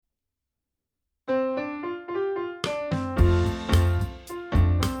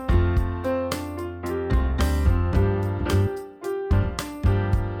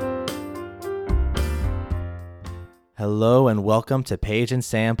Hello and welcome to Paige and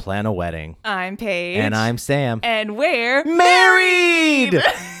Sam Plan a Wedding. I'm Paige. And I'm Sam. And we're married!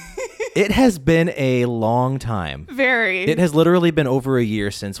 It has been a long time. Very. It has literally been over a year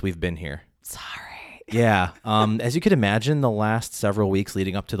since we've been here. Sorry. Yeah. As you could imagine, the last several weeks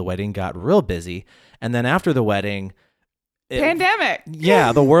leading up to the wedding got real busy. And then after the wedding... Pandemic.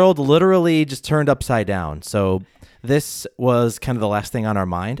 Yeah, the world literally just turned upside down. So this was kind of the last thing on our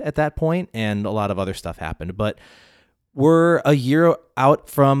mind at that point, and a lot of other stuff happened. But we're a year out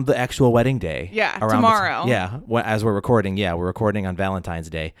from the actual wedding day. Yeah, tomorrow. As we're recording. Yeah, we're recording on Valentine's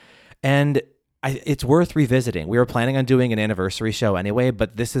Day. And it's worth revisiting. We were planning on doing an anniversary show anyway,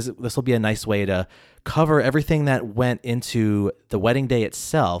 but this will be a nice way to cover everything that went into the wedding day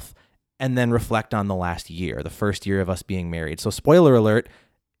itself and then reflect on the last year, the first year of us being married. So spoiler alert,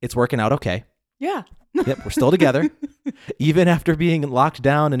 it's working out okay. Yeah. Yep, we're still together. Even after being locked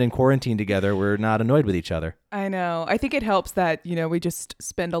down and in quarantine together, we're not annoyed with each other. I know. I think it helps that, we just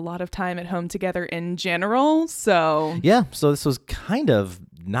spend a lot of time at home together in general. So yeah, so this was kind of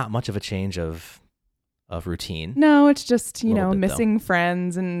not much of a change of routine. No, it's just, missing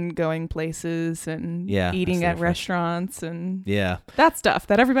friends and going places and eating at restaurants and that stuff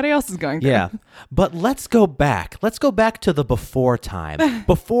that everybody else is going through. Yeah. But let's go back. Let's go back to the before time,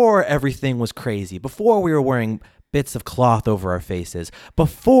 before everything was crazy, before we were wearing bits of cloth over our faces,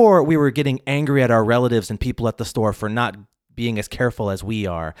 before we were getting angry at our relatives and people at the store for not being as careful as we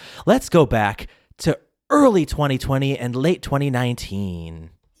are. Let's go back to early 2020 and late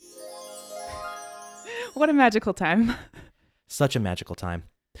 2019. What a magical time. Such a magical time.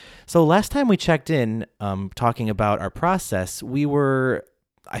 So last time we checked in talking about our process,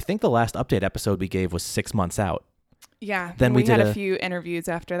 I think the last update episode we gave was 6 months out. Yeah. Then we had a few interviews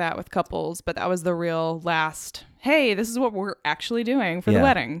after that with couples, but that was the real last, hey, this is what we're actually doing for the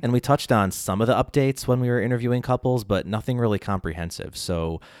wedding. And we touched on some of the updates when we were interviewing couples, but nothing really comprehensive.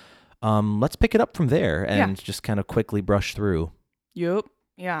 So let's pick it up from there and just kind of quickly brush through. Yep.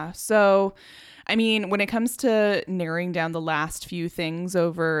 Yeah. So, when it comes to narrowing down the last few things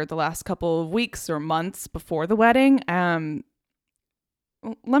over the last couple of weeks or months before the wedding,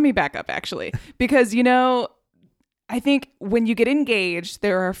 let me back up actually, because, I think when you get engaged,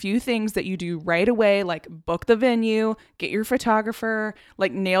 there are a few things that you do right away, like book the venue, get your photographer,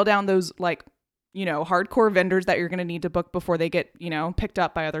 like nail down those hardcore vendors that you're going to need to book before they get, picked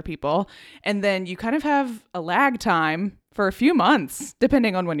up by other people. And then you kind of have a lag time for a few months,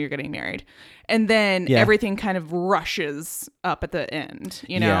 depending on when you're getting married. And then everything kind of rushes up at the end,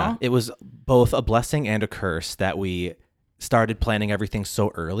 Yeah, it was both a blessing and a curse that we started planning everything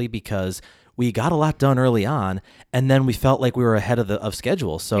so early because we got a lot done early on, and then we felt like we were ahead of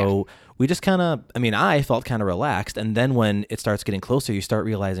schedule. So we just kind of, I felt kind of relaxed. And then when it starts getting closer, you start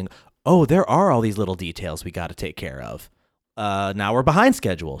realizing, oh, there are all these little details we got to take care of. Now we're behind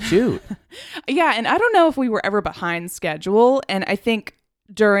schedule. Shoot. Yeah. And I don't know if we were ever behind schedule. And I think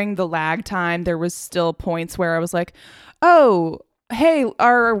during the lag time, there was still points where I was like, oh, hey,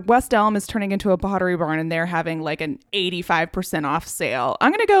 our West Elm is turning into a Pottery Barn and they're having like an 85% off sale.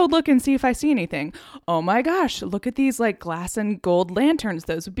 I'm going to go look and see if I see anything. Oh my gosh, look at these like glass and gold lanterns.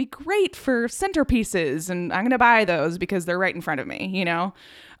 Those would be great for centerpieces. And I'm going to buy those because they're right in front of me,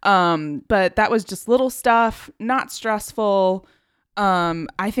 But that was just little stuff, not stressful.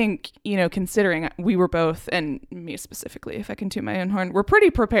 I think, considering we were both, and me specifically, if I can toot my own horn, we're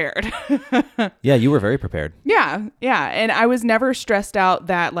pretty prepared. Yeah, you were very prepared. Yeah. And I was never stressed out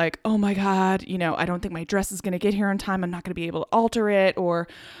that like, oh my God, I don't think my dress is going to get here on time. I'm not going to be able to alter it. Or,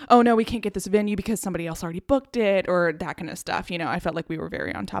 oh no, we can't get this venue because somebody else already booked it, or that kind of stuff. I felt like we were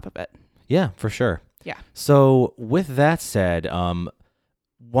very on top of it. Yeah, for sure. Yeah. So with that said,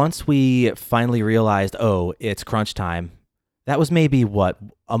 once we finally realized, oh, it's crunch time, that was maybe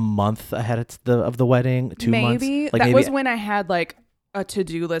a month ahead of the wedding, 2 months. Maybe was when I had like a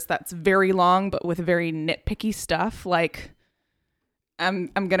to-do list that's very long, but with very nitpicky stuff. Like,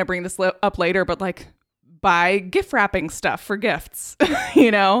 I'm gonna bring this up later, but like buy gift wrapping stuff for gifts,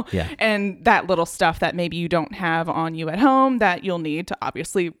 Yeah. and that little stuff that maybe you don't have on you at home that you'll need to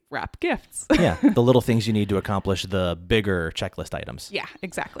obviously wrap gifts. Yeah, the little things you need to accomplish the bigger checklist items. Yeah,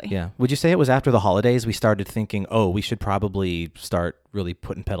 exactly. Yeah. Would you say it was after the holidays we started thinking, oh, we should probably start really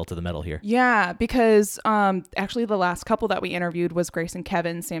putting pedal to the metal here? Yeah, because actually the last couple that we interviewed was Grace and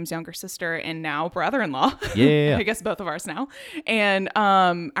Kevin, Sam's younger sister, and now brother-in-law. Yeah. I guess both of ours now. And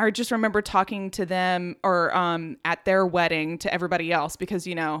I just remember talking to them or at their wedding to everybody else because,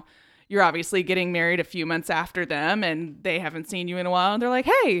 you're obviously getting married a few months after them and they haven't seen you in a while. And they're like,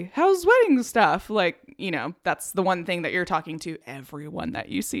 hey, how's wedding stuff? Like, that's the one thing that you're talking to everyone that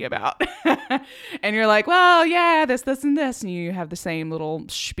you see about. And you're like, well, yeah, this, and this. And you have the same little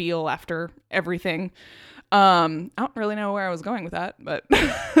spiel after everything. I don't really know where I was going with that, but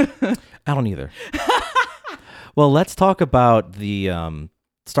I don't either. Well, let's talk about the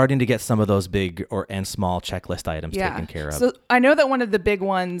starting to get some of those big and small checklist items taken care of. So I know that one of the big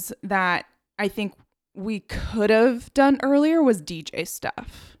ones that I think we could have done earlier was DJ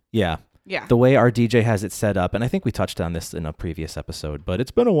stuff. Yeah. Yeah. The way our DJ has it set up, and I think we touched on this in a previous episode, but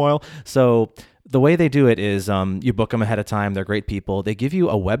it's been a while. So the way they do it is you book them ahead of time. They're great people. They give you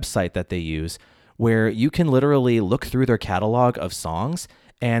a website that they use where you can literally look through their catalog of songs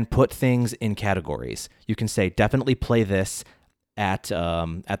and put things in categories. You can say, definitely play this at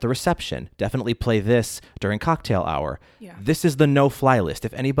the reception. Definitely play this during cocktail hour. Yeah. This is the no-fly list.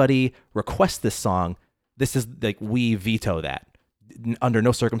 If anybody requests this song, this is like, we veto that. Under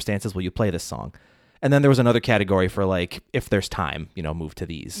no circumstances will you play this song. And then there was another category for like, if there's time, move to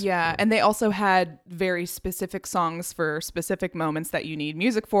these. Yeah. And they also had very specific songs for specific moments that you need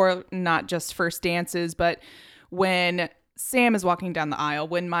music for, not just first dances, but when Sam is walking down the aisle,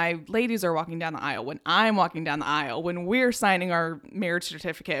 when my ladies are walking down the aisle, when I'm walking down the aisle, when we're signing our marriage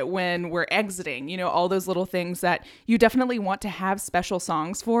certificate, when we're exiting, all those little things that you definitely want to have special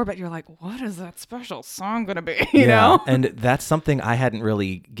songs for, but you're like, what is that special song going to be? You know? And that's something I hadn't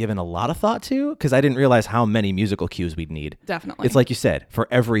really given a lot of thought to because I didn't realize how many musical cues we'd need. Definitely. It's like you said, for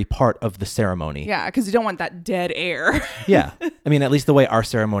every part of the ceremony. Yeah, because you don't want that dead air. Yeah. I mean, at least the way our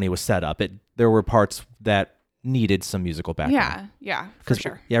ceremony was set up, there were parts that needed some musical background. Yeah, for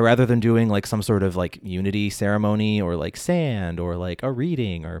sure. Yeah, rather than doing like some sort of like unity ceremony or like sand or like a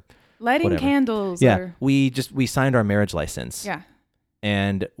reading or lighting whatever. Candles. Yeah, we signed our marriage license. Yeah.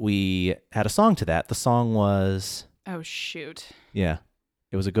 And we had a song to that. The song was... Oh, shoot. Yeah,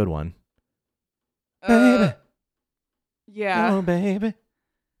 it was a good one. Baby. Yeah. Oh, baby.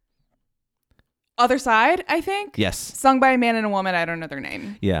 Other Side, I think? Yes. Sung by a man and a woman. I don't know their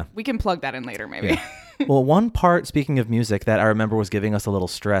name. Yeah. We can plug that in later, maybe. Yeah. Well, one part, speaking of music, that I remember was giving us a little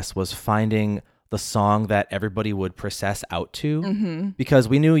stress was finding the song that everybody would process out to, because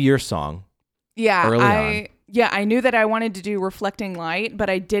we knew your song. Yeah, early on. Yeah, I knew that I wanted to do Reflecting Light, but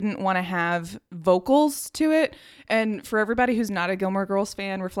I didn't want to have vocals to it. And for everybody who's not a Gilmore Girls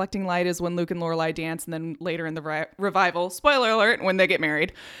fan, Reflecting Light is when Luke and Lorelai dance, and then later in the revival, spoiler alert, when they get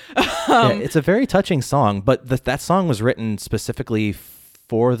married. Yeah, it's a very touching song, but that song was written specifically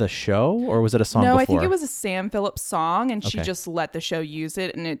for the show, or was it a song before? No, I think it was a Sam Phillips song, and she just let the show use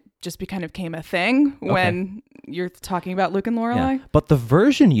it, and it just kind of became a thing when you're talking about Luke and Lorelai. Yeah. But the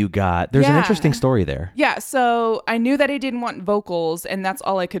version you got, there's an interesting story there. Yeah, so I knew that I didn't want vocals, and that's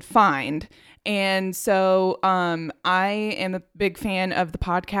all I could find. And so I am a big fan of the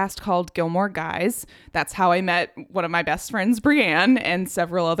podcast called Gilmore Guys. That's how I met one of my best friends, Brienne, and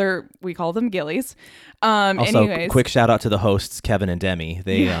several other, we call them Gillies. Also, anyways. Quick shout out to the hosts, Kevin and Demi.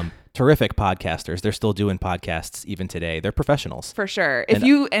 They terrific podcasters. They're still doing podcasts even today. They're professionals. For sure. If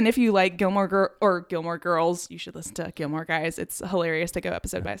you like Gilmore Girls, you should listen to Gilmore Guys. It's hilarious to go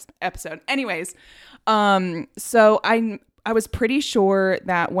episode by episode. Anyways, so I was pretty sure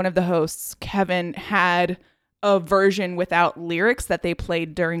that one of the hosts, Kevin, had a version without lyrics that they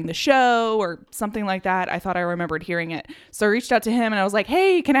played during the show or something like that. I thought I remembered hearing it. So I reached out to him and I was like,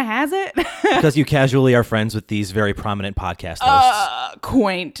 hey, can I has it? Because you casually are friends with these very prominent podcast hosts.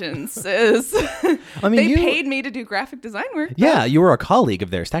 Acquaintances. I mean, they paid me to do graphic design work. Yeah, you were a colleague of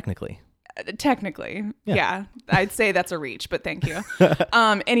theirs, technically. Technically. Yeah. I'd say that's a reach, but thank you.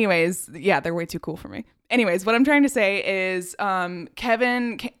 Anyways, yeah, they're way too cool for me. Anyways, what I'm trying to say is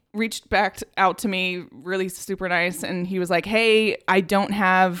Kevin reached back out to me, really super nice, and he was like, hey, I don't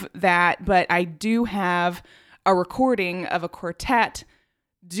have that, but I do have a recording of a quartet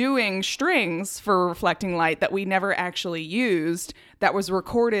doing strings for Reflecting Light that we never actually used, that was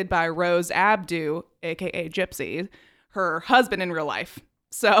recorded by Rose Abdu, aka Gypsy, her husband in real life.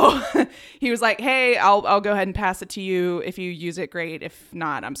 So he was like, hey, I'll go ahead and pass it to you. If you use it, great. If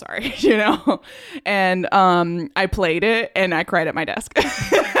not, I'm sorry, And I played it and I cried at my desk.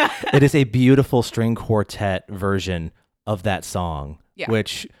 It is a beautiful string quartet version of that song,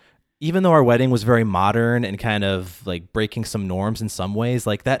 which even though our wedding was very modern and kind of like breaking some norms in some ways,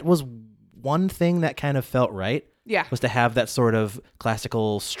 like that was one thing that kind of felt right. Yeah. Was to have that sort of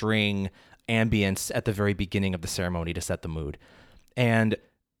classical string ambience at the very beginning of the ceremony to set the mood. And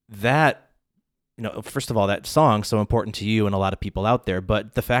that first of all, that song's so important to you and a lot of people out there,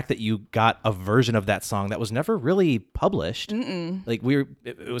 but the fact that you got a version of that song that was never really published, like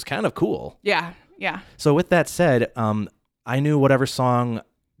it was kind of cool. Yeah. Yeah. So with that said, I knew whatever song,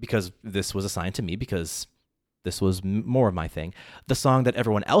 because this was assigned to me because this was more of my thing, the song that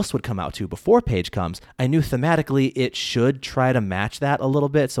everyone else would come out to before Paige comes, I knew thematically it should try to match that a little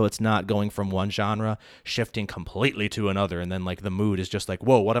bit, so it's not going from one genre, shifting completely to another, and then like the mood is just like,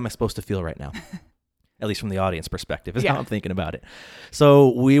 whoa, what am I supposed to feel right now? At least from the audience perspective is how I'm thinking about it.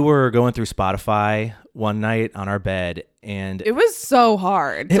 So we were going through Spotify one night on our bed, and it was so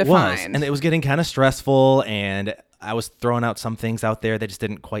hard to find. And it was getting kind of stressful, and I was throwing out some things out there that just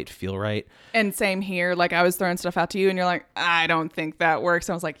didn't quite feel right. And same here. Like I was throwing stuff out to you and you're like, I don't think that works.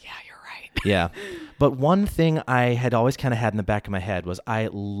 I was like, yeah, you're right. Yeah. But one thing I had always kind of had in the back of my head was I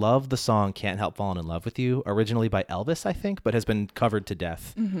love the song Can't Help Falling in Love with You, originally by Elvis, I think, but has been covered to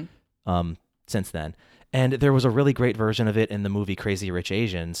death since then. And there was a really great version of it in the movie Crazy Rich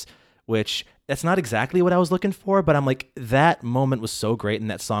Asians, which that's not exactly what I was looking for, but I'm like, that moment was so great and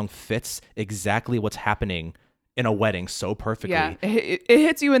that song fits exactly what's happening in a wedding so perfectly. Yeah, it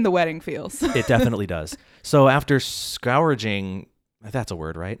hits you in the wedding feels. It definitely does. So after scourging, that's a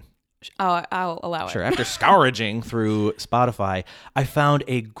word, right? I'll allow it. Sure. After scourging through Spotify, I found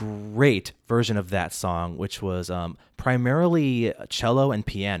a great version of that song, which was primarily cello and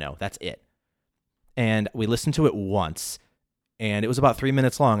piano. That's it. And we listened to it once, and it was about 3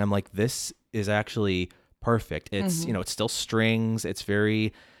 minutes long. I'm like, this is actually perfect. It's it's still strings. It's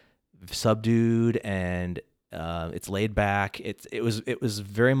very subdued and it's laid back. It was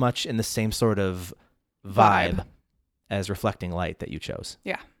very much in the same sort of vibe as Reflecting Light that you chose.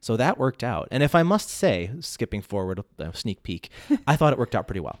 Yeah. So that worked out. And if I must say, skipping forward a sneak peek, I thought it worked out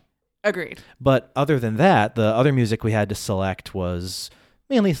pretty well. Agreed. But other than that, the other music we had to select was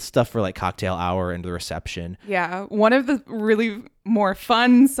mainly stuff for like Cocktail Hour and The Reception. Yeah. One of the really more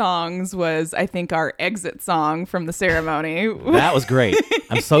fun songs was, I think, our exit song from the ceremony. That was great.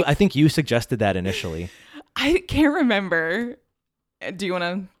 I think you suggested that initially. I can't remember. Do you want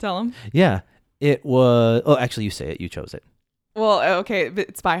to tell them? Yeah. It was... Oh, actually, you say it. You chose it. Well, okay.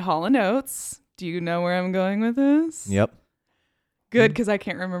 It's by Hall & Oates. Do you know where I'm going with this? Yep. Good, because I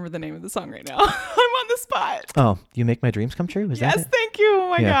can't remember the name of the song right now. I'm on the spot. Oh, You Make My Dreams Come True? Is that it? Yes, thank you. Oh,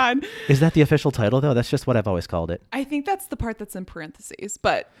 my God. Is that the official title, though? That's just what I've always called it. I think that's the part that's in parentheses,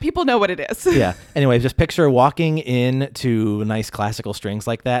 but people know what it is. Yeah. Anyway, just picture walking into nice classical strings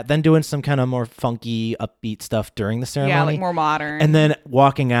like that, then doing some kind of more funky, upbeat stuff during the ceremony. Yeah, like more modern. And then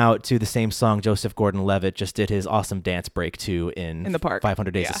walking out to the same song Joseph Gordon-Levitt just did his awesome dance break to in the park.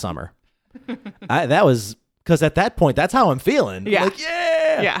 500 Days of Summer. That was... Because at that point, that's how I'm feeling. Yeah. Like,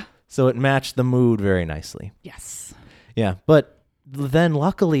 yeah. Yeah. So it matched the mood very nicely. Yes. Yeah. But then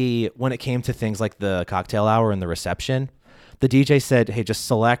luckily, when it came to things like the Cocktail Hour and The Reception, the DJ said, hey, just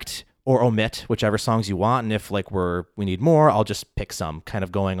select or omit whichever songs you want. And if like we need more, I'll just pick some, kind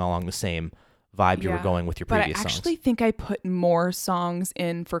of going along the same vibe you were going with your previous songs. But I actually think I put more songs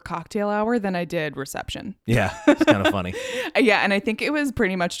in for Cocktail Hour than I did Reception. Yeah, it's kind of funny. Yeah, and I think it was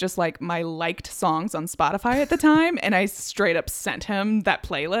pretty much just like my liked songs on Spotify at the time, and I straight up sent him that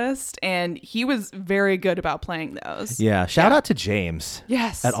playlist, and he was very good about playing those. Yeah, shout out to James.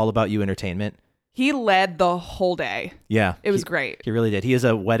 Yes. At All About You Entertainment. He led the whole day. Yeah. It was great. He really did. He is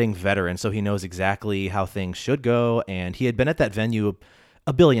a wedding veteran, so he knows exactly how things should go, and he had been at that venue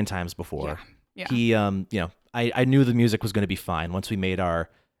a billion times before. Yeah. He, I knew the music was going to be fine once we made our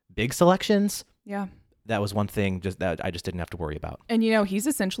big selections. Yeah. That was one thing that I just didn't have to worry about. And, he's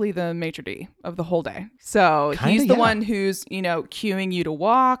essentially the maitre d' of the whole day. So Kinda, he's the one who's, cueing you to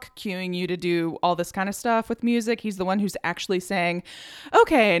walk, cueing you to do all this kind of stuff with music. He's the one who's actually saying,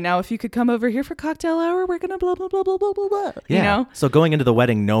 okay, now if you could come over here for Cocktail Hour, we're going to blah, blah, blah, blah, blah, blah, blah. Yeah. You know? So going into the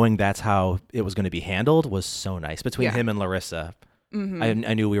wedding, knowing that's how it was going to be handled was so nice. Between him and Larissa,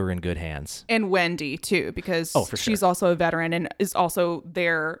 I knew we were in good hands. And Wendy, too, because for she's sure. also a veteran and is also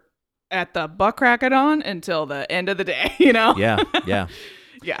there at the buck crack it on until the end of the day, Yeah.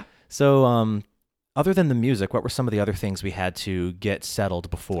 Yeah. So other than the music, what were some of the other things we had to get settled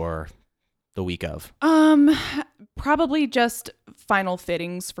before the week of? Probably just final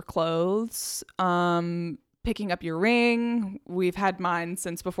fittings for clothes. Picking up your ring. We've had mine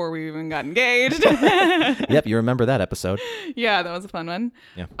since before we even got engaged. Yep, you remember that episode. Yeah, that was a fun one.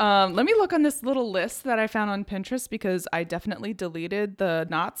 Yeah. Let me look on this little list that I found on Pinterest because I definitely deleted the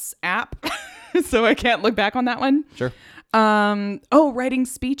Knots app, so I can't look back on that one. Sure. Writing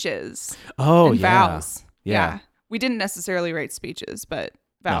speeches. Oh, and yeah. vows. Yeah. We didn't necessarily write speeches, but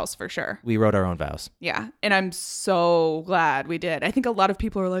vows for sure. We wrote our own vows. Yeah. And I'm so glad we did. I think a lot of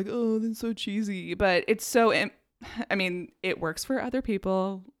people are like, oh, that's so cheesy. But it's so, I mean, it works for other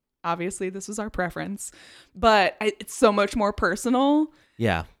people. Obviously, this was our preference. But it's so much more personal.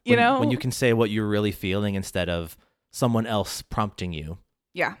 Yeah. When you can say what you're really feeling instead of someone else prompting you.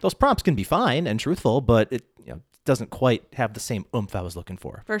 Yeah. Those prompts can be fine and truthful, but it doesn't quite have the same oomph I was looking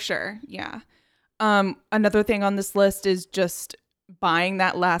for. For sure. Yeah. Another thing on this list is just buying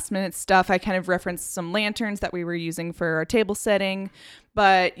that last minute stuff. I kind of referenced some lanterns that we were using for our table setting,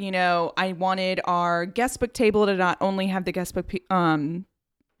 but I wanted our guest book table to not only have the guest book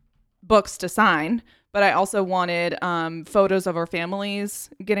books to sign, but I also wanted photos of our families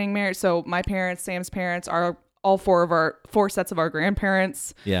getting married. So my parents, Sam's parents, are all four sets of our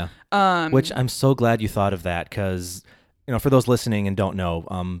grandparents. Yeah. Which I'm so glad you thought of that, because for those listening and don't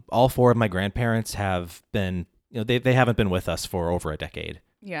know, all four of my grandparents have been, they haven't been with us for over a decade.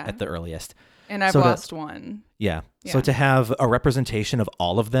 Yeah. At the earliest. And I've lost one. Yeah. So to have a representation of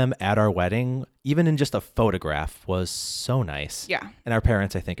all of them at our wedding, even in just a photograph, was so nice. Yeah. And our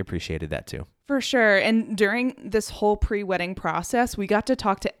parents, I think, appreciated that too. For sure. And during this whole pre-wedding process, we got to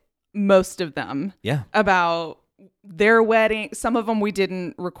talk to most of them about their wedding. Some of them we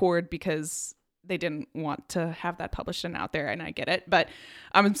didn't record because they didn't want to have that published and out there, and I get it. But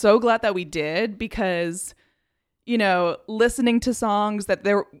I'm so glad that we did, because listening to songs that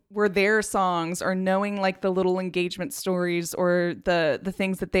were their songs, or knowing like the little engagement stories or the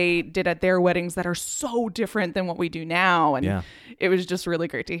things that they did at their weddings that are so different than what we do now. And it was just really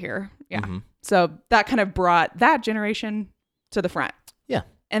great to hear. Yeah. Mm-hmm. So that kind of brought that generation to the front. Yeah.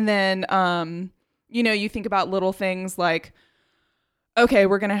 And then, you think about little things like, okay,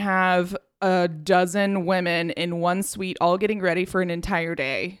 we're going to have a dozen women in one suite all getting ready for an entire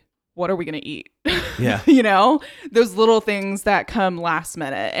day. What are we going to eat? Yeah. Those little things that come last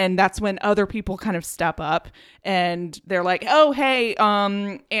minute. And that's when other people kind of step up and they're like, oh, hey,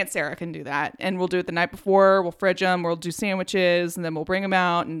 Aunt Sarah can do that. And we'll do it the night before. We'll fridge them. We'll do sandwiches, and then we'll bring them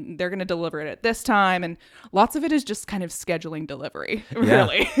out, and they're going to deliver it at this time. And lots of it is just kind of scheduling delivery,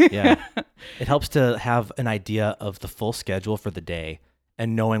 really. Yeah. It helps to have an idea of the full schedule for the day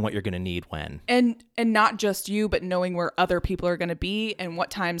and knowing what you're going to need when. And not just you, but knowing where other people are going to be and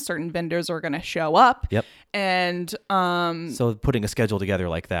what time certain vendors are going to show up. Yep. And so putting a schedule together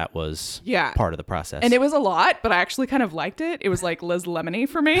like that was part of the process. And it was a lot, but I actually kind of liked it. It was like Liz Lemony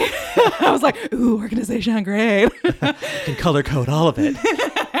for me. I was like, ooh, organization, great. Can color code all of it.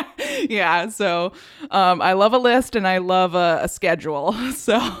 Yeah. So I love a list and I love a schedule.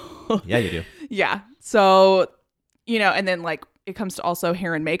 So yeah, you do. Yeah. So, and then like, it comes to also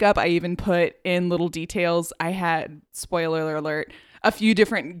hair and makeup. I even put in little details. I had, spoiler alert, a few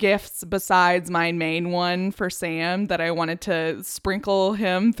different gifts besides my main one for Sam that I wanted to sprinkle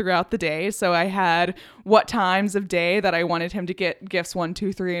him throughout the day. So I had what times of day that I wanted him to get gifts 1,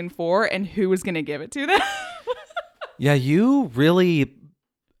 2, 3, and 4, and who was going to give it to them. Yeah, you really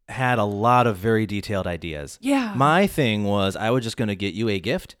had a lot of very detailed ideas. Yeah. My thing was I was just going to get you a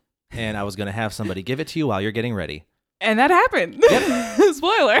gift, and I was going to have somebody give it to you while you're getting ready. And that happened. Yep.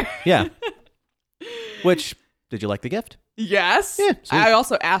 Spoiler. Yeah. Which, did you like the gift? Yes. Yeah, I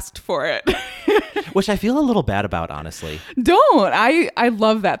also asked for it. Which I feel a little bad about, honestly. Don't. I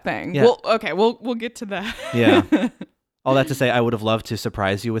love that thing. Yeah. Well, okay, we'll get to that. Yeah. All that to say, I would have loved to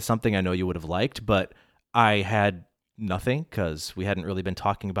surprise you with something I know you would have liked, but I had nothing because we hadn't really been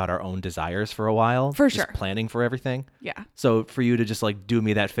talking about our own desires for a while. For just sure. planning for everything. Yeah. So for you to just like do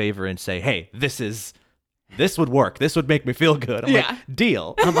me that favor and say, hey, this would work. This would make me feel good. I'm like,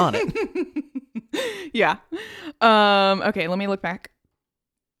 deal. I'm on it. Yeah. Okay, let me look back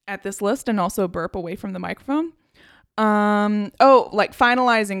at this list and also burp away from the microphone. Like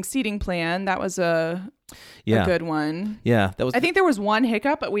finalizing seating plan. That was a good one. Yeah. That was. I think there was one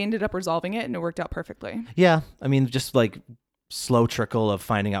hiccup, but we ended up resolving it and it worked out perfectly. Yeah. I mean, just like slow trickle of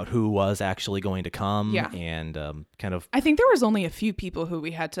finding out who was actually going to come. Yeah. And kind of. I think there was only a few people who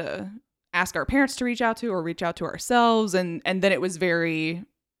we had to ask our parents to reach out to or reach out to ourselves. And then it was very,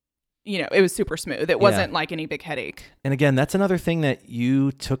 it was super smooth. It wasn't like any big headache. And again, that's another thing that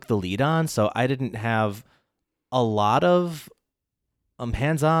you took the lead on. So I didn't have a lot of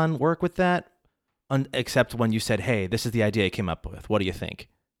hands-on work with that, except when you said, hey, this is the idea I came up with. What do you think?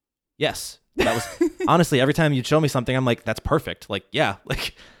 Yes. That was honestly, every time you'd show me something, I'm like, that's perfect. Like, yeah,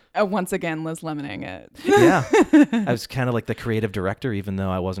 like. Once again, Liz Lemoning it. Yeah. I was kind of like the creative director, even though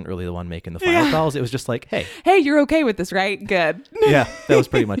I wasn't really the one making the final calls. It was just like, hey. Hey, you're okay with this, right? Good. Yeah, that was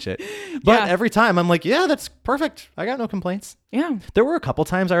pretty much it. But every time I'm like, yeah, that's perfect. I got no complaints. Yeah. There were a couple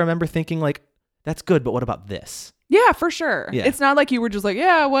times I remember thinking like, that's good, but what about this? Yeah, for sure. Yeah. It's not like you were just like,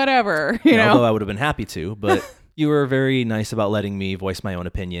 yeah, whatever, you know? Although I would have been happy to, but you were very nice about letting me voice my own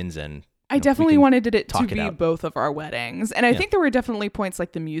opinions, and I definitely wanted it to talk it be out. both of our weddings. And I think there were definitely points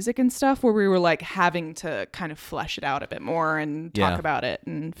like the music and stuff where we were like having to kind of flesh it out a bit more and talk about it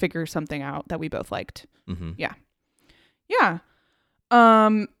and figure something out that we both liked. Mm-hmm. Yeah. Yeah.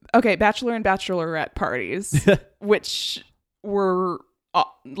 Okay, bachelor and bachelorette parties, which were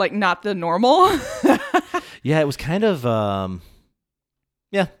like not the normal. Yeah, it was kind of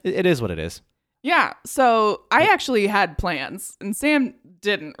it is what it is. Yeah, so I actually had plans and Sam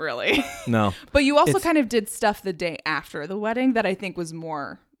didn't really. No. But you also kind of did stuff the day after the wedding that I think was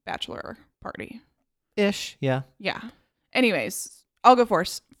more bachelor party. Ish, yeah. Yeah. Anyways, I'll go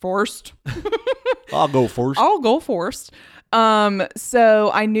first. I'll go first. I'll go first.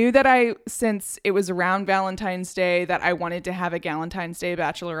 So I knew that since it was around Valentine's Day, that I wanted to have a Galentine's Day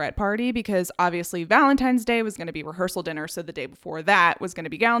bachelorette party because obviously Valentine's Day was going to be rehearsal dinner. So the day before that was going to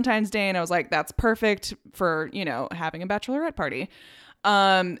be Galentine's Day. And I was like, that's perfect for, having a bachelorette party.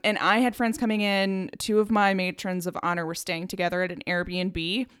 And I had friends coming in. 2 of my matrons of honor were staying together at an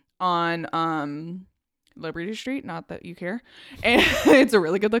Airbnb on, Liberty Street, not that you care. And it's a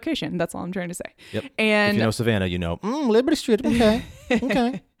really good location. That's all I'm trying to say. Yep. And if you know Savannah, you know Liberty Street. Okay.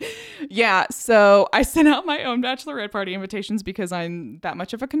 Okay. Yeah. So I sent out my own bachelorette party invitations because I'm that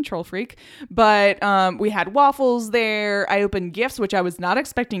much of a control freak. But we had waffles there. I opened gifts, which I was not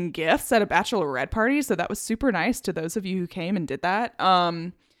expecting gifts at a bachelorette party. So that was super nice to those of you who came and did that.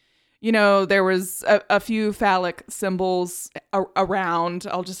 There was a few phallic symbols around.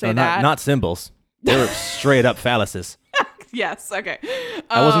 I'll just say that. Not symbols. They were straight up phalluses. Yes. Okay.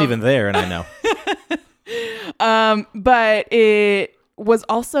 I wasn't even there, and I know. But it was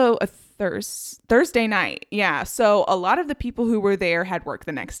also a Thursday night. Yeah. So a lot of the people who were there had work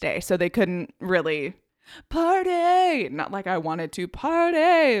the next day, so they couldn't really party. Not like I wanted to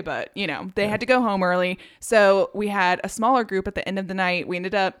party, but they had to go home early. So we had a smaller group at the end of the night. We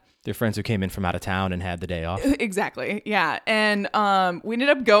ended up. They're friends who came in from out of town and had the day off. Exactly. Yeah. And we ended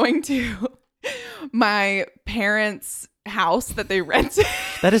up going to my parents' house that they rented.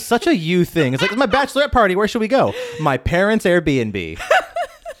 That is such a you thing. It's like, it's my bachelorette party. Where should we go? My parents' Airbnb.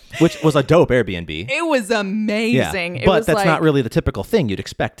 Which was a dope Airbnb. It was amazing. Yeah, but that's not really the typical thing you'd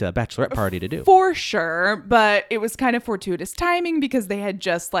expect a bachelorette party to do. For sure. But it was kind of fortuitous timing because they had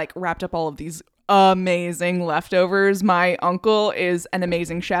just wrapped up all of these amazing leftovers. My uncle is an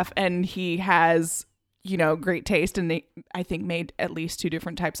amazing chef and he has great taste, and they, I think, made at least 2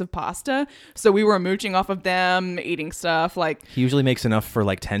 different types of pasta. So we were mooching off of them, eating stuff. He usually makes enough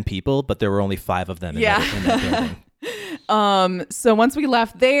for 10 people, but there were only 5 of them in that building. So once we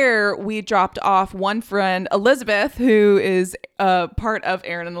left there, we dropped off one friend, Elizabeth, who is a part of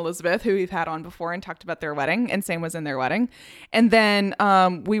Aaron and Elizabeth, who we've had on before and talked about their wedding, and Sam was in their wedding. And then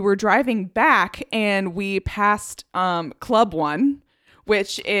we were driving back, and we passed Club One,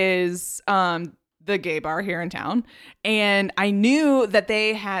 which is the gay bar here in town. And I knew that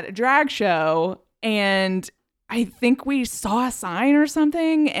they had a drag show, and I think we saw a sign or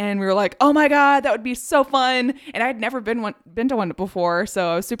something, and we were like, oh my God, that would be so fun. And I'd never been to one before,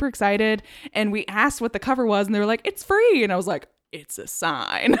 so I was super excited. And we asked what the cover was, and they were like, it's free. And I was like, it's a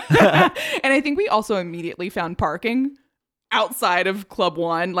sign. And I think we also immediately found parking outside of Club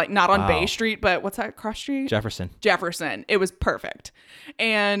One, not on Bay Street, but what's that, cross street? Jefferson. It was perfect.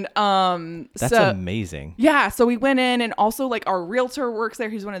 And that's amazing. Yeah, so we went in, and also our realtor works there.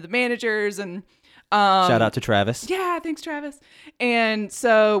 He's one of the managers, and shout out to Travis. Yeah, thanks, Travis. And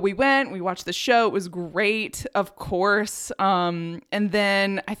so we watched the show. It was great, of course. And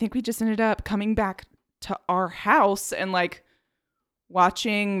then I think we just ended up coming back to our house and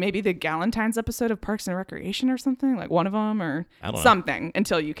watching maybe the Galentine's episode of Parks and Recreation or something, one of them, or something,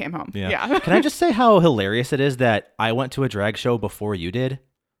 until you came home. Yeah. Can I just say how hilarious it is that I went to a drag show before you did?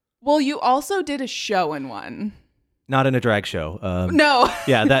 Well, you also did a show in one. Not in a drag show. No.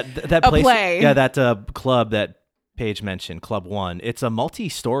 Yeah, that place. Play. Yeah, that club that Paige mentioned, Club One. It's a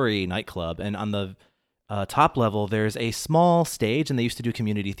multi-story nightclub, and on the top level, there's a small stage, and they used to do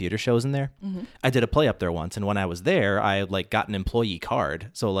community theater shows in there. Mm-hmm. I did a play up there once, and when I was there, I got an employee card,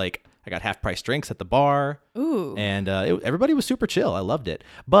 so I got half-price drinks at the bar. Ooh. And everybody was super chill. I loved it.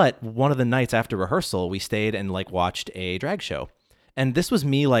 But one of the nights after rehearsal, we stayed and watched a drag show. And this was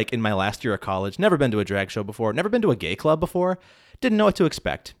me in my last year of college. Never been to a drag show before. Never been to a gay club before. Didn't know what to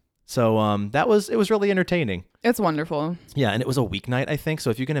expect. So it was really entertaining. It's wonderful. Yeah, and it was a weeknight, I think. So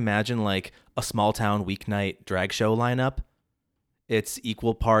if you can imagine a small town weeknight drag show lineup, it's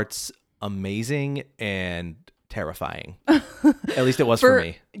equal parts amazing and terrifying. At least it was for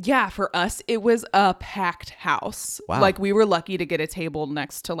me. Yeah, for us, it was a packed house. Wow. Like, we were lucky to get a table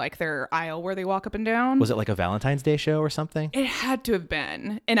next to, like, their aisle where they walk up and down. Was it like a Valentine's Day show or something? It had to have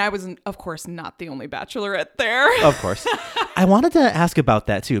been. And I was, of course, not the only bachelorette there. Of course. I wanted to ask about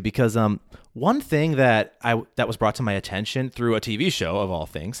that too, because one thing that was brought to my attention through a TV show of all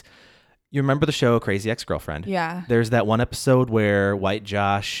things. You remember the show Crazy Ex-Girlfriend? Yeah. There's that one episode where White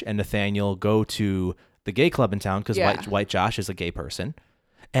Josh and Nathaniel go to the gay club in town because White Josh is a gay person.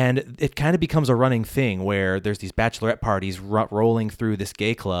 And it kind of becomes a running thing where there's these bachelorette parties rolling through this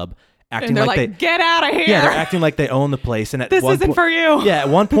gay club, acting and they're like they get out of here. Yeah, they're acting like they own the place. And at this isn't for you. Yeah, at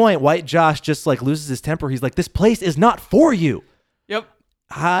one point, White Josh just like loses his temper. He's like, "This place is not for you." Yep.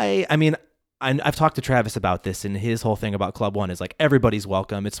 I mean, I've talked to Travis about this, and his whole thing about Club One is like everybody's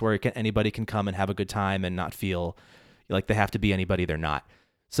welcome. It's where anybody can come and have a good time and not feel like they have to be anybody they're not.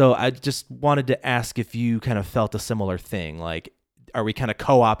 So I just wanted to ask if you kind of felt a similar thing. Like, are we kind of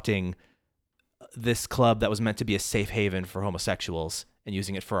co-opting this club that was meant to be a safe haven for homosexuals and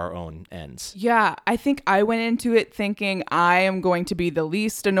using it for our own ends? Yeah, I think I went into it thinking I am going to be the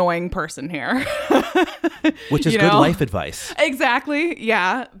least annoying person here. Which is good life advice. Exactly,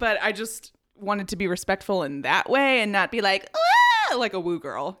 yeah. But I just wanted to be respectful in that way and not be like, like a woo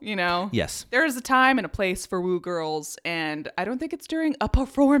girl, you know? Yes. There is a time and a place for woo girls, and I don't think it's during a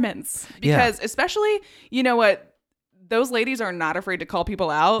performance. Because especially, you know what? Those ladies are not afraid to call people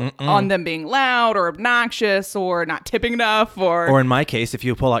out on them being loud or obnoxious or not tipping enough or in my case, if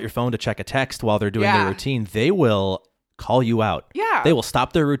you pull out your phone to check a text while they're doing their routine, they will call you out. Yeah. They will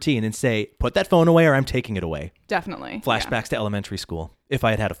stop their routine and say, "Put that phone away or I'm taking it away." Definitely. Flashbacks to elementary school. If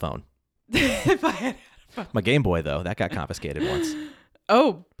I had a phone. If I had a phone. My Game Boy, though, that got confiscated once.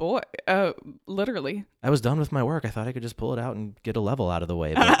 Oh, boy. Literally. I was done with my work. I thought I could just pull it out and get a level out of the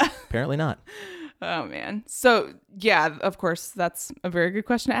way, but apparently not. Oh, man. So, yeah, of course, that's a very good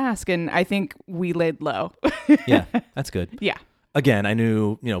question to ask. And I think we laid low. Yeah, that's good. Yeah. Again, I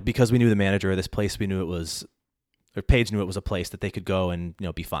knew, because we knew the manager of this place, we knew it was, or Paige knew it was a place that they could go and,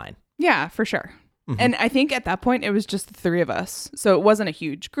 be fine. Yeah, for sure. And I think at that point, it was just the three of us. So it wasn't a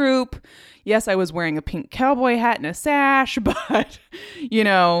huge group. Yes, I was wearing a pink cowboy hat and a sash, but,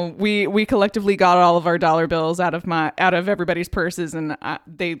 we collectively got all of our dollar bills out of everybody's purses. And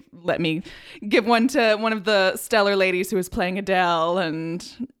they let me give one to one of the stellar ladies who was playing Adele.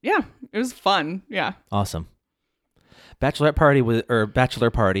 And yeah, it was fun. Yeah. Awesome. Bachelor party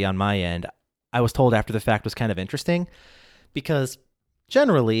on my end, I was told after the fact was kind of interesting because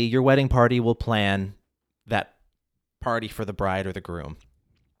generally, your wedding party will plan that party for the bride or the groom.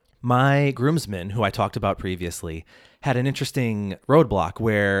 My groomsmen, who I talked about previously, had an interesting roadblock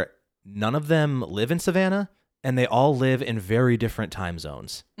where none of them live in Savannah, and they all live in very different time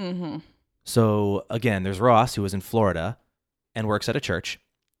zones. Mm-hmm. So, again, there's Ross, who is in Florida and works at a church.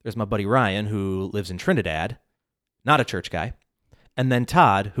 There's my buddy Ryan, who lives in Trinidad, not a church guy. And then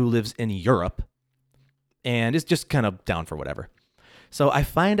Todd, who lives in Europe and is just kind of down for whatever. So I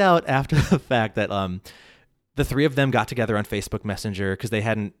find out after the fact that the three of them got together on Facebook Messenger because they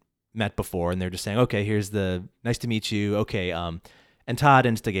hadn't met before, and they're just saying, "Okay, here's the nice to meet you." Okay, and Todd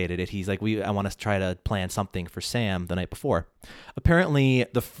instigated it. He's like, "I want us to try to plan something for Sam the night before." Apparently,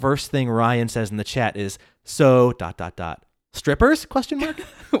 the first thing Ryan says in the chat is, "So ... strippers?" ?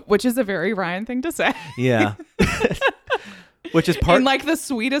 Which is a very Ryan thing to say. Yeah. Which is part in like the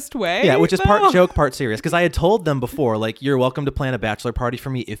sweetest way. Yeah, which is part joke, part serious. Because I had told them before, like, you're welcome to plan a bachelor party for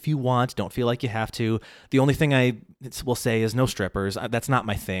me if you want. Don't feel like you have to. The only thing I will say is no strippers. That's not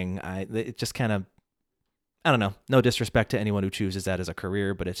my thing. It just kind of, I don't know. No disrespect to anyone who chooses that as a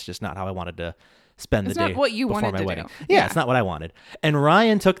career, but it's just not how I wanted to spend the day. It's not what you before wanted my to wedding. do. Yeah, it's not what I wanted. And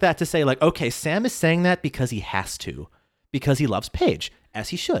Ryan took that to say, like, okay, Sam is saying that because he has to, because he loves Paige, as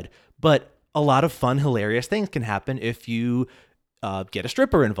he should. But a lot of fun, hilarious things can happen if you get a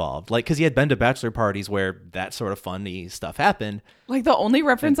stripper involved, like, because he had been to bachelor parties where that sort of funny stuff happened. Like, the only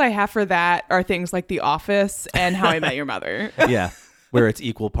reference I have for that are things like The Office and How I Met Your Mother. Yeah, where it's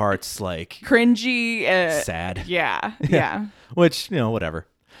equal parts like cringy, sad. Yeah. Which, whatever.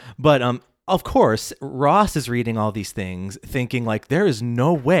 But of course, Ross is reading all these things, thinking like, there is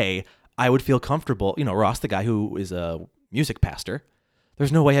no way I would feel comfortable. Ross, the guy who is a music pastor.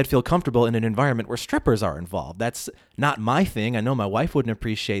 There's no way I'd feel comfortable in an environment where strippers are involved. That's not my thing. I know my wife wouldn't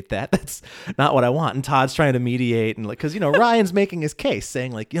appreciate that. That's not what I want. And Todd's trying to mediate, and because Ryan's making his case,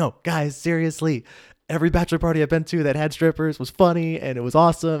 saying like, guys, seriously, every bachelor party I've been to that had strippers was funny and it was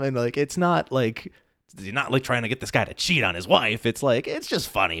awesome, and like it's not like you're not like trying to get this guy to cheat on his wife. It's like it's just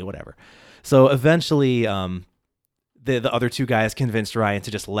funny, whatever. So eventually, the other two guys convinced Ryan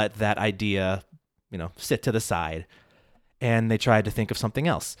to just let that idea sit to the side. And they tried to think of something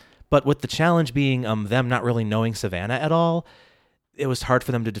else. But with the challenge being them not really knowing Savannah at all, it was hard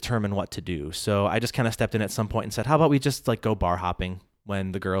for them to determine what to do. So I just kind of stepped in at some point and said, how about we just like go bar hopping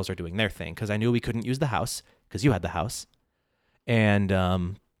when the girls are doing their thing? Because I knew we couldn't use the house because you had the house. And,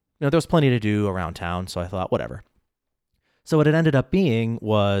 there was plenty to do around town. So I thought, whatever. So what it ended up being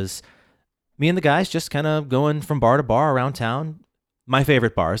was me and the guys just kind of going from bar to bar around town. My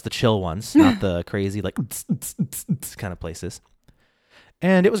favorite bars, the chill ones, not the crazy like kind of places.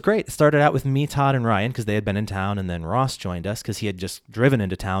 And it was great. It started out with me, Todd, and Ryan because they had been in town, and then Ross joined us because he had just driven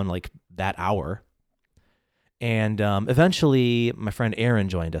into town like that hour. And eventually, my friend Aaron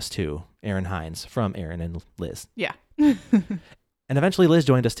joined us too. Aaron Hines from Aaron and Liz. Yeah. And eventually, Liz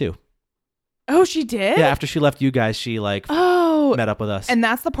joined us too. Oh, she did? Yeah, after she left you guys, she met up with us. And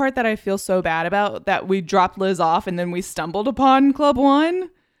that's the part that I feel so bad about, that we dropped Liz off and then we stumbled upon Club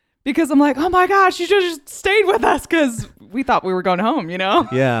One. Because I'm like, oh my gosh, you should have just stayed with us because we thought we were going home,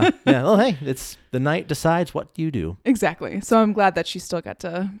 Yeah. Well, hey, it's the night decides what you do. Exactly. So I'm glad that she still got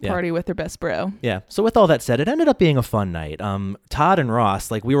to party with her best bro. Yeah. So with all that said, it ended up being a fun night. Todd and Ross,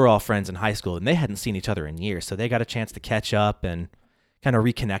 we were all friends in high school and they hadn't seen each other in years. So they got a chance to catch up and kind of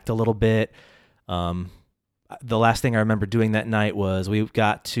reconnect a little bit. The last thing I remember doing that night was we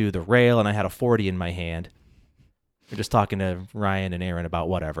got to the rail and I had a 40 in my hand. We're just talking to Ryan and Aaron about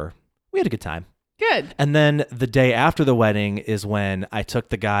whatever. We had a good time. Good. And then the day after the wedding is when I took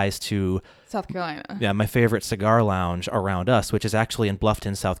the guys to South Carolina. Yeah, my favorite cigar lounge around us, which is actually in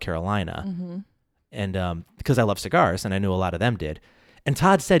Bluffton, South Carolina. Mm-hmm. And because I love cigars, and I knew a lot of them did. And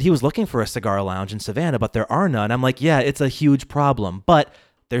Todd said he was looking for a cigar lounge in Savannah, but there are none. I'm like, yeah, it's a huge problem. But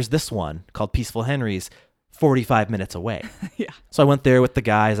there's this one called Peaceful Henry's 45 minutes away. Yeah. So I went there with the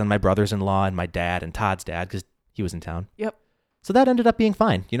guys and my brothers-in-law and my dad and Todd's dad because he was in town. Yep. So that ended up being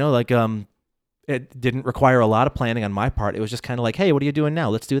fine. It didn't require a lot of planning on my part. It was just kind of like, hey, what are you doing now?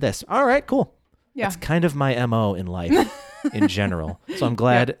 Let's do this. All right, cool. Yeah. That's kind of my MO in life in general. So I'm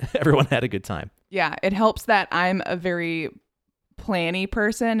glad everyone had a good time. Yeah. It helps that I'm a very planny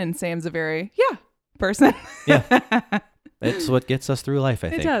person and Sam's a very, person. Yeah. It's what gets us through life, I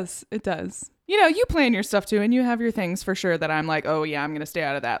think. It does. You plan your stuff too, and you have your things for sure that I'm like, oh yeah, I'm going to stay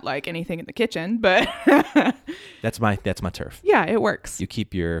out of that, like anything in the kitchen, but that's my turf. Yeah, it works. You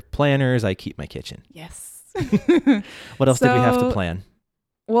keep your planners, I keep my kitchen. Yes. What else did we have to plan?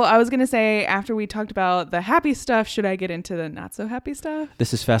 Well, I was going to say, after we talked about the happy stuff, should I get into the not so happy stuff?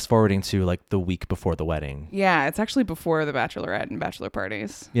 This is fast forwarding to the week before the wedding. Yeah, it's actually before the bachelorette and bachelor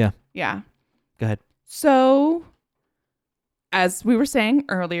parties. Yeah. Yeah. Go ahead. So, as we were saying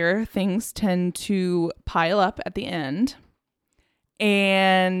earlier, things tend to pile up at the end.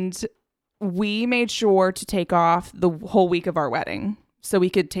 And we made sure to take off the whole week of our wedding so we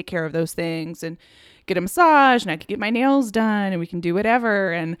could take care of those things and get a massage and I could get my nails done and we can do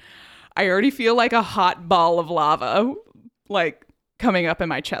whatever. And I already feel like a hot ball of lava, coming up in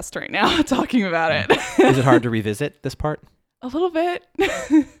my chest right now talking about it. Is it hard to revisit this part? A little bit.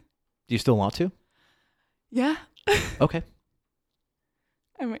 Do you still want to? Yeah. Okay.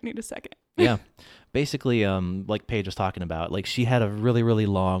 I might need a second. Yeah. Basically, like Paige was talking about, she had a really, really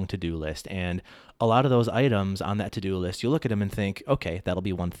long to-do list. And a lot of those items on that to-do list, you look at them and think, okay, that'll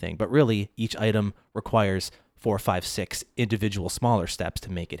be one thing. But really, each item requires 4, 5, 6 individual smaller steps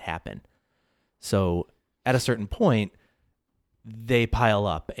to make it happen. So at a certain point, they pile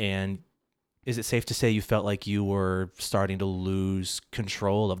up. And is it safe to say you felt like you were starting to lose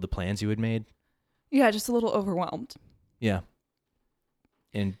control of the plans you had made? Yeah, just a little overwhelmed. Yeah.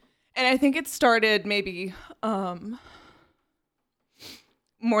 And I think it started maybe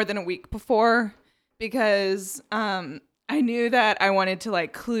more than a week before because I knew that I wanted to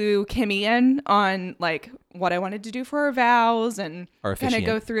clue Kimmy in on what I wanted to do for her vows and kind of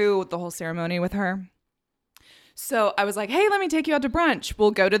go through the whole ceremony with her. So I was like, hey, let me take you out to brunch.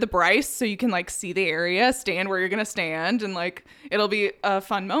 We'll go to the Bryce so you can see the area, stand where you're going to stand, and it'll be a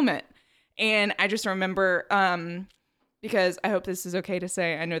fun moment. And I just remember because I hope this is okay to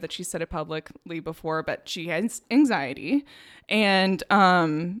say, I know that she said it publicly before, but she has anxiety and,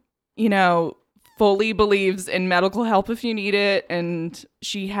 fully believes in medical help if you need it. And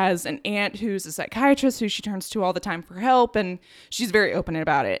she has an aunt who's a psychiatrist who she turns to all the time for help. And she's very open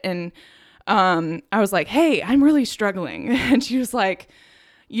about it. And I was like, hey, I'm really struggling. And she was like,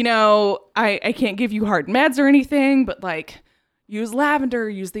 I can't give you hard meds or anything, but use lavender,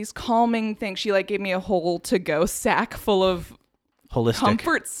 use these calming things. She gave me a whole to-go sack full of holistic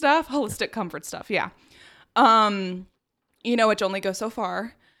comfort stuff. Yeah. Which only goes so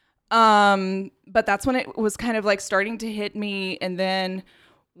far. But that's when it was kind of starting to hit me. And then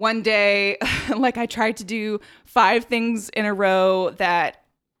one day, like I tried to do 5 things in a row that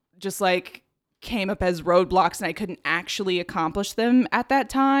just like came up as roadblocks and I couldn't actually accomplish them at that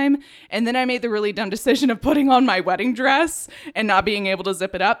time. And then I made the really dumb decision of putting on my wedding dress and not being able to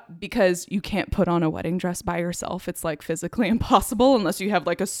zip it up, because you can't put on a wedding dress by yourself. It's like physically impossible unless you have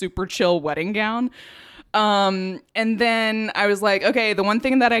like a super chill wedding gown. And then I was like, okay, the one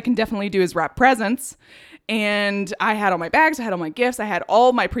thing that I can definitely do is wrap presents. And I had all my bags, I had all my gifts, I had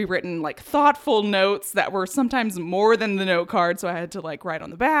all my pre-written like thoughtful notes that were sometimes more than the note card. So I had to like write on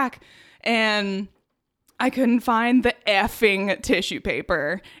the back. And I couldn't find the effing tissue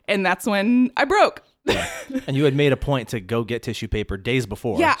paper. And that's when I broke. Yeah. And you had made a point to go get tissue paper days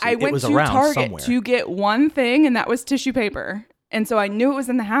before. Yeah, so I went to Target somewhere to get one thing, and that was tissue paper. And so I knew it was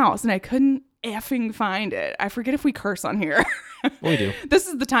in the house, and I couldn't effing find it. I forget if we curse on here. We do. This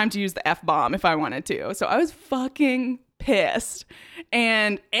is the time to use the F-bomb if I wanted to. So I was fucking pissed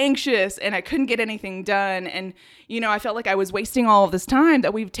and anxious, and I couldn't get anything done. And, you know, I felt like I was wasting all of this time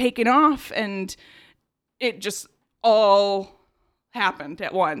that we've taken off, and it just all happened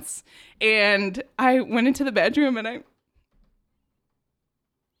at once. And I went into the bedroom and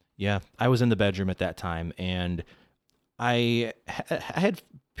Yeah, I was in the bedroom at that time, and I had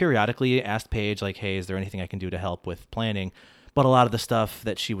periodically asked Paige, like, hey, is there anything I can do to help with planning? But a lot of the stuff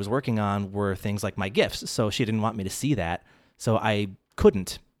that she was working on were things like my gifts, so she didn't want me to see that. So I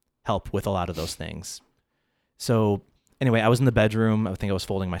couldn't help with a lot of those things. So anyway, I was in the bedroom. I think I was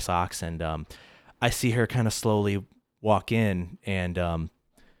folding my socks, and I see her kind of slowly walk in, and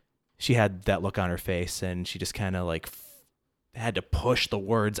she had that look on her face, and she just kind of like had to push the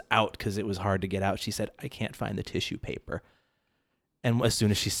words out because it was hard to get out. She said, I can't find the tissue paper. And as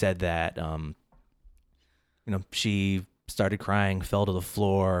soon as she said that, she started crying, fell to the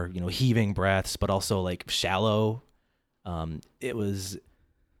floor, heaving breaths, but also like shallow. It was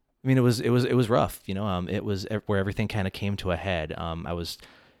rough, it was where everything kind of came to a head. I was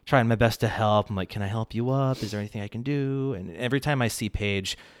trying my best to help. I'm like, can I help you up? Is there anything I can do? And every time I see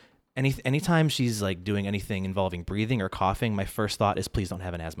Paige, anytime she's like doing anything involving breathing or coughing, my first thought is, please don't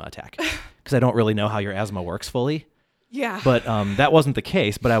have an asthma attack, because I don't really know how your asthma works fully. Yeah. But that wasn't the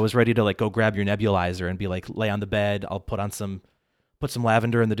case. But I was ready to like go grab your nebulizer and be like, lay on the bed. I'll put some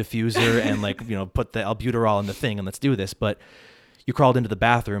lavender in the diffuser and like, put the albuterol in the thing and let's do this. But you crawled into the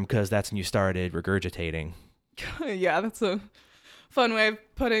bathroom because that's when you started regurgitating. Yeah, that's a fun way of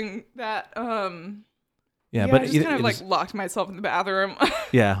putting that. Yeah, but I just kind of like locked myself in the bathroom.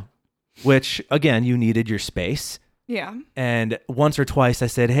 Yeah, which again, you needed your space. Yeah. And once or twice I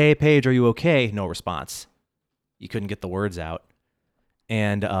said, hey, Paige, are you okay? No response. You couldn't get the words out.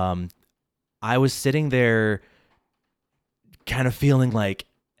 And I was sitting there kind of feeling like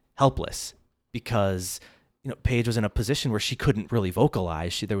helpless because, Paige was in a position where she couldn't really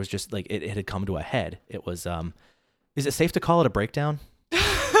vocalize. There was just like, it had come to a head. It was, is it safe to call it a breakdown?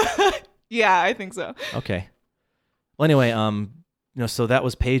 Yeah, I think so. Okay. Well, anyway, so that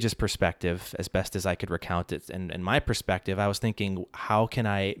was Paige's perspective as best as I could recount it. And in my perspective, I was thinking, how can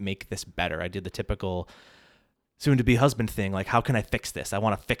I make this better? I did the typical soon-to-be husband thing, like, how can I fix this? I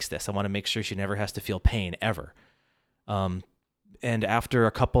want to fix this. I want to make sure she never has to feel pain ever. And after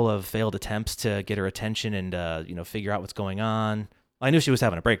a couple of failed attempts to get her attention and, figure out what's going on, I knew she was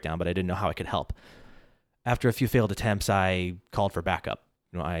having a breakdown, but I didn't know how I could help. After a few failed attempts, I called for backup.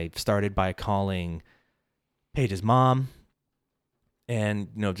 I started by calling Paige's mom and,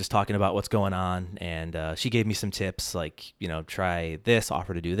 just talking about what's going on. And she gave me some tips like, try this,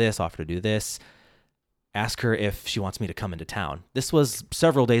 offer to do this. Ask her if she wants me to come into town. This was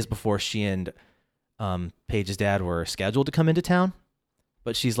several days before she and Paige's dad were scheduled to come into town.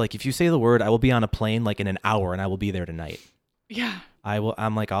 But she's like, if you say the word, I will be on a plane like in an hour and I will be there tonight. Yeah.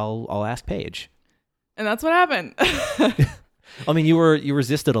 I'm like, I'll ask Paige. And that's what happened. I mean, you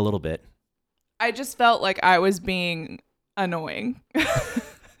resisted a little bit. I just felt like I was being annoying.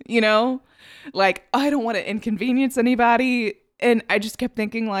 Like, I don't want to inconvenience anybody. And I just kept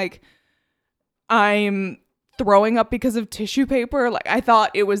thinking like, I'm throwing up because of tissue paper. Like, I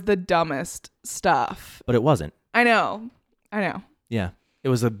thought it was the dumbest stuff. But it wasn't. I know. Yeah. It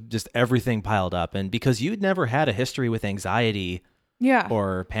was just everything piled up. And because you'd never had a history with anxiety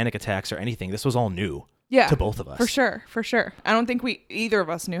or panic attacks or anything, this was all new to both of us. For sure. I don't think either of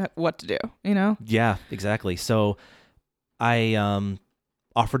us knew what to do, Yeah, exactly. So I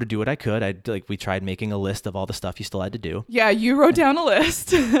offered to do what I could. We tried making a list of all the stuff you still had to do. Yeah, you wrote down a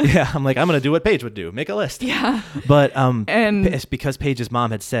list. Yeah, I'm like, I'm going to do what Paige would do. Make a list. Yeah. But and it's because Paige's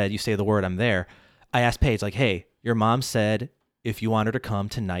mom had said, you say the word, I'm there. I asked Paige, like, hey, your mom said if you want her to come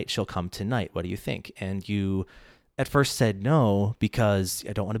tonight, she'll come tonight. What do you think? And you at first said no because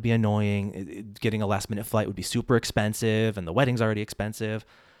I don't want to be annoying. Getting a last minute flight would be super expensive and the wedding's already expensive.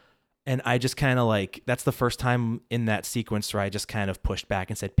 And I just kind of like, that's the first time in that sequence where I just kind of pushed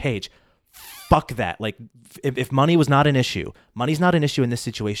back and said, Paige, fuck that. Like if money was not an issue, money's not an issue in this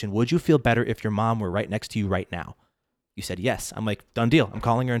situation. Would you feel better if your mom were right next to you right now? You said yes. I'm like, done deal. I'm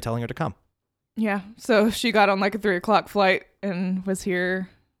calling her and telling her to come. Yeah. So she got on like a 3:00 flight and was here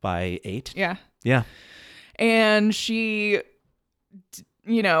By 8? Yeah. Yeah. And she,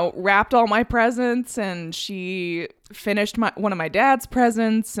 wrapped all my presents, and she finished one of my dad's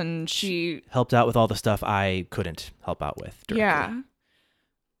presents, and she helped out with all the stuff I couldn't help out with directly. Yeah.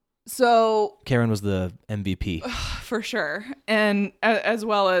 So Karen was the MVP. For sure. And as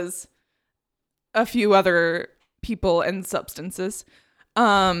well as a few other people and substances.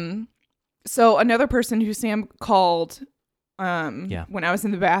 So another person who Sam called when I was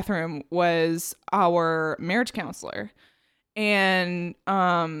in the bathroom was our marriage counselor. And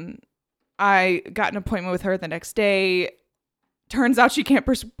I got an appointment with her the next day. Turns out she can't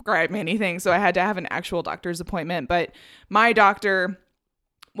prescribe me anything, so I had to have an actual doctor's appointment. But my doctor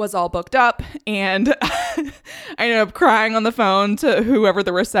was all booked up, and I ended up crying on the phone to whoever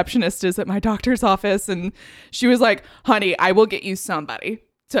the receptionist is at my doctor's office, and she was like, honey, I will get you somebody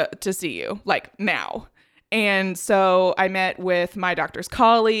to see you, like, now. And so I met with my doctor's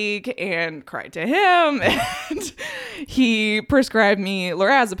colleague and cried to him, and he prescribed me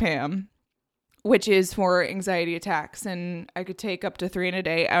lorazepam, which is for anxiety attacks, and I could take up to 3 in a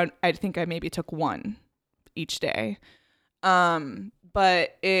day. I think I maybe took 1 each day.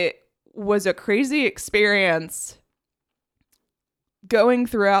 But it was a crazy experience going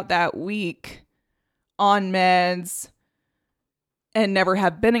throughout that week on meds and never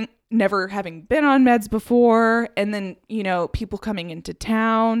having been on meds before. And then, people coming into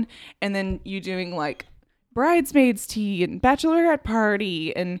town, and then you doing like bridesmaids tea and bachelorette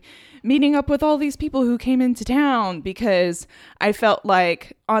party and meeting up with all these people who came into town, because I felt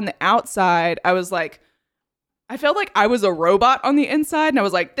like on the outside, I felt like I was a robot on the inside, and I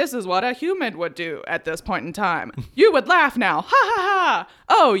was like, this is what a human would do at this point in time. You would laugh now. Ha ha ha.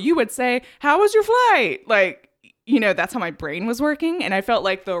 Oh, you would say, how was your flight? Like, that's how my brain was working. And I felt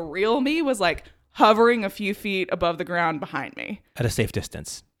like the real me was like hovering a few feet above the ground behind me. At a safe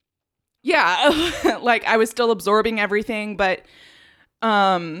distance. Yeah. Like I was still absorbing everything, but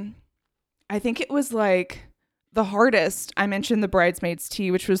I think it was like the hardest. I mentioned the bridesmaids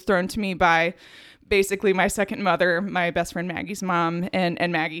tea, which was thrown to me by basically my second mother, my best friend Maggie's mom,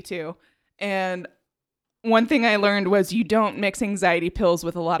 and Maggie too. And one thing I learned was you don't mix anxiety pills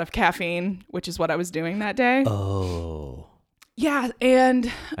with a lot of caffeine, which is what I was doing that day. Oh. Yeah,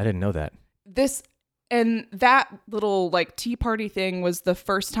 and I didn't know that. That little like tea party thing was the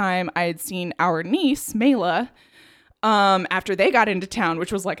first time I had seen our niece, Mela, after they got into town,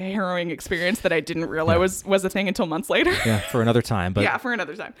 which was like a harrowing experience that I didn't realize was a thing until months later. Yeah, for another time. But yeah, for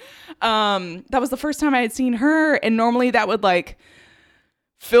another time. That was the first time I had seen her, and normally that would like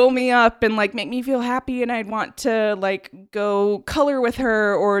fill me up and like make me feel happy, and I'd want to like go color with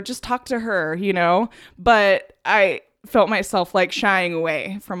her or just talk to her, but I felt myself like shying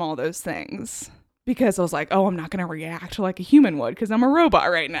away from all those things because I was like, oh, I'm not going to react like a human would because I'm a robot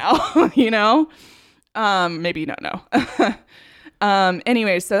right now, maybe you don't know.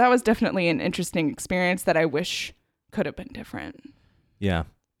 Anyway, so that was definitely an interesting experience that I wish could have been different. Yeah.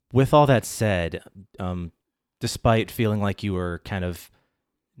 With all that said, despite feeling like you were kind of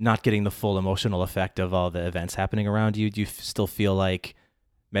not getting the full emotional effect of all the events happening around you, do you still feel like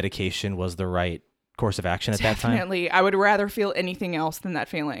medication was the right course of action at that time? Definitely. I would rather feel anything else than that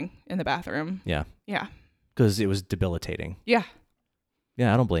feeling in the bathroom. Yeah. Yeah. Because it was debilitating. Yeah.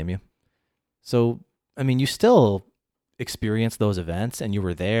 Yeah, I don't blame you. So, I mean, you still experienced those events, and you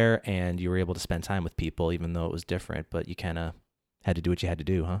were there, and you were able to spend time with people, even though it was different, but you kind of had to do what you had to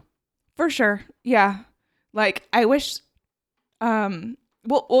do, huh? For sure. Yeah. Like, I wish,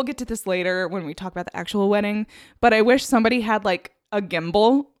 we'll get to this later when we talk about the actual wedding, but I wish somebody had like a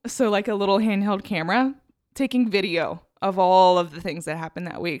gimbal, so like a little handheld camera taking video of all of the things that happened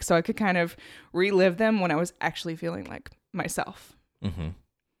that week, so I could kind of relive them when I was actually feeling like myself. Mm-hmm.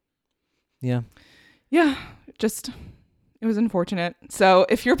 Yeah. Yeah. It was unfortunate. So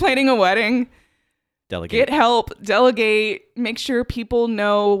if you're planning a wedding, delegate. Get help, delegate, make sure people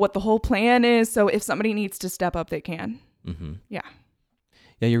know what the whole plan is, so if somebody needs to step up, they can. Mm-hmm. Yeah.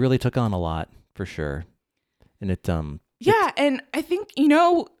 Yeah, you really took on a lot, for sure. And yeah, and I think,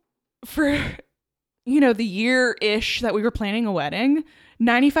 for, the year-ish that we were planning a wedding,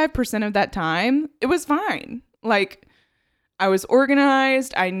 95% of that time, it was fine. Like, I was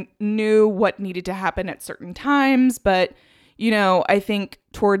organized. I knew what needed to happen at certain times. But, I think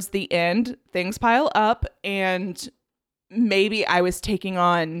towards the end, things pile up, and maybe I was taking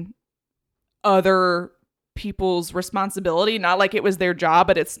on other people's responsibility. Not like it was their job,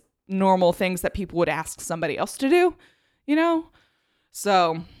 but it's normal things that people would ask somebody else to do,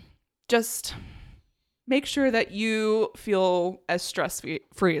 So just make sure that you feel as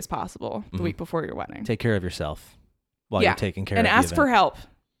stress-free as possible the week before your wedding. Take care of yourself while you're taking care of and the ask event. for help,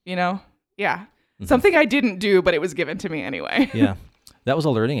 Yeah. Something I didn't do, but it was given to me anyway. Yeah. That was a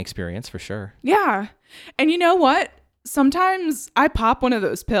learning experience for sure. Yeah. And you know what? Sometimes I pop one of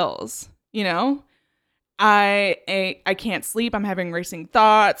those pills, I can't sleep. I'm having racing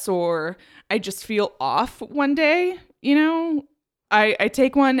thoughts, or I just feel off one day, I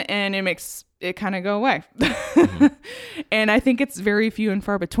take one and it makes it kind of go away. And I think it's very few and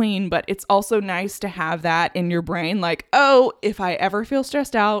far between, but it's also nice to have that in your brain. Like, oh, if I ever feel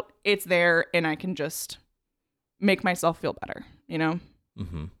stressed out, it's there and I can just make myself feel better,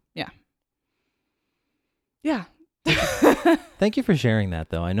 Mm-hmm. Yeah. Yeah. Thank you for sharing that,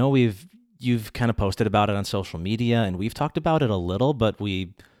 though. I know you've kind of posted about it on social media, and we've talked about it a little, but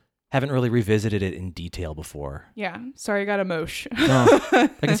we haven't really revisited it in detail before. Yeah. Sorry, I got emotion. No, I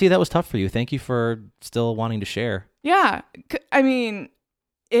can see that was tough for you. Thank you for still wanting to share. Yeah. I mean,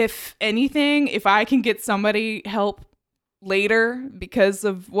 if anything, if I can get somebody help later because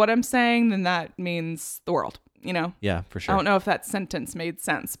of what I'm saying, then that means the world, Yeah, for sure. I don't know if that sentence made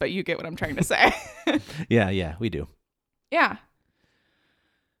sense, but you get what I'm trying to say. Yeah, we do. Yeah.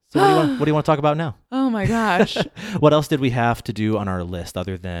 So what do you want to talk about now? Oh my gosh. What else did we have to do on our list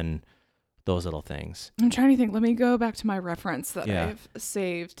other than those little things? I'm trying to think. Let me go back to my reference that Yeah. I've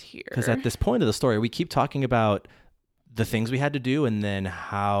saved here. Because at this point of the story, we keep talking about the things we had to do and then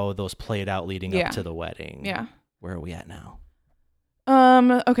how those played out leading Yeah. up to the wedding. Yeah. Where are we at now?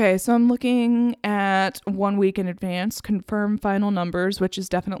 Okay, so I'm looking at 1 week in advance, confirm final numbers, which is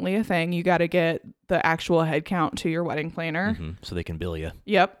definitely a thing. You got to get the actual head count to your wedding planner. Mm-hmm. So they can bill you.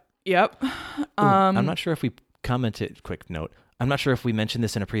 Yep. Ooh, I'm not sure if we commented. Quick note. I'm not sure if we mentioned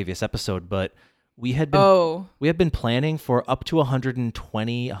this in a previous episode, but we had been planning for up to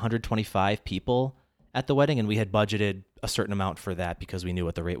 120, 125 people at the wedding, and we had budgeted a certain amount for that because we knew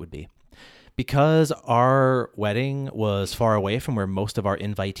what the rate would be. Because our wedding was far away from where most of our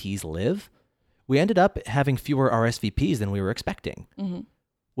invitees live, we ended up having fewer RSVPs than we were expecting,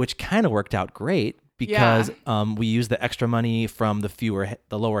 which kind of worked out great because we used the extra money from the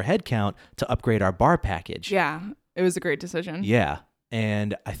lower head count to upgrade our bar package. Yeah, it was a great decision. Yeah,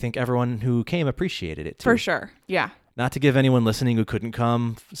 and I think everyone who came appreciated it too. For sure, yeah. Not to give anyone listening who couldn't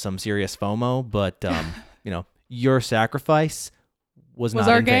come some serious FOMO, but your sacrifice was not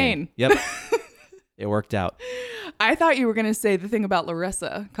our in vain. gain. Yep. It worked out. I thought you were going to say the thing about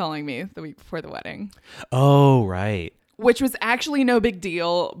Larissa calling me the week before the wedding. Oh, right. Which was actually no big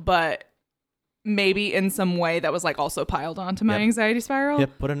deal, but maybe in some way that was like also piled onto my anxiety spiral.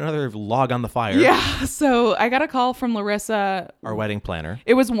 Yep, put another log on the fire. Yeah, so I got a call from Larissa. Our wedding planner.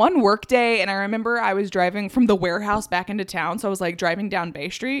 It was one work day, and I remember I was driving from the warehouse back into town, so I was like driving down Bay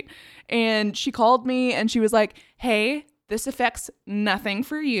Street, and she called me and she was like, hey, this affects nothing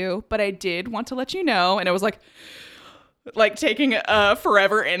for you, but I did want to let you know. And it was like taking a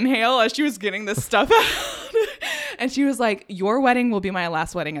forever inhale as she was getting this stuff out. And she was like, your wedding will be my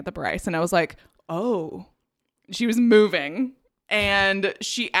last wedding at the Bryce. And I was like, oh, she was moving. And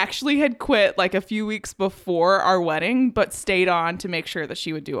she actually had quit like a few weeks before our wedding, but stayed on to make sure that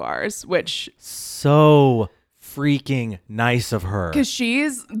she would do ours, which so freaking nice of her. Because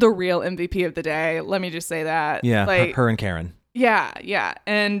she's the real MVP of the day. Let me just say that. Yeah, like, her and Karen. Yeah.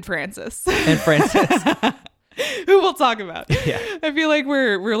 And Francis. Who we'll talk about. Yeah. I feel like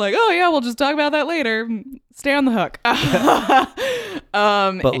we're like, oh yeah, we'll just talk about that later. Stay on the hook.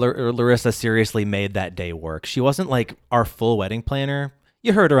 But Larissa seriously made that day work. She wasn't like our full wedding planner.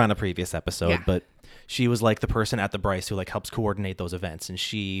 You heard her on a previous episode, but she was like the person at the Bryce who like helps coordinate those events, and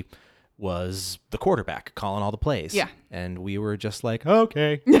she was the quarterback calling all the plays. Yeah. And we were just like,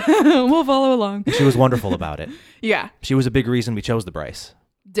 okay. We'll follow along. And she was wonderful about it. Yeah. She was a big reason we chose the Bryce.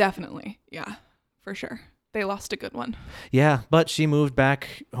 Definitely. Yeah, for sure. They lost a good one. Yeah, but she moved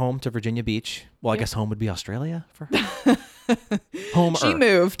back home to Virginia Beach. Well, I guess home would be Australia for her. Home. She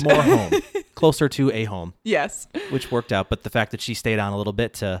moved. More home. Closer to a home. Yes. Which worked out. But the fact that she stayed on a little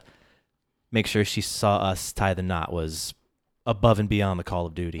bit to make sure she saw us tie the knot was above and beyond the call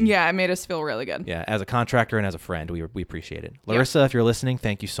of duty. Yeah, it made us feel really good. Yeah, as a contractor and as a friend, we appreciate it. Larissa, if you're listening,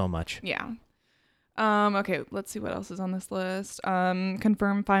 thank you so much. Yeah. Okay, let's see what else is on this list.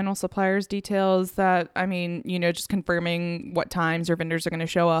 Confirm final suppliers details. That, I mean, just confirming what times your vendors are going to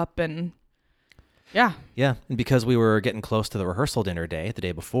show up, and yeah. Yeah, and because we were getting close to the rehearsal dinner day, the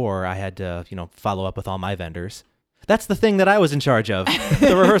day before, I had to, follow up with all my vendors. That's the thing that I was in charge of,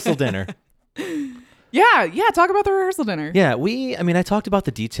 the rehearsal dinner. Yeah, talk about the rehearsal dinner. Yeah, I talked about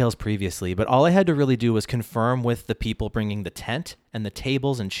the details previously, but all I had to really do was confirm with the people bringing the tent and the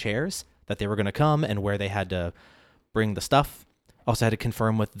tables and chairs that they were going to come and where they had to bring the stuff. Also had to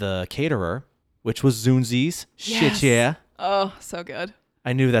confirm with the caterer, which was Zunzi's. Yes. Shit, yeah. Oh, so good.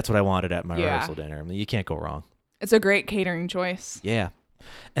 I knew that's what I wanted at my rehearsal dinner. I mean, you can't go wrong. It's a great catering choice. Yeah.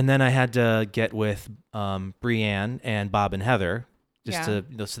 And then I had to get with Brianne and Bob and Heather just to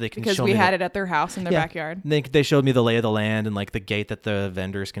so they can because show we me had it at their house in their backyard. They showed me the lay of the land and like the gate that the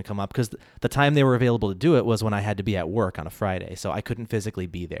vendors can come up, because the time they were available to do it was when I had to be at work on a Friday, so I couldn't physically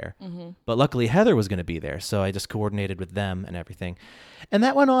be there. Mm-hmm. But luckily Heather was going to be there, so I just coordinated with them and everything, and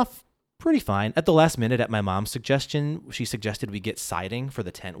that went off pretty fine. At the last minute, at my mom's suggestion, she suggested we get siding for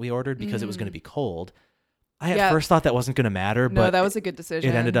the tent we ordered because it was going to be cold. I at first thought that wasn't going to matter, but that was a good decision.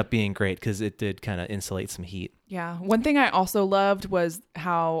 It ended up being great because it did kind of insulate some heat. Yeah. One thing I also loved was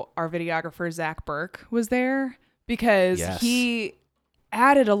how our videographer, Zach Burke, was there, because he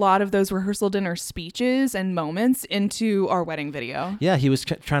added a lot of those rehearsal dinner speeches and moments into our wedding video. Yeah, he was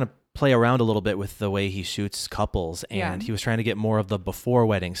trying to play around a little bit with the way he shoots couples, and he was trying to get more of the before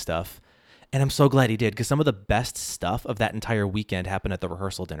wedding stuff. And I'm so glad he did, because some of the best stuff of that entire weekend happened at the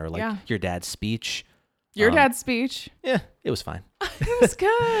rehearsal dinner, like your dad's speech. Your dad's speech. Yeah, it was fine. It was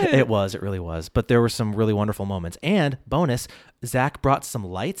good. It really was. But there were some really wonderful moments. And bonus, Zach brought some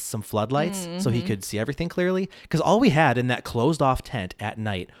lights, some floodlights, so he could see everything clearly. Because all we had in that closed off tent at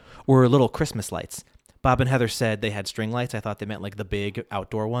night were little Christmas lights. Bob and Heather said they had string lights. I thought they meant like the big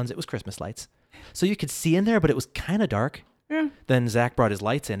outdoor ones. It was Christmas lights. So you could see in there, but it was kind of dark. Yeah. Then Zach brought his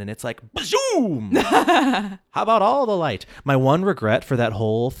lights in, and it's like, boom! How about all the light? My one regret for that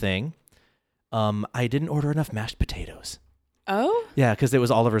whole thing, I didn't order enough mashed potatoes. Oh? Yeah, because it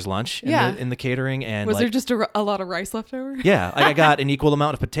was Oliver's lunch in the catering. And was there just a lot of rice left over? Yeah, I got an equal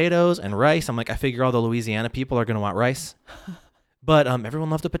amount of potatoes and rice. I'm like, I figure all the Louisiana people are going to want rice. But everyone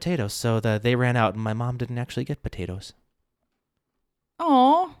loved the potatoes, so they ran out, and my mom didn't actually get potatoes.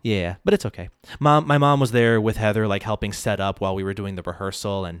 Oh. Yeah, but it's okay. My mom was there with Heather, like helping set up while we were doing the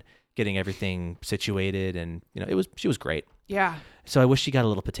rehearsal and getting everything situated, and she was great. Yeah. So I wish she got a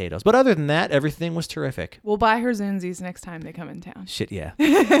little potatoes. But other than that, everything was terrific. We'll buy her Zunzi's next time they come in town. Shit, yeah.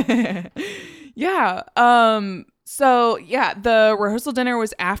 Yeah. So yeah, the rehearsal dinner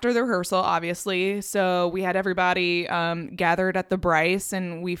was after the rehearsal, obviously. So we had everybody gathered at the Bryce,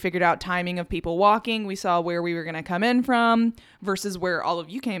 and we figured out timing of people walking. We saw where we were going to come in from versus where all of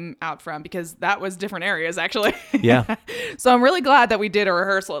you came out from, because that was different areas, actually. Yeah. So I'm really glad that we did a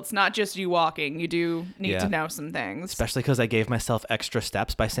rehearsal. It's not just you walking. You do need to know some things. Especially because I gave myself extra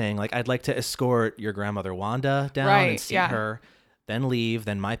steps by saying, like, I'd like to escort your grandmother Wanda down and see her. Then leave,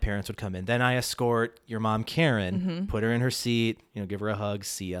 then my parents would come in. Then I escort your mom, Karen, put her in her seat, give her a hug,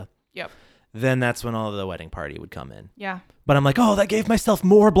 see ya. Yep. Then that's when all of the wedding party would come in. Yeah. But I'm like, oh, that gave myself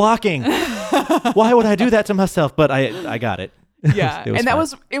more blocking. Why would I do that to myself? But I got it. Yeah. And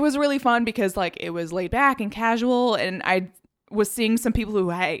it was really fun because like it was laid back and casual, and I was seeing some people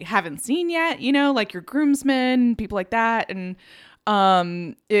who I haven't seen yet, like your groomsmen, people like that. And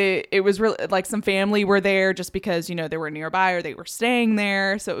it was really like some family were there just because they were nearby or they were staying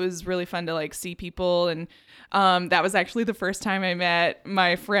there, so it was really fun to like see people. And that was actually the first time I met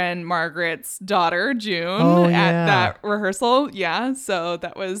my friend Margaret's daughter June at that rehearsal. So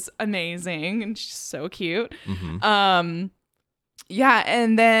that was amazing, and she's so cute. And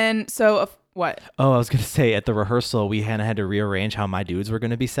then what? Oh, I was going to say, at the rehearsal, we had to rearrange how my dudes were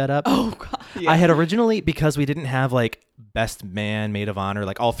going to be set up. Oh, God. Yeah. I had originally, because we didn't have like best man, maid of honor,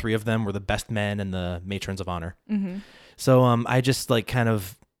 like all three of them were the best men and the matrons of honor. Mm-hmm. So I just like kind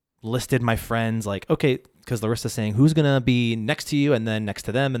of listed my friends, like, okay, because Larissa's saying who's going to be next to you and then next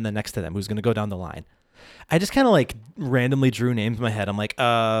to them and then next to them, who's going to go down the line. I just kind of like randomly drew names in my head. I'm like,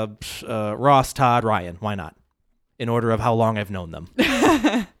 Ross, Todd, Ryan. Why not? In order of how long I've known them.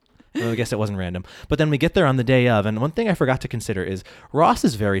 Well, I guess it wasn't random. But then we get there on the day of, and one thing I forgot to consider is Ross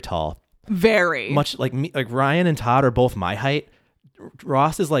is very tall. Very. Much like me, like Ryan and Todd are both my height.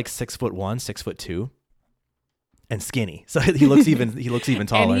 Ross is like 6'1", 6'2", and skinny. So he looks even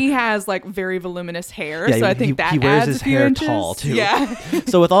taller. And he has like very voluminous hair. Yeah, so I think he wears adds his a few hair inches. tall too. Yeah.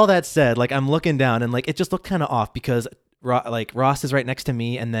 So with all that said, like I'm looking down and like it just looked kind of off because like Ross is right next to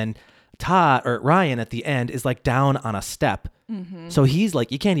me, and then Ryan at the end is like down on a step. So he's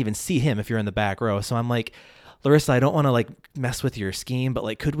like, you can't even see him if you're in the back row. So I'm like, Larissa, I don't want to like mess with your scheme, but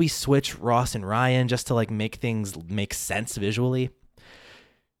like, could we switch Ross and Ryan just to like make things make sense visually?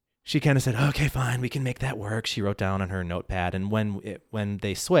 She kind of said, okay, fine, we can make that work. She wrote down on her notepad. And when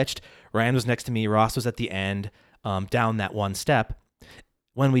they switched, Ryan was next to me. Ross was at the end, down that one step.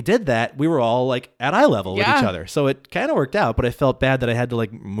 When we did that, we were all like at eye level with each other. So it kind of worked out, but I felt bad that I had to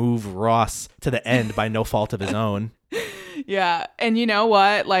like move Ross to the end by no fault of his own. Yeah. And you know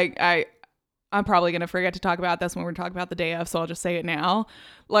what? Like I'm probably going to forget to talk about this when we're talking about the day of, so I'll just say it now.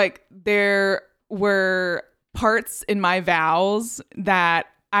 Like there were parts in my vows that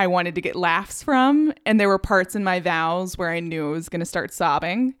I wanted to get laughs from, and there were parts in my vows where I knew I was going to start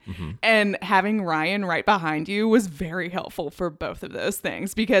sobbing. And having Ryan right behind you was very helpful for both of those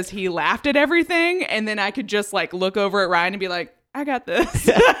things, because he laughed at everything, and then I could just like look over at Ryan and be like, I got this.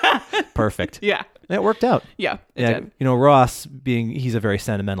 Perfect. Yeah. It worked out. Yeah, it did. You know, Ross, he's a very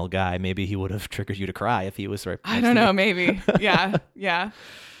sentimental guy. Maybe he would have triggered you to cry if he was right. I don't know. Maybe. Yeah. Yeah.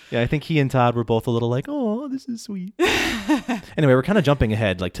 Yeah, I think he and Todd were both a little like, oh, this is sweet. Anyway, we're kind of jumping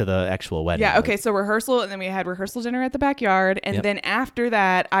ahead like to the actual wedding. Yeah, okay, so rehearsal, and then we had rehearsal dinner at the backyard. And then after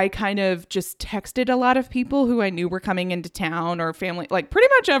that, I kind of just texted a lot of people who I knew were coming into town, or family, like pretty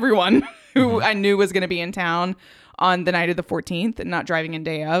much everyone who I knew was going to be in town on the night of the 14th and not driving in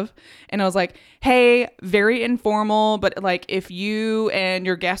day of. And I was like, hey, very informal, but like if you and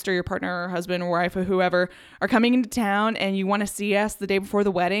your guest or your partner or husband or wife or whoever are coming into town and you want to see us the day before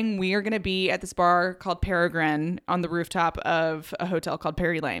the wedding, we are going to be at this bar called Peregrine on the rooftop of a hotel called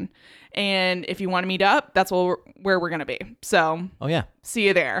Perry Lane. And if you want to meet up, that's where we're going to be. So see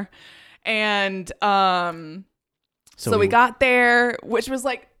you there. And so we got there, which was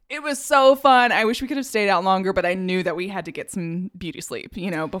like, it was so fun. I wish we could have stayed out longer, but I knew that we had to get some beauty sleep,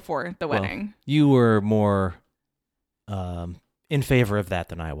 before the wedding. You were more in favor of that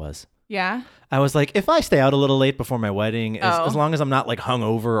than I was. Yeah? I was like, if I stay out a little late before my wedding, as long as I'm not like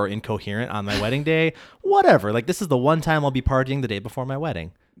hungover or incoherent on my wedding day, whatever. Like this is the one time I'll be partying the day before my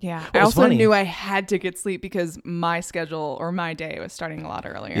wedding. Yeah. I also knew I had to get sleep because my schedule or my day was starting a lot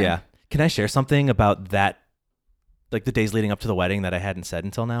earlier. Yeah. Can I share something about that? Like the days leading up to the wedding that I hadn't said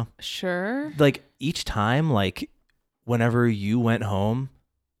until now? Sure. Like each time, like whenever you went home,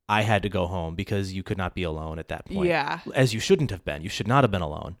 I had to go home because you could not be alone at that point. Yeah. As you shouldn't have been. You should not have been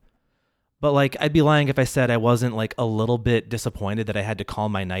alone. But like, I'd be lying if I said I wasn't like a little bit disappointed that I had to call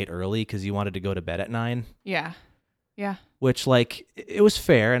my night early because you wanted to go to bed at 9. Yeah. Yeah. Which like, it was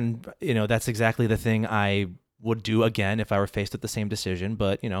fair. And that's exactly the thing I would do again if I were faced with the same decision.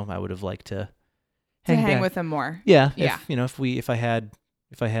 But I would have liked to hang with them more. Yeah. If I had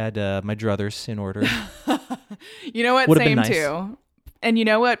my druthers in order. You know what? Would've Same been nice. too. And you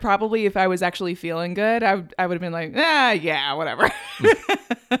know what? Probably if I was actually feeling good, I would have been like, yeah, whatever.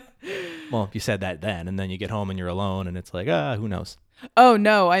 Well, you said that then, and then you get home and you're alone, and it's like, who knows? Oh,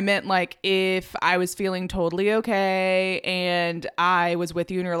 no. I meant like if I was feeling totally okay and I was with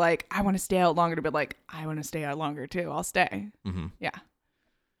you and you're like, I want to stay out longer, to be like, I want to stay out longer too. I'll stay. Mm-hmm. Yeah.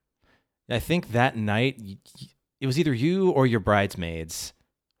 I think that night, it was either you or your bridesmaids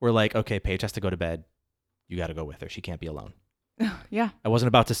were like, okay, Paige has to go to bed. You got to go with her. She can't be alone. Yeah. I wasn't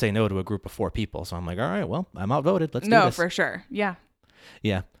about to say no to a group of 4 people. So I'm like, all right, well, I'm outvoted. Let's do this. No, for sure. Yeah.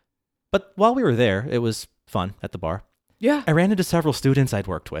 Yeah. But while we were there, it was fun at the bar. Yeah. I ran into several students I'd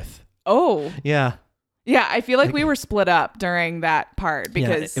worked with. Oh. Yeah. Yeah. I feel like we were split up during that part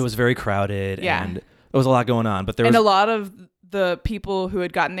because it was very crowded and there was a lot going on. But a lot of the people who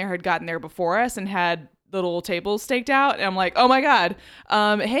had gotten there before us and had little tables staked out. And I'm like, oh my God.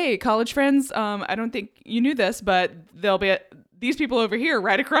 Hey, college friends. I don't think you knew this, but there'll be these people over here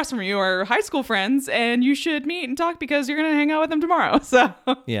right across from you are high school friends and you should meet and talk because you're going to hang out with them tomorrow. So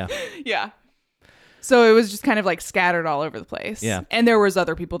yeah. Yeah. So it was just kind of like scattered all over the place. Yeah. And there was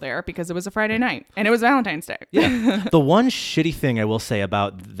other people there because it was a Friday night and it was Valentine's Day. Yeah. The one shitty thing I will say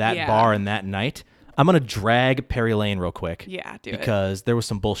about that bar and that night, I'm going to drag Perry Lane real quick. Yeah, because there was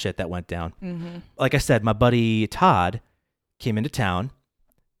some bullshit that went down. Mm-hmm. Like I said, my buddy Todd came into town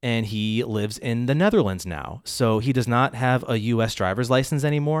and he lives in the Netherlands now. So he does not have a U.S. driver's license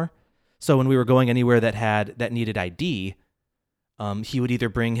anymore. So when we were going anywhere that needed ID, he would either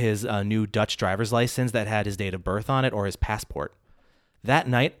bring his new Dutch driver's license that had his date of birth on it or his passport. That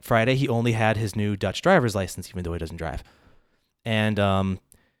night, Friday, he only had his new Dutch driver's license, even though he doesn't drive. And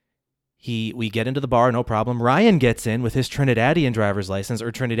we get into the bar, no problem. Ryan gets in with his Trinidadian driver's license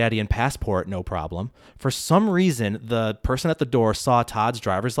or Trinidadian passport, no problem. For some reason, the person at the door saw Todd's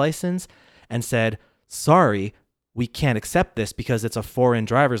driver's license and said, sorry, we can't accept this because it's a foreign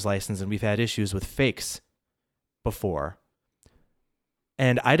driver's license and we've had issues with fakes before.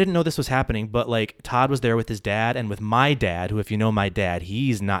 And I didn't know this was happening, but like Todd was there with his dad and with my dad, who, if you know my dad,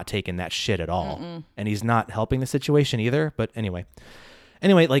 he's not taking that shit at all. And he's not helping the situation either. But anyway,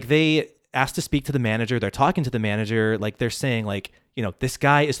 like they asked to speak to the manager. They're talking to the manager. Like they're saying like, you know, this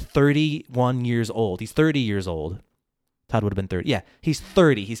guy is 31 years old. He's 30 years old. Todd would have been 30. Yeah, he's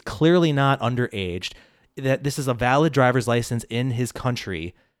 30. He's clearly not underaged. That this is a valid driver's license in his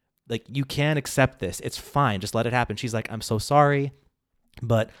country. Like, you can't accept this. It's fine. Just let it happen. She's like, I'm so sorry,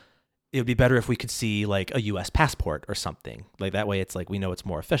 but it would be better if we could see like a U.S. passport or something. Like that way it's like we know it's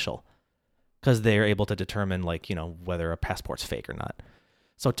more official because they're able to determine like, you know, whether a passport's fake or not.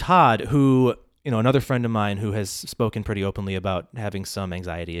 So Todd, who, you know, another friend of mine who has spoken pretty openly about having some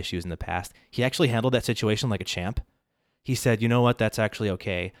anxiety issues in the past, he actually handled that situation like a champ. He said, you know what, that's actually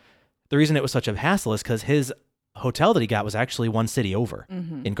okay. The reason it was such a hassle is because his hotel that he got was actually one city over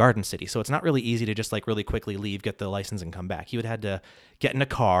in Garden City. So it's not really easy to just like really quickly leave, get the license and come back. He would have had to get in a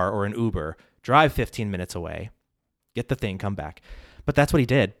car or an Uber, drive 15 minutes away, get the thing, come back. But that's what he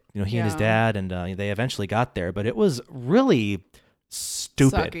did. You know, he and his dad, and they eventually got there, but it was really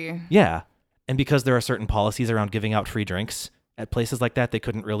stupid. Sucky. Yeah. And because there are certain policies around giving out free drinks at places like that, they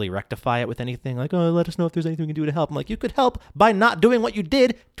couldn't really rectify it with anything like, oh, let us know if there's anything we can do to help. I'm like, you could help by not doing what you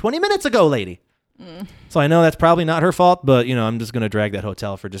did 20 minutes ago, lady. So I know that's probably not her fault, but, you know, I'm just going to drag that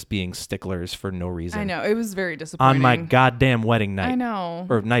hotel for just being sticklers for no reason. I know. It was very disappointing. On my goddamn wedding night. I know.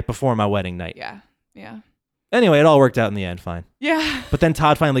 Or night before my wedding night. Yeah. Yeah. Anyway, it all worked out in the end fine. Yeah. But then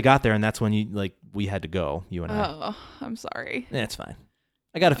Todd finally got there, and that's when we had to go, you and I. Oh, I'm sorry. It's fine.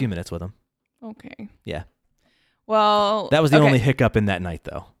 I got a few minutes with him. Okay. Yeah. Well, that was the only hiccup in that night,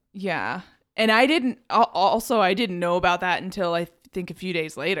 though. Yeah. And I didn't know about that until I think a few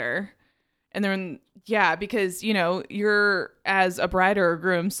days later. And then, yeah, because, you know, you're as a bride or a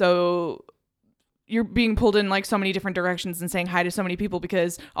groom, so you're being pulled in like so many different directions and saying hi to so many people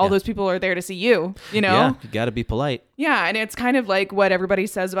because all those people are there to see you, you know? Yeah, you got to be polite. Yeah, and it's kind of like what everybody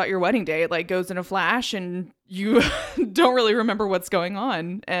says about your wedding day. It like goes in a flash and you don't really remember what's going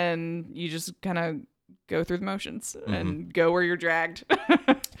on and you just kind of go through the motions and go where you're dragged.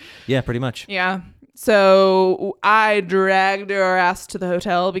 Yeah, pretty much. Yeah. So I dragged our ass to the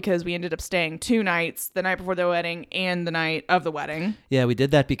hotel because we ended up staying 2 nights, the night before the wedding and the night of the wedding. Yeah, we did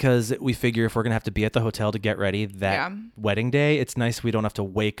that because we figure if we're going to have to be at the hotel to get ready that wedding day, it's nice we don't have to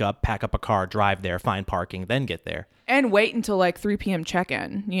wake up, pack up a car, drive there, find parking, then get there. And wait until like 3 p.m.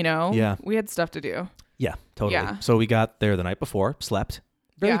 check-in, you know? Yeah. We had stuff to do. Yeah, totally. Yeah. So we got there the night before, slept.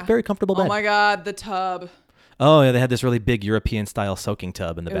 Very comfortable bed. Oh my God, the tub. Oh, yeah, they had this really big European-style soaking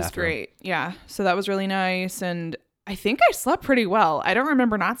tub in the bathroom. It was great. Yeah. So that was really nice. And I think I slept pretty well. I don't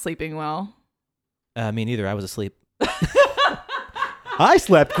remember not sleeping well. Me neither. I was asleep. I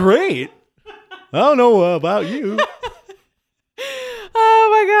slept great. I don't know about you.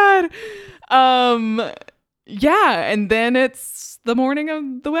 Oh, my God. Yeah. And then it's the morning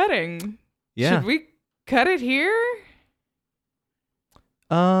of the wedding. Yeah. Should we cut it here?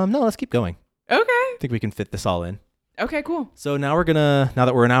 No, let's keep going. Okay. I think we can fit this all in. Okay, cool. So now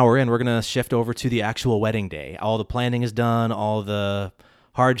that we're an hour in, we're going to shift over to the actual wedding day. All the planning is done, all the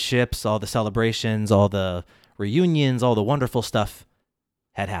hardships, all the celebrations, all the reunions, all the wonderful stuff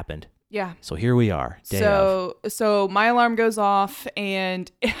had happened. Yeah. So here we are, day of. So my alarm goes off, and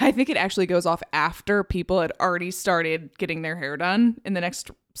I think it actually goes off after people had already started getting their hair done in the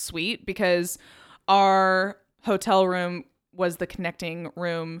next suite because our hotel room was the connecting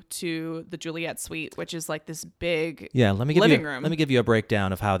room to the Juliet suite, which is like this big living room. Let me give you a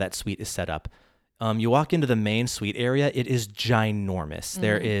breakdown of how that suite is set up. You walk into the main suite area. It is ginormous.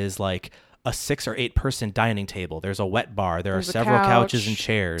 There is like a 6 or 8 person dining table. There's a wet bar. There's are several couches and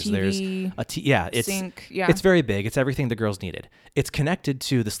chairs. TV, There's a sink. Yeah. It's very big. It's everything the girls needed. It's connected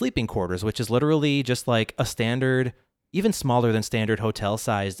to the sleeping quarters, which is literally just like a standard, even smaller than standard hotel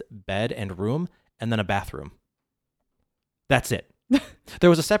sized bed and room, and then a bathroom. That's it. There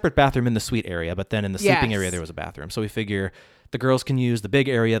was a separate bathroom in the suite area, but then in the sleeping area, there was a bathroom. So we figure the girls can use the big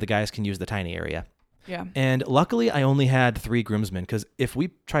area, the guys can use the tiny area. Yeah. And luckily, I only had 3 groomsmen because if we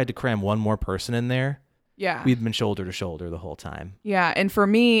tried to cram one more person in there, we'd been shoulder to shoulder the whole time. Yeah. And for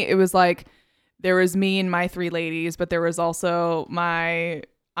me, it was like there was me and my 3 ladies, but there was also my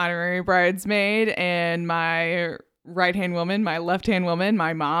honorary bridesmaid and my right-hand woman, my left-hand woman,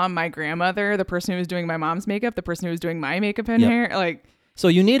 my mom, my grandmother, the person who was doing my mom's makeup, the person who was doing my makeup and hair. Like, so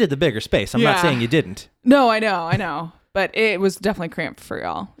you needed the bigger space. I'm not saying you didn't. No, I know. But it was definitely cramped for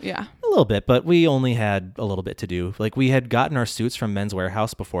y'all. Yeah. A little bit, but we only had a little bit to do. Like we had gotten our suits from Men's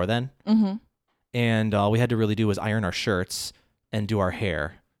Warehouse before then. Mm-hmm. And all we had to really do was iron our shirts and do our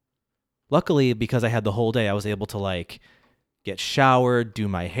hair. Luckily, because I had the whole day, I was able to like get showered, do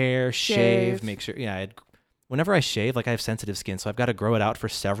my hair, shave, Shave. make sure. Yeah, whenever I shave, like I have sensitive skin, so I've got to grow it out for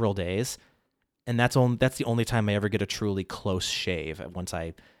several days, and that's the only time I ever get a truly close shave. Once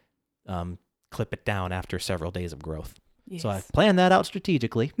I clip it down after several days of growth. Yes. So I planned that out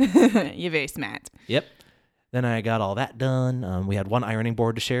strategically. You're very smart. Yep. Then I got all that done. We had one ironing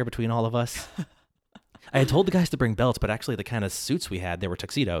board to share between all of us. I had told the guys to bring belts, but actually the kind of suits we had, they were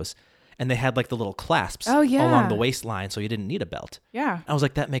tuxedos. And they had like the little clasps along the waistline, so you didn't need a belt. Yeah. I was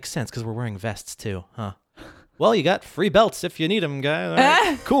like, that makes sense because we're wearing vests too, huh? Well, you got free belts if you need them, guys. All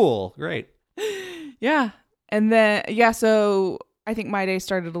right. Cool. Great. Yeah. And then, so I think my day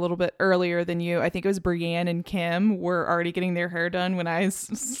started a little bit earlier than you. I think it was Brienne and Kim were already getting their hair done when I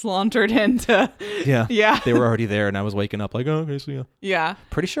sauntered into. Yeah. Yeah. They were already there, and I was waking up like, oh, okay, see ya. Yeah.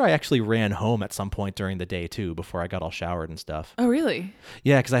 Pretty sure I actually ran home at some point during the day too before I got all showered and stuff. Oh, really?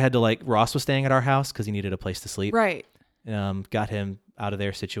 Yeah, because I had to Ross was staying at our house because he needed a place to sleep. Right. Got him out of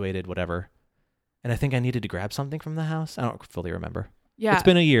there, situated, whatever. And I think I needed to grab something from the house. I don't fully remember. Yeah. It's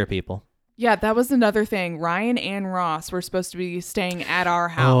been a year, people. Yeah, that was another thing. Ryan and Ross were supposed to be staying at our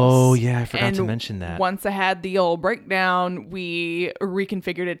house. Oh, yeah, I forgot And to mention that. Once I had the old breakdown, we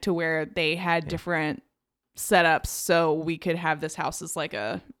reconfigured it to where they had different setups so we could have this house as like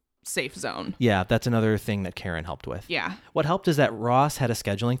a safe zone. Yeah, that's another thing that Karen helped with. Yeah. What helped is that Ross had a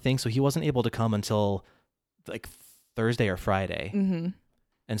scheduling thing, so he wasn't able to come until like Thursday or Friday. Mm-hmm.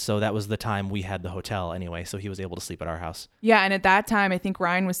 And so that was the time we had the hotel anyway, so he was able to sleep at our house. Yeah, and at that time, I think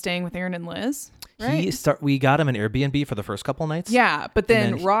Ryan was staying with Aaron and Liz, right? We got him an Airbnb for the first couple nights. Yeah, but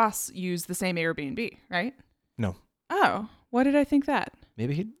then Ross used the same Airbnb, right? No. Oh, why did I think that?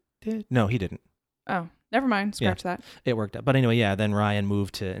 Maybe he did. No, he didn't. Oh, never mind. Scratch that. It worked out. But anyway, yeah, then Ryan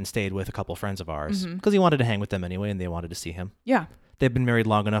moved and stayed with a couple friends of ours because he wanted to hang with them anyway, and they wanted to see him. Yeah. They've been married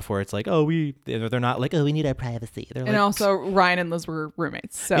long enough where it's like, they're not like, we need our privacy. They're and also Ryan and Liz were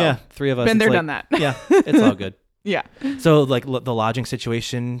roommates. So yeah, three of us. Been there, done that. Yeah, it's all good. Yeah. So the lodging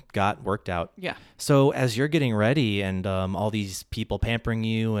situation got worked out. Yeah. So as you're getting ready and all these people pampering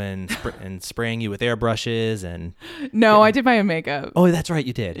you and and spraying you with airbrushes and. No, I did my own makeup. Oh, that's right.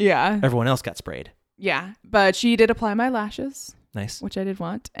 You did. Yeah. Everyone else got sprayed. Yeah. But she did apply my lashes. Nice. Which I did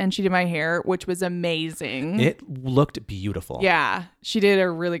want. And she did my hair, which was amazing. It looked beautiful. Yeah. She did a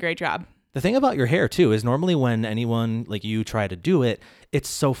really great job. The thing about your hair, too, is normally when anyone like you try to do it, it's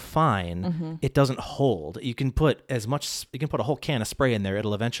so fine, it doesn't hold. You can put a whole can of spray in there.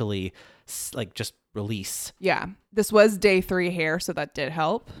 It'll eventually just release. Yeah. This was day 3 hair, so that did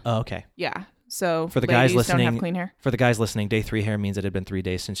help. Oh, okay. Yeah. So for the ladies guys listening, don't have clean hair. For the guys listening, day 3 hair means it had been 3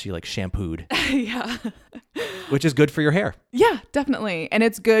 days since you shampooed. Yeah. Which is good for your hair. Yeah, definitely. And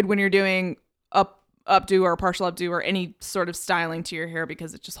it's good when you're doing updo or partial updo or any sort of styling to your hair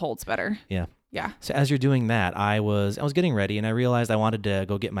because it just holds better. Yeah. Yeah. So as you're doing that, I was getting ready and I realized I wanted to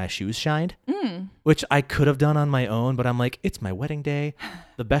go get my shoes shined, which I could have done on my own, but I'm like, it's my wedding day.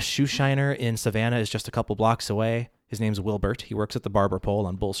 The best shoe shiner in Savannah is just a couple blocks away. His name's Wilbert. He works at the Barber Pole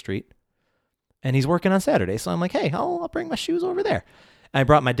on Bull Street. And he's working on Saturday. So I'm like, hey, I'll bring my shoes over there. I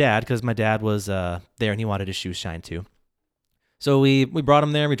brought my dad because my dad was there and he wanted his shoes shined too. So we brought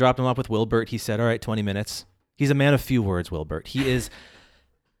him there. We dropped him off with Wilbert. He said, all right, 20 minutes. He's a man of few words, Wilbert. He is...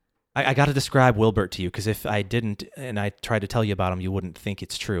 I got to describe Wilbert to you because if I didn't and I tried to tell you about him, you wouldn't think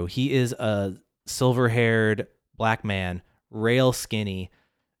it's true. He is a silver-haired black man, rail skinny.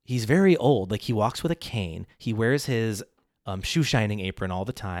 He's very old. Like he walks with a cane. He wears his shoe shining apron all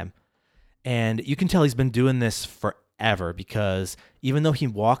the time. And you can tell he's been doing this forever because even though he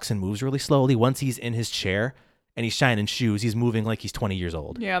walks and moves really slowly, once he's in his chair and he's shining shoes, he's moving like he's 20 years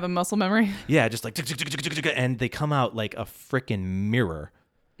old. Yeah, the muscle memory. Yeah, just like, and they come out like a freaking mirror.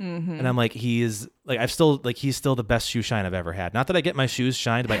 Mm-hmm. And I'm like, he's still the best shoe shine I've ever had. Not that I get my shoes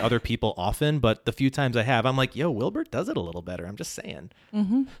shined by other people often, but the few times I have, I'm like, yo, Wilbert does it a little better. I'm just saying.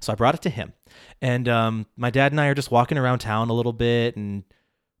 Mm-hmm. So I brought it to him. And my dad and I are just walking around town a little bit and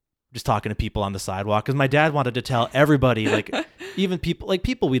just talking to people on the sidewalk because my dad wanted to tell everybody, like even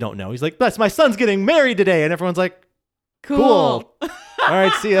people we don't know. He's like, "That's my son's getting married today," and everyone's like, "Cool, all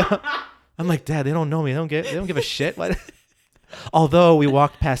right, see ya." I'm like, "Dad, they don't know me. They don't give a shit." What? Although we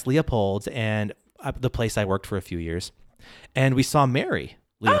walked past Leopold's and the place I worked for a few years, and we saw Mary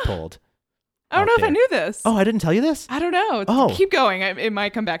Leopold. I don't know if I knew this. Oh, I didn't tell you this? I don't know. Oh. Keep going. It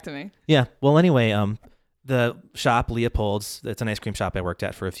might come back to me. Yeah. Well, anyway, the shop, Leopold's, it's an ice cream shop I worked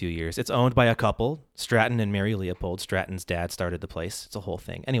at for a few years. It's owned by a couple, Stratton and Mary Leopold. Stratton's dad started the place. It's a whole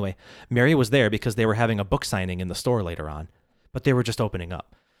thing. Anyway, Mary was there because they were having a book signing in the store later on, but they were just opening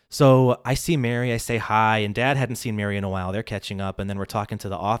up. So I see Mary, I say hi, and Dad hadn't seen Mary in a while. They're catching up, and then we're talking to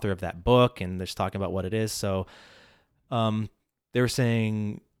the author of that book, and they're just talking about what it is. So they were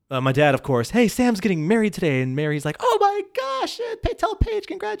saying, my dad, of course, hey, Sam's getting married today. And Mary's like, oh my gosh, tell Paige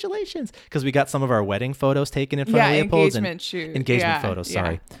congratulations. Because we got some of our wedding photos taken in front of Leopold's. Engagement photos,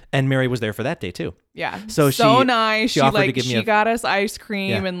 sorry. And Mary was there for that day too. Yeah. So nice. She offered to give me she got us ice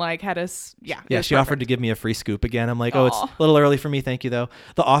cream and like had us. Yeah. Yeah. She offered to give me a free scoop again. I'm like, it's a little early for me. Thank you though.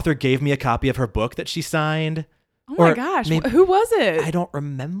 The author gave me a copy of her book that she signed. Oh my gosh. Who was it? I don't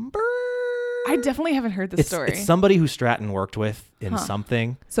remember. I definitely haven't heard this story. It's somebody who Stratton worked with in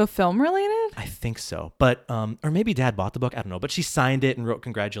something. So film related? I think so. But, or maybe Dad bought the book. I don't know. But she signed it and wrote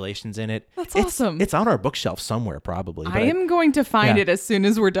congratulations in it. That's awesome. It's on our bookshelf somewhere probably. I am going to find it as soon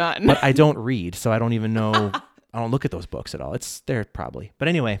as we're done. But I don't read, so I don't even know. I don't look at those books at all. It's there probably. But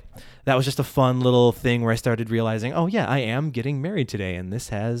anyway, that was just a fun little thing where I started realizing, oh yeah, I am getting married today. And this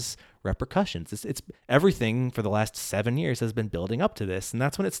has repercussions. It's everything for the last 7 years has been building up to this. And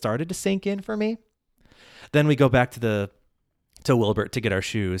that's when it started to sink in for me. Then we go back to Wilbert to get our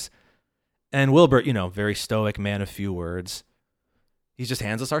shoes. And Wilbert, very stoic man of few words. He just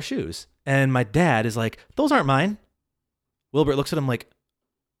hands us our shoes. And my dad is like, those aren't mine. Wilbert looks at him like,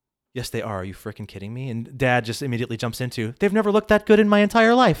 yes, they are. Are you freaking kidding me? And Dad just immediately jumps into, they've never looked that good in my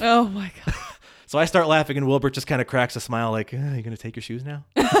entire life. Oh my God. So I start laughing and Wilbert just kind of cracks a smile like, are you going to take your shoes now?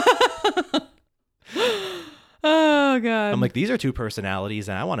 Oh God. I'm like, these are two personalities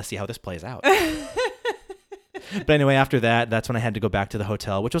and I want to see how this plays out. But anyway, after that's when I had to go back to the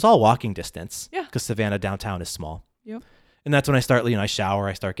hotel, which was all walking distance. Yeah. Because Savannah downtown is small. Yep. And that's when I start, I shower,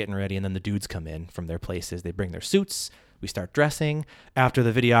 I start getting ready, and then the dudes come in from their places. They bring their suits. We start dressing. After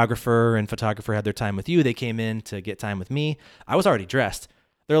the videographer and photographer had their time with you, they came in to get time with me. I was already dressed.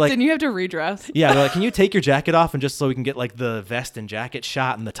 They're like, didn't you have to redress? Yeah. They're like, can you take your jacket off and just so we can get like the vest and jacket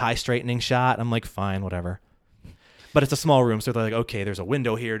shot and the tie straightening shot? I'm like, fine, whatever. But it's a small room, so they're like, okay, there's a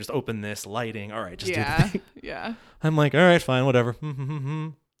window here. Just open this, lighting. All right, just do the thing. Yeah. I'm like, all right, fine, whatever.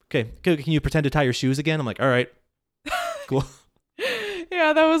 Okay, can you pretend to tie your shoes again? I'm like, all right, cool.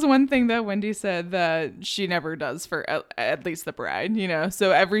 Yeah, that was one thing that Wendy said that she never does for at least the bride,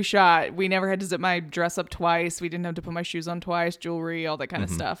 So every shot, we never had to zip my dress up twice. We didn't have to put my shoes on twice, jewelry, all that kind of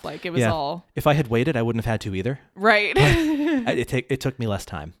stuff. Like it was all. If I had waited, I wouldn't have had to either. Right. It took me less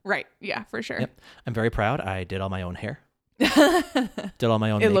time. Right. Yeah, for sure. Yep. I'm very proud. I did all my own hair. Did all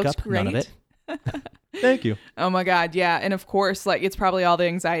my own makeup. Looks great. None of it. Thank you. Oh my God. Yeah. And of course, like it's probably all the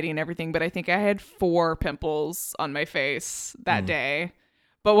anxiety and everything, but I think I had 4 pimples on my face that day.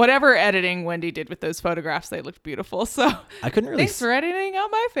 But whatever editing Wendy did with those photographs, they looked beautiful. So I couldn't really. Thanks for editing out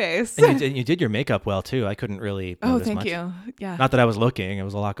my face. And you did your makeup well too. I couldn't really. Thank you. Yeah. Not that I was looking. It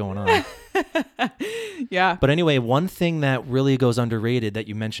was a lot going on. Yeah. But anyway, one thing that really goes underrated that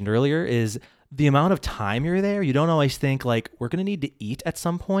you mentioned earlier is the amount of time you're there. You don't always think like we're going to need to eat at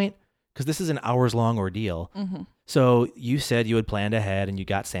some point because this is an hours-long ordeal. Mm-hmm. So you said you had planned ahead and you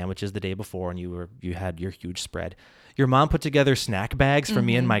got sandwiches the day before and you had your huge spread. Your mom put together snack bags for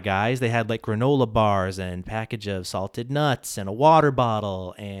me and my guys. They had like granola bars and package of salted nuts and a water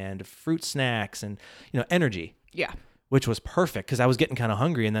bottle and fruit snacks and, energy. Yeah. Which was perfect because I was getting kind of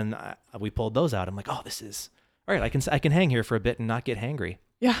hungry. And then we pulled those out. I'm like, oh, this is all right. I can hang here for a bit and not get hangry.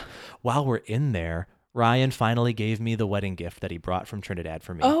 Yeah. While we're in there, Ryan finally gave me the wedding gift that he brought from Trinidad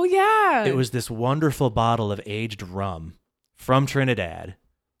for me. Oh, yeah. It was this wonderful bottle of aged rum from Trinidad,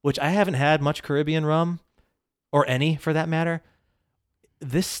 which I haven't had much Caribbean rum. Or any, for that matter.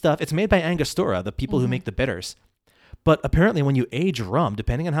 This stuff, it's made by Angostura, the people who make the bitters. But apparently when you age rum,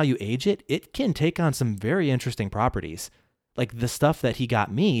 depending on how you age it, it can take on some very interesting properties. Like the stuff that he got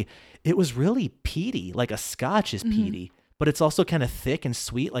me, it was really peaty, like a scotch is peaty. But it's also kind of thick and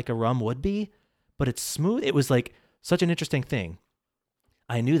sweet like a rum would be. But it's smooth. It was like such an interesting thing.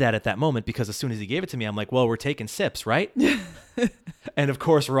 I knew that at that moment because as soon as he gave it to me, I'm like, well, we're taking sips, right? And of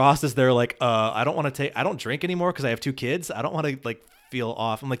course, Ross is there like, I don't drink anymore because I have 2 kids. I don't want to like feel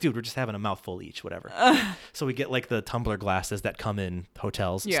off. I'm like, dude, we're just having a mouthful each, whatever. So we get like the tumbler glasses that come in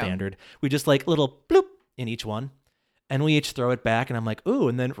hotels standard. We just like little bloop in each one and we each throw it back. And I'm like, ooh.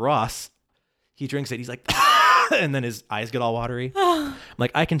 And then Ross, he drinks it. He's like, and then his eyes get all watery. I'm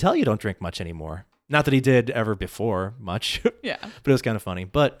like, I can tell you don't drink much anymore. Not that he did ever before much. Yeah. But it was kind of funny.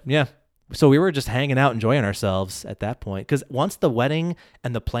 But yeah. So we were just hanging out, enjoying ourselves at that point. Because once the wedding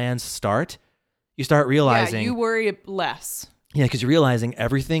and the plans start, you start realizing. Yeah, you worry less. Yeah, because you're realizing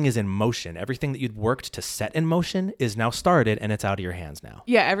everything is in motion. Everything that you'd worked to set in motion is now started and it's out of your hands now.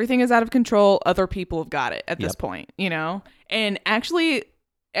 Yeah, everything is out of control. Other people have got it at this point, And actually,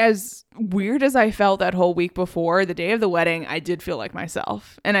 as weird as I felt that whole week before, the day of the wedding, I did feel like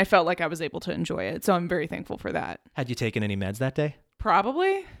myself. And I felt like I was able to enjoy it. So I'm very thankful for that. Had you taken any meds that day?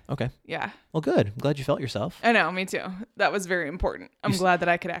 Probably. Okay. Yeah. Well, good. I'm glad you felt yourself. I know. Me too. That was very important. I'm glad that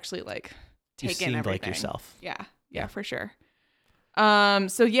I could actually like You take in seemed everything. like yourself. Yeah, for sure.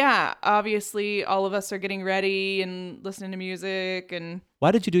 So yeah, obviously all of us are getting ready and listening to music and.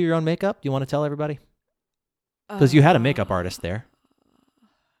 Why did you do your own makeup? Do you want to tell everybody? Because you had a makeup artist there.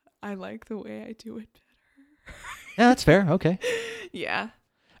 I like the way I do it better. Yeah, that's fair. Okay. Yeah.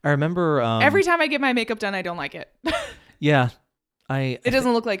 I remember Every time I get my makeup done, I don't like it. Yeah. It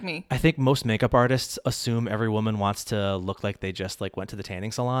doesn't look like me. I think most makeup artists assume every woman wants to look like they just like went to the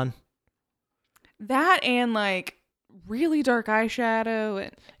tanning salon. That and like really dark eyeshadow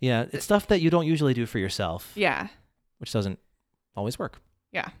and Yeah, it's stuff that you don't usually do for yourself. yeah. Which doesn't always work.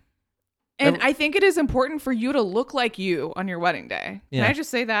 Yeah. And I think it is important for you to look like you on your wedding day. Yeah. Can I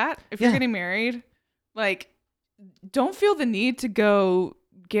just say that? If you're getting married, like, don't feel the need to go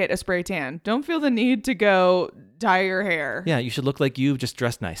get a spray tan. Don't feel the need to go dye your hair. Yeah, you should look like you, just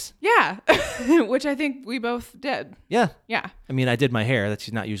dressed nice. Yeah. Which I think we both did. Yeah. Yeah. I mean, I did my hair.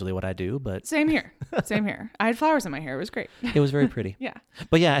 That's not usually what I do, but Same here. Same here. I had flowers in my hair. It was great. it was very pretty. Yeah.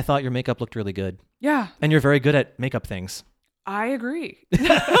 But yeah, I thought your makeup looked really good. Yeah. And you're very good at makeup things. I agree.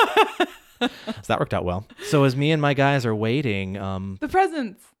 So that worked out well. So as me and my guys are waiting, The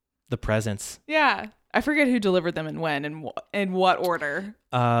presents. the presents. Yeah. I forget who delivered them and when and in what order.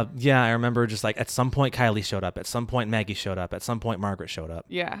 Yeah, I remember just like at some point Kylie showed up, at some point Maggie showed up, at some point Margaret showed up.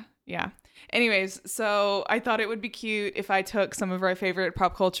 Yeah. Yeah. Anyways, so I thought it would be cute if I took some of our favorite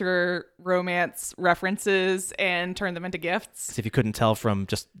pop culture romance references and turned them into gifts. 'Cause if you couldn't tell from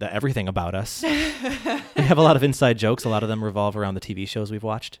just the everything about us, we have a lot of inside jokes. A lot of them revolve around the TV shows we've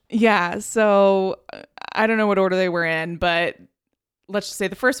watched. Yeah. So I don't know what order they were in, but let's just say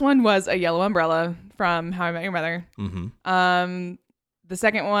the first one was a yellow umbrella from How I Met Your Mother. Mm-hmm. The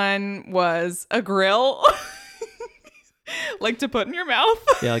second one was a grill, like to put in your mouth.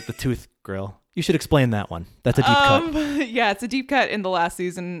 Yeah, like the tooth grill. You should explain that one. That's a deep cut. Yeah, it's a deep cut in the last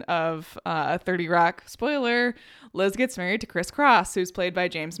season of 30 Rock. Spoiler, Liz gets married to Chris Cross, who's played by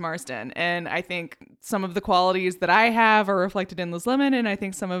James Marsden. And I think some of the qualities that I have are reflected in Liz Lemon, and I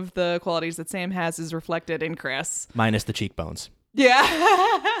think some of the qualities that Sam has is reflected in Chris. Minus the cheekbones.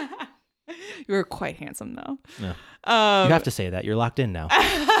 Yeah. You were quite handsome, though. Yeah. You have to say that. You're locked in now.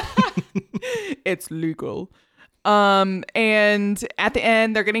 It's legal. And at the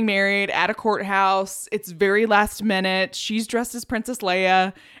end, they're getting married at a courthouse. It's very last minute. She's dressed as Princess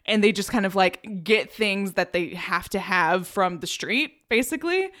Leia, and they just kind of like get things that they have to have from the street,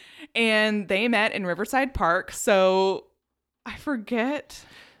 basically. And they met in Riverside Park. So I forget.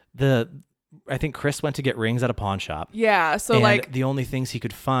 I think Chris went to get rings at a pawn shop. Yeah. So and like the only things he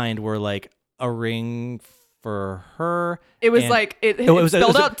could find were like a ring for her. it was and- like it was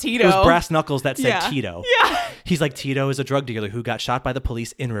spelled out Tito. It was brass knuckles that said Yeah. Tito. Yeah. He's like, Tito is a drug dealer who got shot by the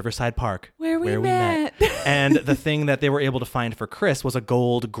police in Riverside Park. Where we met. And the thing that they were able to find for Chris was a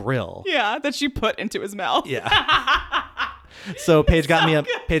gold grill. Yeah, that she put into his mouth. Yeah. So Paige got me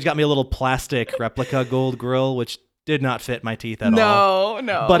a little plastic replica gold grill, which did not fit my teeth at all.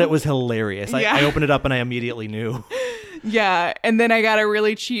 No. But it was hilarious. Yeah. I opened it up and I immediately knew. Yeah, and then I got a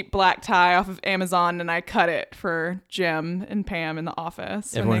really cheap black tie off of Amazon, and I cut it for Jim and Pam in the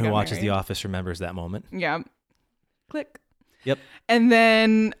office. when Everyone they who got watches married. The Office remembers that moment. Yeah. Click. Yep. And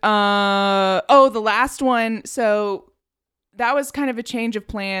then, the last one. So that was kind of a change of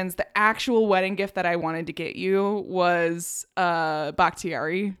plans. The actual wedding gift that I wanted to get you was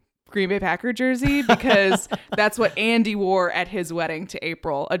Bakhtiari Green Bay Packer jersey, because that's what Andy wore at his wedding to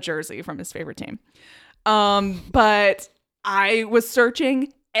April, a jersey from his favorite team. But I was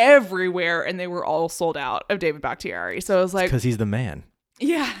searching everywhere and they were all sold out of David Bakhtiari. So I was like, Because he's the man.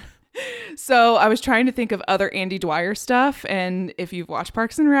 yeah. So I was trying to think of other Andy Dwyer stuff, and if you've watched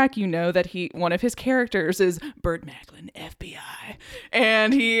Parks and Rec, you know that one of his characters is Burt Macklin, FBI,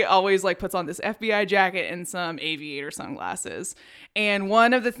 and he always like puts on this FBI jacket and some aviator sunglasses. And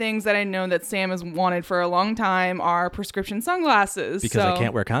one of the things that I know that Sam has wanted for a long time are prescription sunglasses. Because I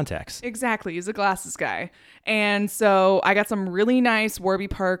can't wear contacts. Exactly. He's a glasses guy. And so I got some really nice Warby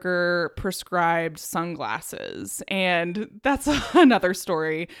Parker prescribed sunglasses. And that's another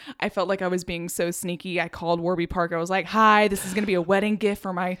story. I felt like I was being so sneaky. I called Warby Parker. I was like, hi, this is going to be a wedding gift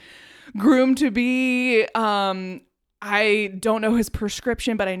for my groom to be. I don't know his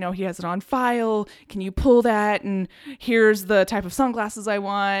prescription, but I know he has it on file. Can you pull that? And here's the type of sunglasses I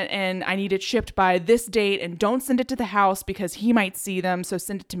want. And I need it shipped by this date. And don't send it to the house because he might see them. So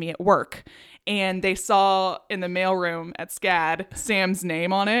send it to me at work. And they saw in the mailroom at SCAD Sam's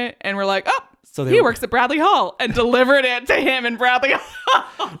name on it. And we're like, oh, So he works at Bradley Hall, and delivered it to him in Bradley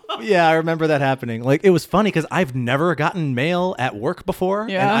Hall. Yeah, I remember that happening. Like, it was funny because I've never gotten mail at work before,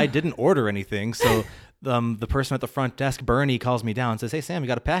 and Yeah. I didn't order anything. So the person at the front desk, Bernie, calls me down and says, "Hey, Sam, you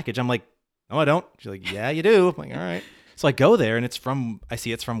got a package?" I'm like, "No, I don't." She's like, "Yeah, you do." I'm like, "All right." So I go there, and I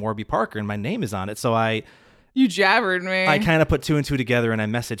see it's from Warby Parker, and my name is on it. So I You jabbered me. kind of put two and two together, and I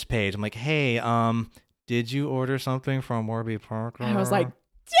messaged Paige. I'm like, "Hey, did you order something from Warby Parker?" I was like,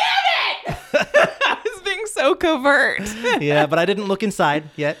 damn it! I was being so covert. Yeah, but I didn't look inside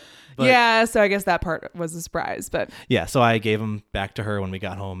yet. But Yeah, so I guess that part was a surprise, but yeah, so I gave them back to her when we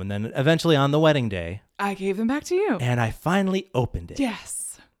got home, and then eventually on the wedding day, I gave them back to you. and I finally opened it.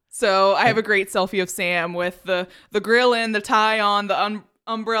 Yes. So I have a great selfie of Sam with the grill in, the tie on, the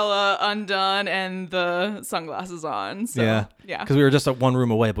umbrella undone, and the sunglasses on. So, Yeah. Yeah. Because we were just one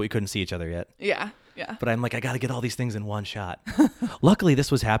room away, but we couldn't see each other yet. Yeah. Yeah. But I'm like, I got to get all these things in one shot. Luckily,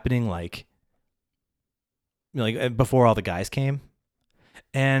 this was happening like before all the guys came.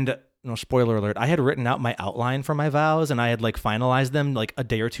 And spoiler alert, I had written out my outline for my vows, and I had like finalized them like a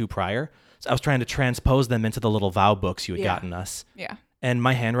day or two prior. So I was trying to transpose them into the little vow books you had Yeah. gotten us. Yeah. And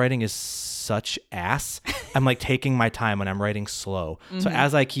my handwriting is such ass. I'm like taking my time when I'm writing slow. So Mm-hmm.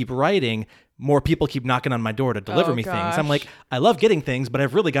 as I keep writing, more people keep knocking on my door to deliver Oh, me things. I'm gosh. like, I love getting things, but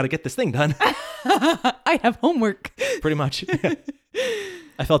I've really got to get this thing done. I have homework. Pretty much. Yeah.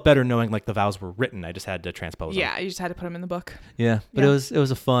 I felt better knowing like the vows were written. I just had to transpose them. Yeah, you just had to put them in the book. Yeah. But Yeah. it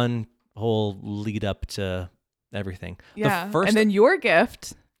was a fun whole lead up to everything. Yeah. The first, And then your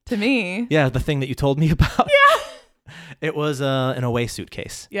gift to me. yeah, the thing that you told me about. Yeah. It was an away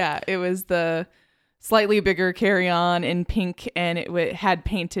suitcase. Yeah, it was the slightly bigger carry-on in pink, and it had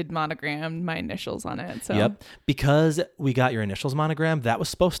painted monogrammed my initials on it. So Yep. Because we got your initials monogram, that was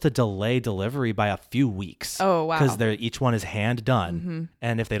supposed to delay delivery by a few weeks. Oh, wow. Because each one is hand done.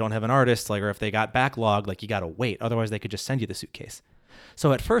 And if they don't have an artist, like, or if they got backlogged, like, you got to wait. Otherwise, they could just send you the suitcase.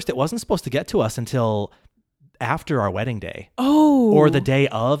 So at first, it wasn't supposed to get to us until after our wedding day. Oh. Or the day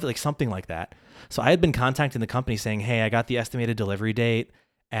of, like something like that. So I had been contacting the company saying, hey, I got the estimated delivery date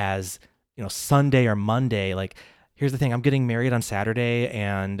as, Sunday or Monday. Like, here's the thing, I'm getting married on Saturday,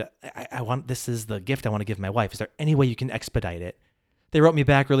 and this is the gift I want to give my wife. Is there any way you can expedite it? They wrote me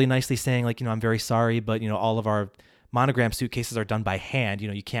back really nicely saying, like, I'm very sorry, but, all of our monogram suitcases are done by hand.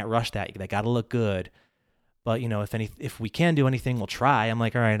 You can't rush that. They got to look good. But, if we can do anything, we'll try. I'm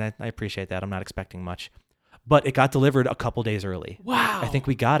like, all right, I appreciate that. I'm not expecting much. But it got delivered a couple days early. Wow. I think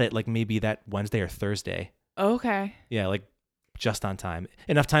we got it like maybe that Wednesday or Thursday. Okay. Yeah, like just on time.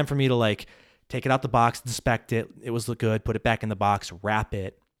 Enough time for me to like take it out the box, inspect it. It was good. Put it back in the box, wrap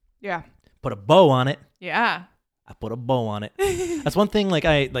it, Yeah. put a bow on it. Yeah. I put a bow on it. That's one thing. Like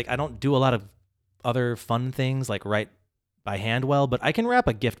I don't do a lot of other fun things like write by hand well, but I can wrap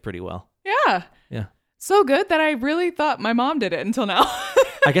a gift pretty well. Yeah. Yeah. So good that I really thought my mom did it until now.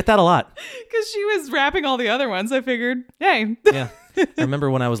 I get that a lot. Because she was wrapping all the other ones. I figured, hey. Yeah. I remember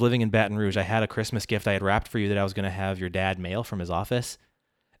when I was living in Baton Rouge, I had a Christmas gift I had wrapped for you that I was going to have your dad mail from his office.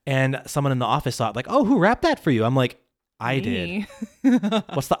 And someone in the office saw it like, oh, who wrapped that for you? I'm like, I did.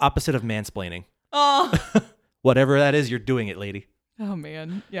 What's the opposite of mansplaining? Oh. Whatever that is, you're doing it, lady. Oh,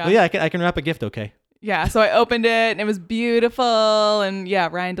 man. Yeah. Well, yeah, I can wrap a gift okay. Yeah. So I opened it and it was beautiful. And yeah,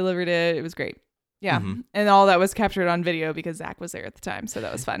 Ryan delivered it. It was great. Yeah. Mhm. And all that was captured on video because Zach was there at the time. So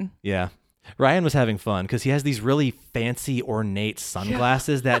that was fun. Yeah. Ryan was having fun because he has these really fancy, ornate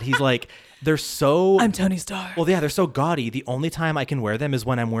sunglasses that he's like, they're so... I'm Tony Stark. Well, yeah, they're so gaudy. The only time I can wear them is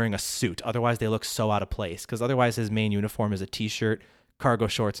when I'm wearing a suit. Otherwise, they look so out of place because otherwise his main uniform is a t-shirt, cargo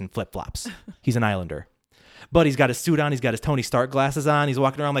shorts, and flip-flops. He's an Islander. But he's got his suit on. He's got his Tony Stark glasses on. He's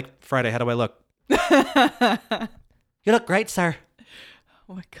walking around like, Friday, how do I look? You look great, sir.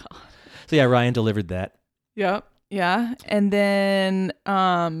 Oh, my God. So yeah, Ryan delivered that. Yep. Yeah. And then,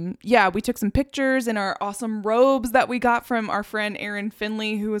 we took some pictures in our awesome robes that we got from our friend Erin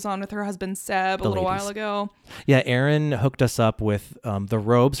Finley, who was on with her husband Seb a little while ago. Yeah, Erin hooked us up with the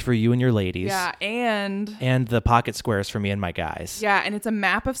robes for you and your ladies. Yeah. And the pocket squares for me and my guys. Yeah. And it's a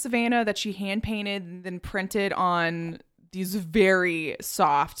map of Savannah that she hand painted and then printed on these very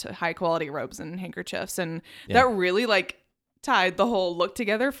soft, high quality robes and handkerchiefs. And that really tied the whole look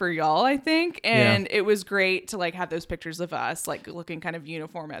together for y'all, I think. And it was great to have those pictures of us looking kind of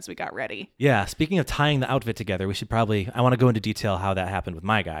uniform as we got ready. Yeah, speaking of tying the outfit together, we should I want to go into detail how that happened with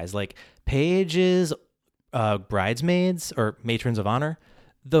my guys. Like Paige's bridesmaids or matrons of honor,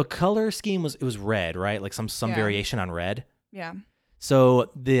 the color scheme was red, right? Like some variation on red. Yeah. So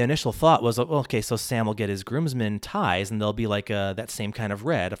the initial thought was, well, okay, so Sam will get his groomsmen ties and they'll be like that same kind of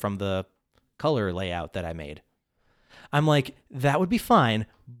red from the color layout that I made. I'm like, that would be fine,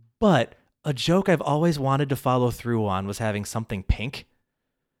 but a joke I've always wanted to follow through on was having something pink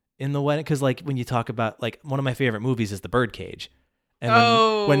in the wedding. Because, like, when you talk about, like, one of my favorite movies is The Birdcage.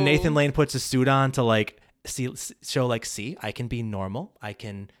 And when Nathan Lane puts his suit on to, like, show, like, see, I can be normal. I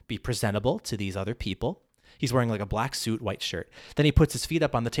can be presentable to these other people. He's wearing, like, a black suit, white shirt. Then he puts his feet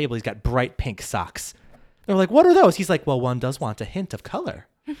up on the table. He's got bright pink socks. They're like, what are those? He's like, well, one does want a hint of color.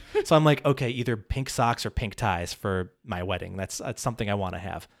 So I'm like, okay, either pink socks or pink ties for my wedding. That's something I want to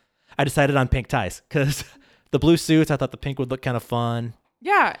have. I decided on pink ties because the blue suits, I thought the pink would look kind of fun.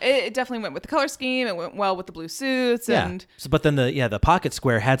 Yeah, it definitely went with the color scheme. It went well with the blue suits. And So, but then the pocket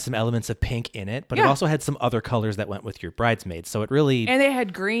square had some elements of pink in it, but it also had some other colors that went with your bridesmaids. So it really... And they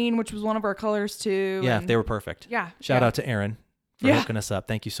had green, which was one of our colors too. Yeah, and they were perfect. Yeah. Shout out to Aaron for hooking us up.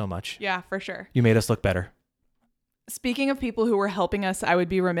 Thank you so much. Yeah, for sure. You made us look better. Speaking of people who were helping us, I would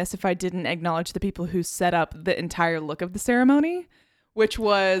be remiss if I didn't acknowledge the people who set up the entire look of the ceremony, which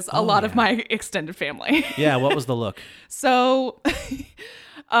was a lot of my extended family. Yeah, what was the look? So,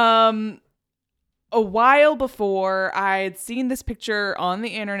 a while before, I had seen this picture on the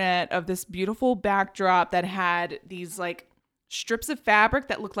internet of this beautiful backdrop that had these like strips of fabric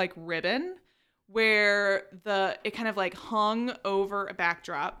that looked like ribbon, where it kind of like hung over a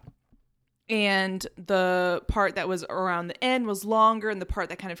backdrop. And the part that was around the end was longer, and the part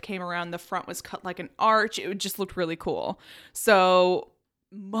that kind of came around the front was cut like an arch. It just looked really cool. So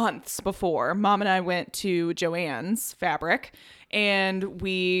months before, Mom and I went to Joann's Fabric, and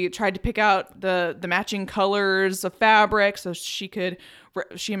we tried to pick out the matching colors of fabric so she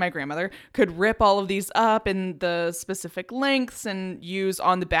and my grandmother could rip all of these up in the specific lengths and use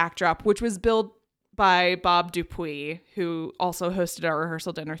on the backdrop, which was built by Bob Dupuis, who also hosted our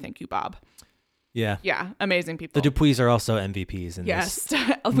rehearsal dinner. Thank you, Bob. Yeah. Yeah, amazing people. The Dupuis are also MVPs in yes. this.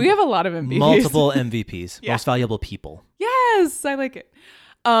 We have a lot of MVPs. Multiple MVPs. Yeah. Most valuable people. Yes, I like it.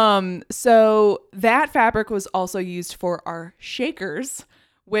 So that fabric was also used for our shakers,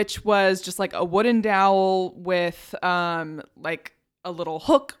 which was just like a wooden dowel with like a little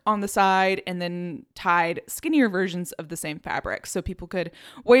hook on the side, and then tied skinnier versions of the same fabric so people could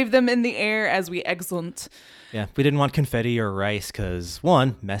wave them in the air as we exunt. Yeah, we didn't want confetti or rice because,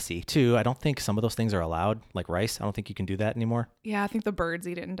 one, messy. Two, I don't think some of those things are allowed, like rice. I don't think you can do that anymore. Yeah, I think the birds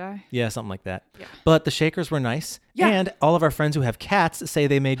eat it and die. Yeah, something like that. Yeah. But the shakers were nice. Yeah. And all of our friends who have cats say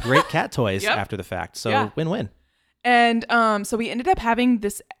they made great cat toys after the fact. So win-win. And so we ended up having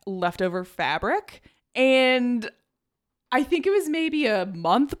this leftover fabric, and I think it was maybe a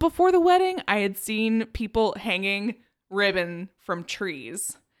month before the wedding, I had seen people hanging ribbon from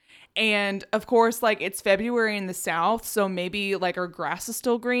trees. And of course, like, it's February in the South, so maybe like our grass is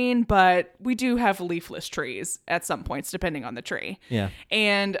still green, but we do have leafless trees at some points, depending on the tree. Yeah.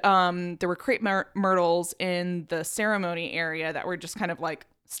 And there were crepe myrtles in the ceremony area that were just kind of like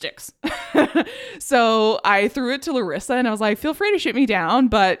sticks. So I threw it to Larissa and I was like, feel free to shoot me down,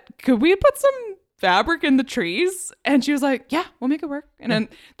 but could we put some fabric in the trees? And she was like, yeah, we'll make it work. And then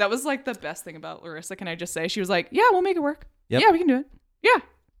that was like the best thing about Larissa, can I just say? She was like, yeah, we'll make it work. Yep. Yeah, we can do it. Yeah,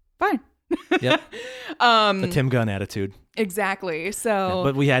 fine. Yep. The Tim Gunn attitude. Exactly. So Yeah,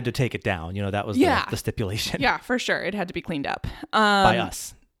 but we had to take it down. You know, that was the stipulation. Yeah, for sure. It had to be cleaned up. By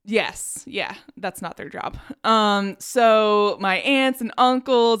us. Yes. Yeah. That's not their job. So my aunts and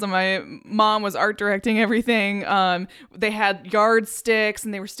uncles and my mom was art directing everything. They had yardsticks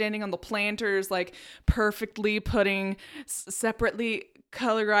and they were standing on the planters, like perfectly putting separately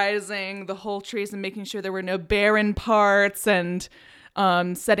colorizing the whole trees and making sure there were no barren parts, and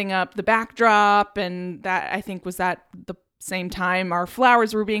setting up the backdrop. And that, I think, was at the same time our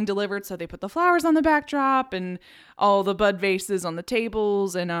flowers were being delivered, so they put the flowers on the backdrop and all the bud vases on the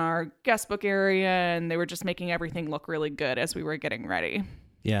tables in our guest book area, and they were just making everything look really good as we were getting ready.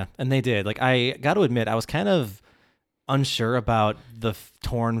 Yeah, and they did. Like, I got to admit, I was kind of unsure about the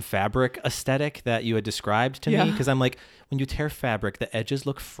torn fabric aesthetic that you had described to me, because I'm like, when you tear fabric, the edges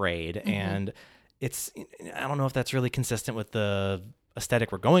look frayed, and I don't know if that's really consistent with the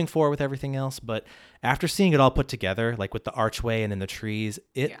aesthetic we're going for with everything else, but after seeing it all put together, like with the archway and in the trees,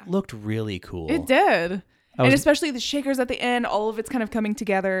 it looked really cool. It did. And especially the shakers at the end, all of it's kind of coming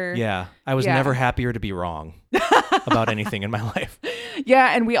together. Yeah. I was never happier to be wrong about anything in my life.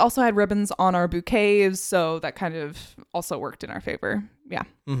 Yeah. And we also had ribbons on our bouquets, so that kind of also worked in our favor. Yeah.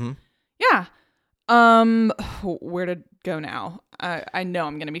 Mm-hmm. Yeah. Where to go now? I know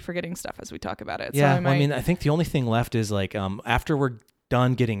I'm going to be forgetting stuff as we talk about it. Yeah. So I think the only thing left is like, after we're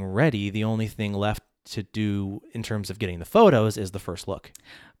done getting ready, the only thing left to do in terms of getting the photos is the first look.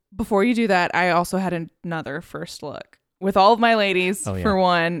 Before you do that, I also had another first look with all of my ladies, for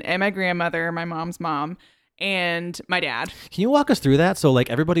one, and my grandmother, my mom's mom. and my dad. Can you walk us through that? So like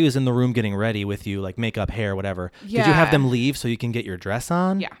everybody was in the room getting ready with you, like makeup, hair, whatever. Did you have them leave so you can get your dress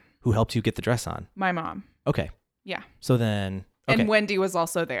on? Yeah. Who helped you get the dress on? My mom. Okay. Yeah. So then... Okay. And Wendy was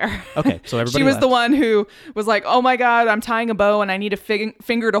also there. Okay, so everybody She was left. the one who was like, oh my God, I'm tying a bow and I need a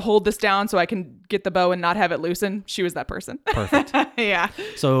finger to hold this down so I can get the bow and not have it loosen. She was that person. Perfect. Yeah.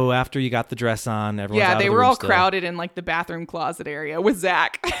 So after you got the dress on, everyone's out Yeah, of they the were room all still. crowded in like the bathroom closet area with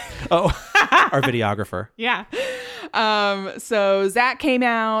Zach. Oh, our videographer. Yeah. So Zach came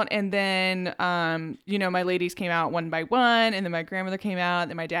out, and then, my ladies came out one by one, and then my grandmother came out,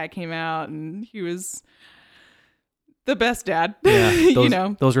 and then my dad came out, and he was the best dad.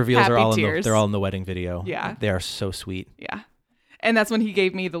 Yeah, those reveals happy are all tears. they're all in the wedding video. Yeah. They are so sweet. Yeah. And that's when he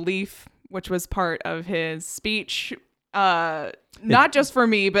gave me the leaf, which was part of his speech. Not just for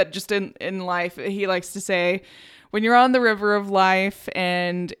me, but just in life. He likes to say, when you're on the river of life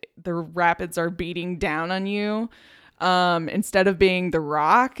and the rapids are beating down on you, instead of being the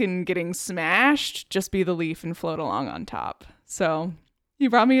rock and getting smashed, just be the leaf and float along on top. So he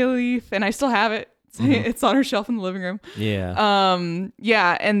brought me a leaf, and I still have it. It's on our shelf in the living room. Yeah.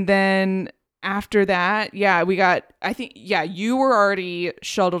 Yeah. And then after that, you were already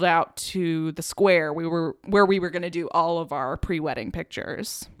shuttled out to the square. Where we were going to do all of our pre-wedding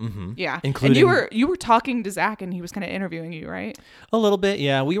pictures. Mm-hmm. Yeah. Including, and you were talking to Zach, and he was kind of interviewing you, right? a little bit.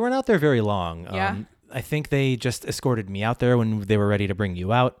 Yeah. We weren't out there very long. Yeah. I think they just escorted me out there when they were ready to bring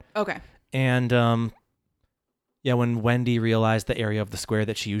you out. Okay. And, when Wendy realized the area of the square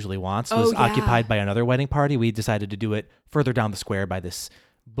that she usually wants was occupied by another wedding party, we decided to do it further down the square by this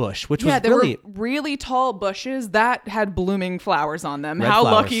bush, which was there really... were really tall bushes that had blooming flowers on them. Red How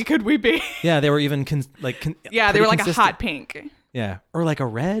flowers. lucky could we be? Yeah, they were even they pretty were like consistent. a hot pink. Yeah, or like a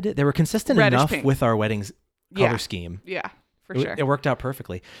red. They were consistent Reddish enough pink. with our wedding's color scheme. Yeah, for sure. It worked out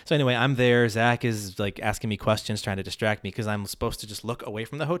perfectly. So anyway, I'm there. Zach is like asking me questions, trying to distract me because I'm supposed to just look away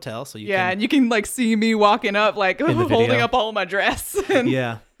from the hotel. So and you can like see me walking up, like the holding video. up all my dress.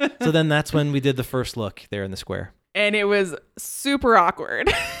 Yeah. So then that's when we did the first look there in the square. And it was super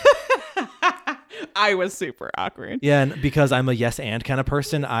awkward. I was super awkward. Yeah, and because I'm a yes and kind of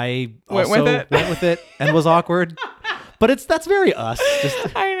person, I Went also with it. went with it and was awkward. But that's very us.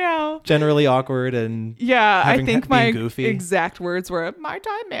 Just I know. generally awkward and Yeah, I think my being goofy. exact words were, "Might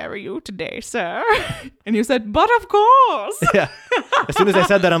I marry you today, sir?" And you said, "But of course." Yeah. As soon as I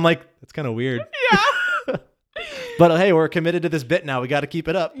said that, I'm like, that's kind of weird. Yeah. But hey, we're committed to this bit now. We got to keep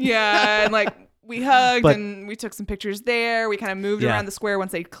it up. Yeah, and like we hugged But- and we took some pictures there. We kind of moved Yeah. around the square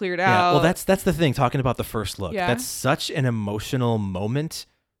once they cleared Yeah. out. Well, that's the thing. Talking about the first look, Yeah. that's such an emotional moment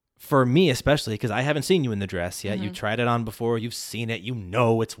for me, especially because I haven't seen you in the dress yet. You tried it on before. You've seen it. You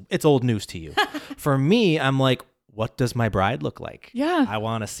know it's old news to you. For me, I'm like, what does my bride look like? Yeah. I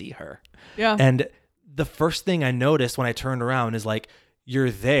want to see her. Yeah. And the first thing I noticed when I turned around is like,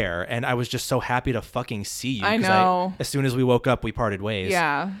 you're there. And I was just so happy to fucking see you. I 'cause know. As soon as we woke up, we parted ways.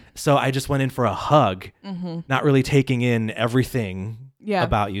 Yeah. So I just went in for a hug, not really taking in everything Yeah.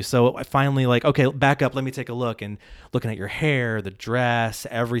 about you. So I finally like, okay, back up. Let me take a look. And looking at your hair, the dress,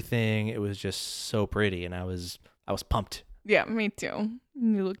 everything, it was just so pretty. And I was pumped. Yeah, me too.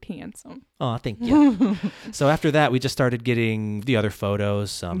 You looked handsome. Oh, thank you. So after that, we just started getting the other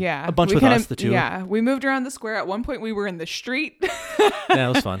photos. Yeah. A bunch we with kinda- us, the two. Yeah. We moved around the square. At one point, we were in the street. Yeah,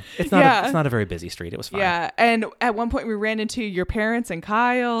 it was fun. It's not Yeah. it's not a very busy street. It was fun. Yeah. And at one point, we ran into your parents and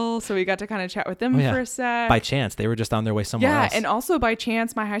Kyle. So we got to kind of chat with them Oh, yeah. for a sec. By chance, they were just on their way somewhere Yeah, else. and also by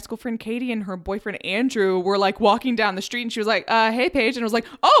chance, my high school friend Katie and her boyfriend Andrew were like walking down the street, and she was like, "Hey, Paige," and I was like,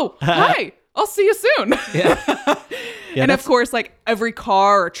 "Oh, hi, I'll see you soon." Yeah. Yeah, And of that's- course, like every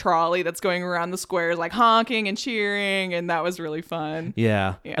car or trolley that's going around the square is like honking and cheering, and that was really fun.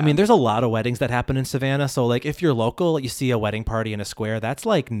 Yeah. Yeah. I mean, there's a lot of weddings that happen in Savannah. So, like, if you're local, you see a wedding party in a square, that's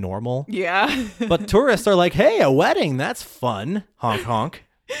like normal. Yeah, But tourists are like, hey, a wedding, that's fun. Honk, honk.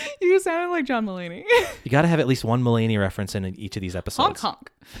 you sounded like John Mulaney. You got to have at least one Mulaney reference in each of these honk episodes.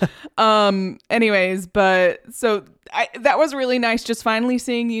 honk. Anyways, but so that was really nice, just finally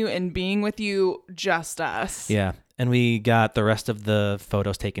seeing you and being with you, just us. Yeah. And we got the rest of the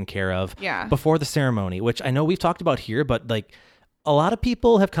photos taken care of Yeah. before the ceremony, which I know we've talked about here, but like a lot of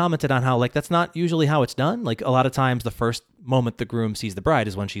people have commented on how like that's not usually how it's done. Like a lot of times the first moment the groom sees the bride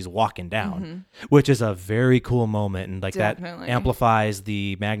is when she's walking down, which is a very cool moment. And like Definitely. that amplifies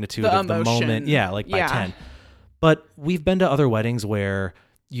the magnitude The of the emotion. moment. Yeah, like by Yeah. 10. But we've been to other weddings where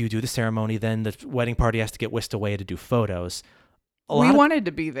you do the ceremony, then the wedding party has to get whisked away to do photos. We wanted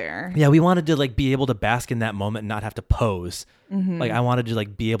to be there. Yeah, we wanted to like be able to bask in that moment and not have to pose. Like I wanted to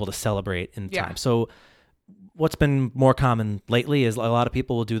like be able to celebrate in Yeah. time. So what's been more common lately is a lot of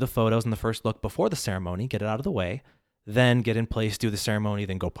people will do the photos and the first look before the ceremony, get it out of the way, then get in place, do the ceremony,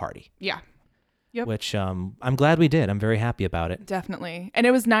 then go party. Yeah. Yep. Which I'm glad we did. I'm very happy about it. Definitely. And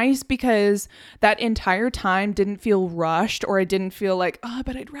it was nice because that entire time didn't feel rushed, or it didn't feel like, oh,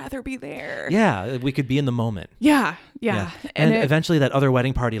 but I'd rather be there. Yeah, we could be in the moment. Yeah. And eventually that other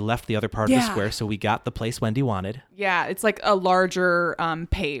wedding party left the other part of the Yeah. square, so we got the place Wendy wanted. Yeah, it's like a larger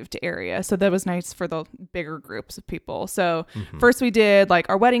paved area. So that was nice for the bigger groups of people. So first we did like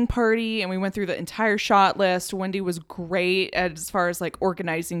our wedding party, and we went through the entire shot list. Wendy was great as far as like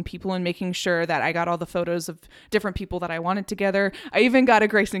organizing people and making sure that I got all the photos of different people that I wanted together. I even got a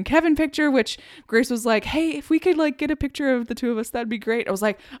Grace and Kevin picture, which Grace was like, hey, if we could like get a picture of the two of us, that'd be great. I was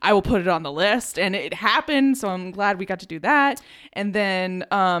like, I will put it on the list, and it happened. So I'm glad we got to do that. And then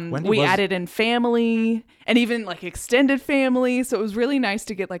we added in family and even like extended family. So it was really nice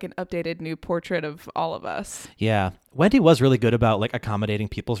to get like an updated new portrait of all of us. Yeah. Wendy was really good about like accommodating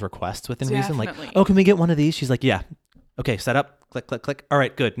people's requests within reason. Like, Definitely. oh, can we get one of these? She's like, yeah. Okay, set up. Click, click, click. All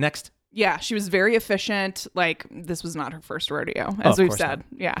right, good. Next. Yeah, she was very efficient. Like, this was not her first rodeo, of as we've course said.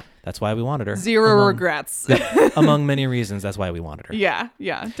 not. Yeah. That's why we wanted her. Zero regrets. Among many reasons, that's why we wanted her. Yeah,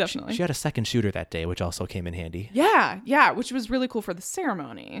 definitely. She had a second shooter that day, which also came in handy. Yeah, which was really cool for the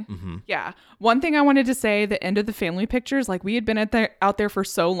ceremony. Yeah. One thing I wanted to say, the end of the family pictures, like we had been out there for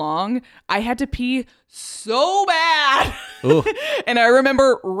so long, I had to pee so bad. Ooh. And I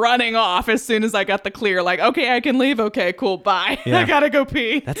remember running off as soon as I got the clear, like, okay, I can leave. Okay, cool, bye. Yeah. I gotta go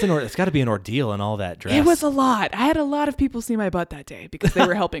pee. It's got to be an ordeal and all that dress. It was a lot. I had a lot of people see my butt that day because they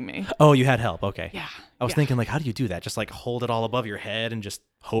were helping me. Oh, you had help. Okay. Yeah. I was thinking, like, how do you do that? Just like hold it all above your head and just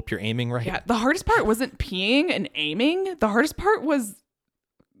hope you're aiming right? Yeah. The hardest part wasn't peeing and aiming. The hardest part was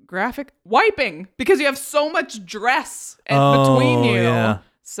graphic wiping because you have so much dress between you. Yeah.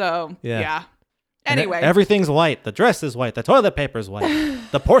 So, yeah. And Anyway. everything's white. The dress is white. The toilet paper's white.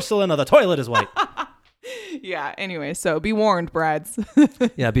 The porcelain of the toilet is white. Yeah. Anyway, so be warned, brides.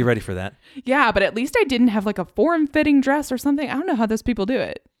 Yeah, be ready for that. Yeah, but at least I didn't have like a form-fitting dress or something. I don't know how those people do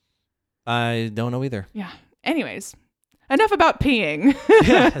it. I don't know either. Yeah. Anyways, enough about peeing.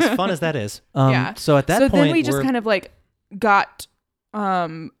 Yeah, as fun as that is. Yeah. So at that point, then we just kind of like got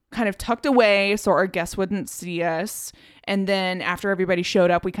kind of tucked away so our guests wouldn't see us. And then after everybody showed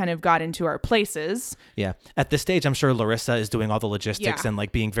up, we kind of got into our places. Yeah. At this stage, I'm sure Larissa is doing all the logistics and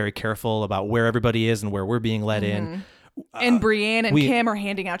like being very careful about where everybody is and where we're being let in. And Brienne and Kim are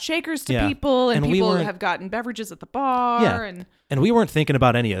handing out shakers to people, and people have gotten beverages at the bar. Yeah. And we weren't thinking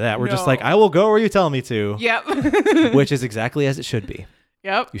about any of that. We're just like, I will go where you tell me to. Yep. Which is exactly as it should be.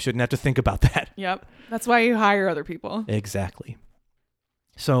 Yep. You shouldn't have to think about that. Yep. That's why you hire other people. Exactly.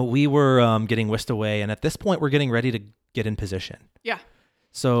 So we were getting whisked away, and at this point, we're getting ready to get in position. Yeah.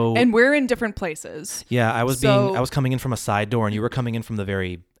 So and we're in different places. Yeah, I was coming in from a side door, and you were coming in from the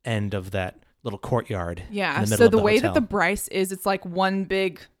very end of that little courtyard. Yeah. In the middle So of the way hotel. that the Bryce is, it's like one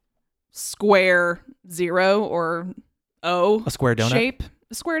big square 0 or O. A square donut? Shape.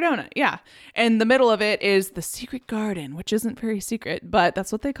 A square donut. Yeah. And the middle of it is the secret garden, which isn't very secret, but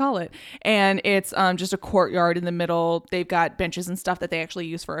that's what they call it. And it's just a courtyard in the middle. They've got benches and stuff that they actually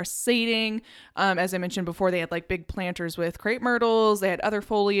use for our seating. As I mentioned before, they had like big planters with crepe myrtles. They had other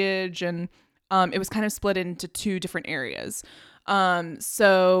foliage, and it was kind of split into 2 different areas.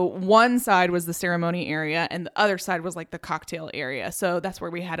 So one side was the ceremony area, and the other side was like the cocktail area. So that's where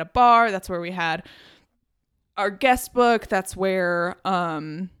we had a bar. That's where we had our guest book. That's where,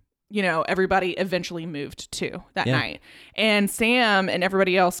 everybody eventually moved to that night. And Sam and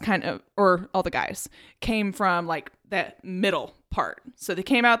everybody else or all the guys came from like that middle part. So they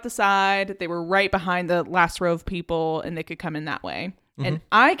came out the side, they were right behind the last row of people, and they could come in that way. Mm-hmm. And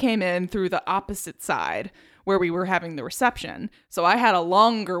I came in through the opposite side where we were having the reception. So I had a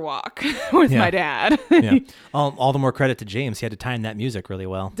longer walk with my dad. Yeah. All the more credit to James. He had to time that music really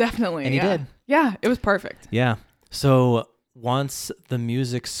well. Definitely. And he did. Yeah, it was perfect. Yeah. So once the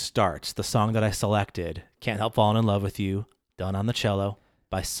music starts, the song that I selected, Can't Help Falling in Love with You, done on the cello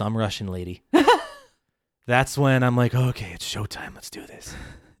by some Russian lady. That's when I'm like, okay, it's showtime. Let's do this.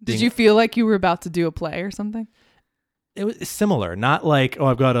 Did you feel like you were about to do a play or something? It was similar, not like, oh,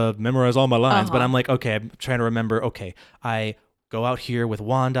 I've got to memorize all my lines, but I'm like, okay, I'm trying to remember, okay, I go out here with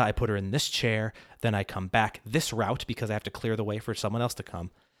Wanda, I put her in this chair, then I come back this route because I have to clear the way for someone else to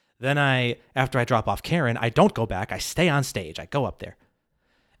come. Then after I drop off Karen, I don't go back, I stay on stage, I go up there.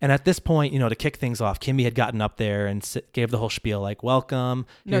 And at this point, to kick things off, Kimmy had gotten up there and gave the whole spiel like, welcome.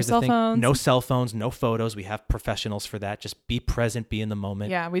 No cell phones. No cell phones, no photos. We have professionals for that. Just be present, be in the moment.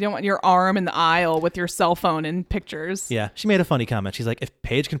 Yeah, we don't want your arm in the aisle with your cell phone in pictures. Yeah, she made a funny comment. She's like, if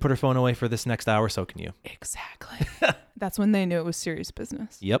Paige can put her phone away for this next hour, so can you. Exactly. That's when they knew it was serious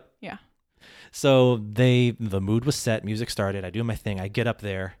business. Yep. Yeah. So the mood was set. Music started. I do my thing. I get up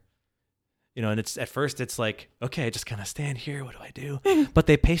there. And at first it's like, okay, just kind of stand here. What do I do? But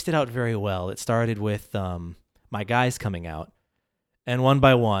they paced it out very well. It started with my guys coming out, and one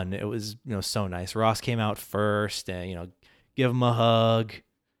by one, it was so nice. Ross came out first, and give him a hug,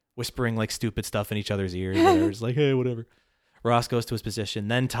 whispering like stupid stuff in each other's ears. It's like, hey, whatever. Ross goes to his position.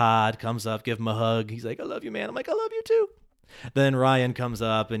 Then Todd comes up, give him a hug. He's like, I love you, man. I'm like, I love you too. Then Ryan comes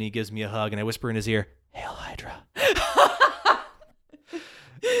up and he gives me a hug, and I whisper in his ear, Hail Hydra.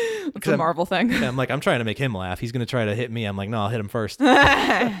 It's a Marvel thing. I'm like, I'm trying to make him laugh. He's going to try to hit me. I'm like, no, I'll hit him first.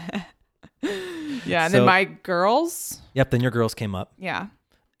 Yeah, and then my girls. Yep, then your girls came up. Yeah.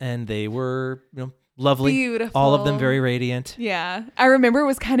 And they were, lovely. Beautiful. All of them very radiant. Yeah. I remember it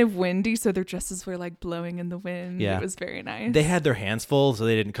was kind of windy, so their dresses were like blowing in the wind. Yeah. It was very nice. They had their hands full, so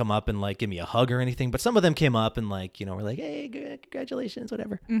they didn't come up and like give me a hug or anything. But some of them came up and like, were like, hey, congratulations,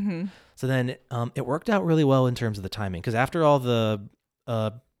 whatever. Mm-hmm. So then it worked out really well in terms of the timing. Because after all the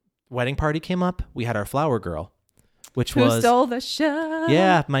wedding party came up, we had our flower girl, which Who was stole the show?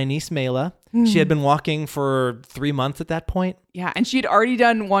 Yeah, my niece Mela. She had been walking for 3 months at that point. Yeah, and she'd already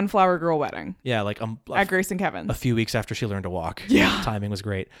done one flower girl wedding. Yeah, like at Grace and Kevin's. A few weeks after she learned to walk. Yeah, timing was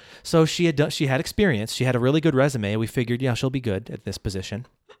great. So she had experience. She had a really good resume. We figured, she'll be good at this position.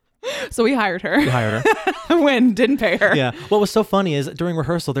 So we hired her. Didn't pay her. Yeah. What was so funny is during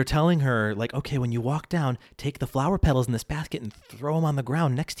rehearsal, they're telling her like, okay, when you walk down, take the flower petals in this basket and throw them on the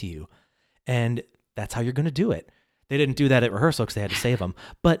ground next to you. And that's how you're going to do it. They didn't do that at rehearsal because they had to save them.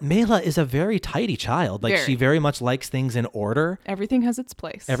 But Mela is a very tidy child. Like she very much likes things in order. Everything has its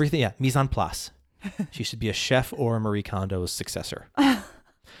place. Everything. Yeah. Mise en place. She should be a chef or Marie Kondo's successor.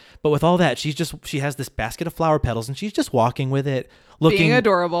 But with all that, she has this basket of flower petals and she's just walking with it, being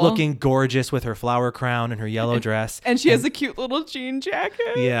adorable, looking gorgeous with her flower crown and her yellow dress. And she has a cute little jean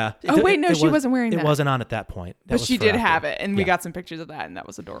jacket. Yeah. She wasn't wearing that. It wasn't on at that point. But she did have it, and we got some pictures of that, and that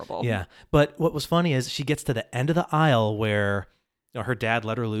was adorable. Yeah. But what was funny is she gets to the end of the aisle where her dad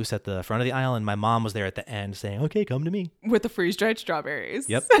let her loose at the front of the aisle, and my mom was there at the end saying, okay, come to me. With the freeze-dried strawberries.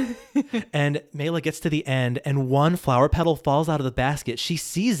 Yep. And Mela gets to the end, and one flower petal falls out of the basket. She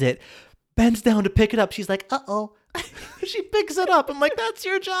sees it, bends down to pick it up. She's like, uh-oh. She picks it up. I'm like, that's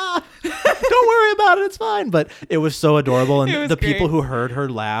your job. Don't worry about it. It's fine. But it was so adorable. And the people who heard her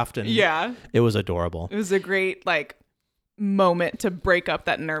laughed. And it was adorable. It was a great, moment to break up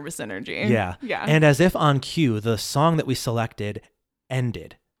that nervous energy. Yeah. Yeah. And as if on cue, the song that we selected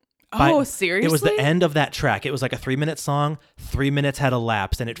ended. Seriously? It was the end of that track. It was like a 3-minute song. 3 minutes had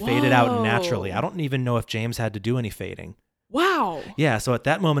elapsed and it faded out naturally. I don't even know if James had to do any fading. Wow. Yeah. So at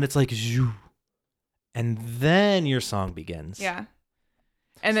that moment, it's like, zhoo, and then your song begins. Yeah.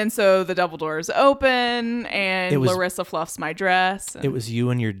 And then so the double doors open and Larissa fluffs my dress. It was you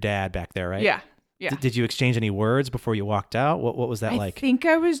and your dad back there, right? Yeah. Yeah. Did you exchange any words before you walked out? What was that like? I think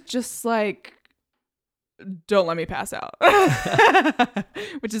I was just like, don't let me pass out,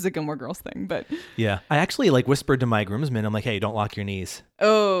 which is a Gilmore Girls thing, but yeah, I actually whispered to my groomsmen. I'm like, hey, don't lock your knees.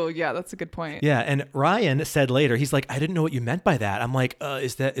 Oh yeah, that's a good point. Yeah. And Ryan said later, he's like, I didn't know what you meant by that. I'm like,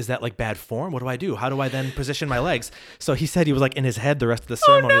 is that like bad form? What do I do? How do I then position my legs? So he said he was like in his head the rest of the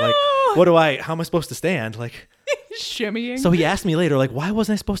ceremony. Oh, no! Like, how am I supposed to stand? Like shimmying. So he asked me later, like, why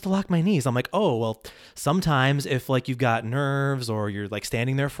wasn't I supposed to lock my knees? I'm like, oh, well, sometimes if you've got nerves or you're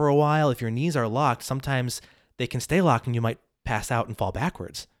standing there for a while, if your knees are locked, sometimes they can stay locked and you might pass out and fall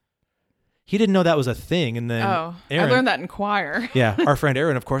backwards. He didn't know that was a thing. And then Aaron, I learned that in choir. Yeah. Our friend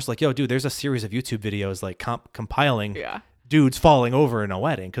Aaron, of course, yo, dude, there's a series of YouTube videos compiling yeah. dudes falling over in a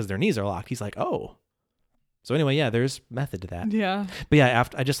wedding because their knees are locked. He's like, oh. So anyway, yeah, there's method to that. Yeah. But yeah,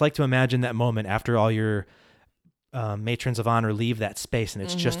 I just like to imagine that moment after all your matrons of honor leave that space and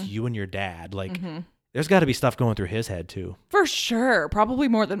it's just you and your dad. There's got to be stuff going through his head too. For sure. Probably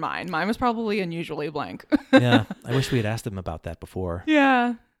more than mine. Mine was probably unusually blank. Yeah. I wish we had asked him about that before.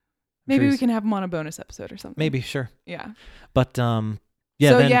 Yeah. Maybe we can have him on a bonus episode or something. Maybe, sure. Yeah. But and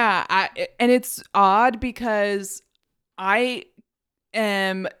it's odd because I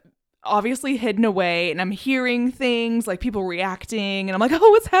am obviously hidden away and I'm hearing things like people reacting and I'm like, oh,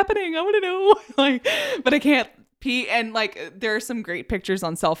 what's happening? I want to know. But I can't And like there are some great pictures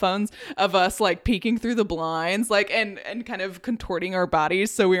on cell phones of us like peeking through the blinds, like and kind of contorting our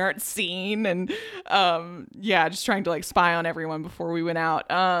bodies so we aren't seen, and just trying to like spy on everyone before we went out.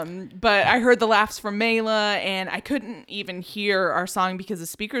 But I heard the laughs from Mela, and I couldn't even hear our song because the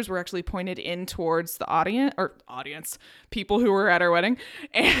speakers were actually pointed in towards the audience people who were at our wedding,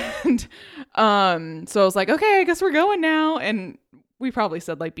 and so I was like, okay, I guess we're going now, and we probably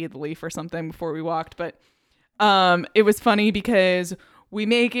said like "Be the Leaf" or something before we walked, but. It was funny because we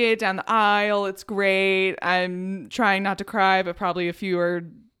make it down the aisle. It's great. I'm trying not to cry, but probably a few are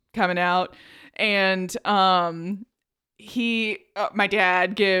coming out. And my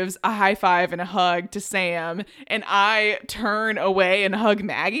dad gives a high five and a hug to Sam, and I turn away and hug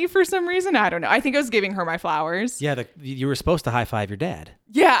Maggie for some reason. I don't know. I think I was giving her my flowers. Yeah, you were supposed to high five your dad.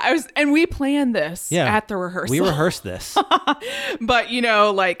 Yeah, I was, and we planned this at the rehearsal. We rehearsed this. But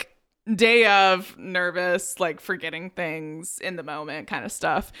like day of, nervous, like forgetting things in the moment kind of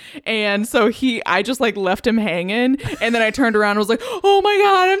stuff. And so I just like left him hanging, and then I turned around and was like, oh my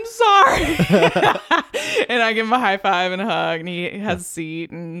God, I'm sorry. And I give him a high five and a hug, and he has a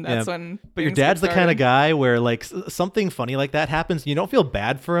seat, and that's when. But your dad's the kind of guy where like something funny like that happens, you don't feel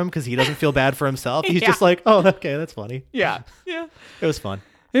bad for him because he doesn't feel bad for himself. He's just like, oh, okay, that's funny. Yeah. It was fun.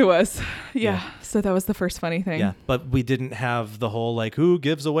 It was. Yeah. So that was the first funny thing. Yeah. But we didn't have the whole like, who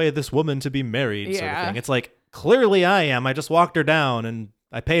gives away this woman to be married sort of thing. It's like, clearly I am. I just walked her down and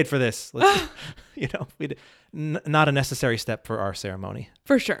I paid for this. Not a necessary step for our ceremony.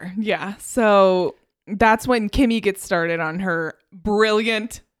 For sure. Yeah. So that's when Kimmy gets started on her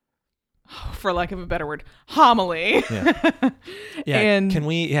brilliant, for lack of a better word, homily. Yeah. And can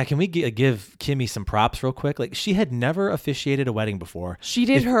we give Kimmy some props real quick? Like, she had never officiated a wedding before. She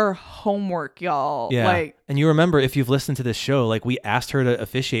did her homework, y'all. Yeah. And you remember, if you've listened to this show, like, we asked her to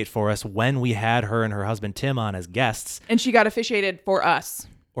officiate for us when we had her and her husband Tim on as guests. And she got officiated for us.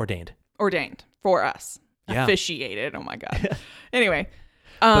 Ordained for us. Yeah. Officiated. Oh my God. Anyway.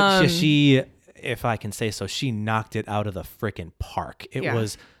 But she, if I can say so, she knocked it out of the freaking park. It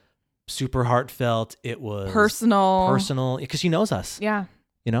was super heartfelt. It was personal because she knows us. Yeah.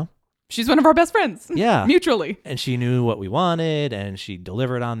 She's one of our best friends. Yeah. Mutually. And she knew what we wanted, and she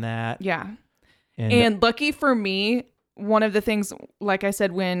delivered on that. Yeah. And lucky for me, one of the things, like I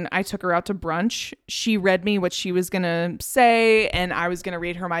said, when I took her out to brunch, she read me what she was going to say, and I was going to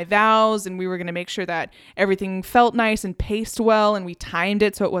read her my vows, and we were going to make sure that everything felt nice and paced well, and we timed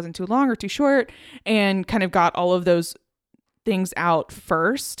it so it wasn't too long or too short, and kind of got all of those things out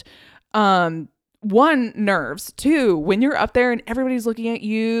first. One, nerves. Two, when you're up there and everybody's looking at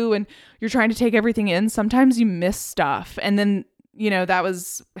you and you're trying to take everything in, sometimes you miss stuff. And then, that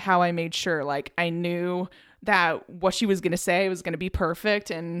was how I made sure, like, I knew that what she was going to say was going to be perfect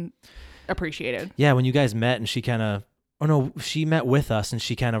and appreciated. Yeah. When you guys met and she met with us and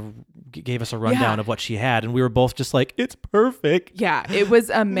she kind of gave us a rundown of what she had. And we were both just like, it's perfect. Yeah. It was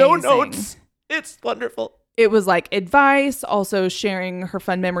amazing. No notes. It's wonderful. It was like advice, also sharing her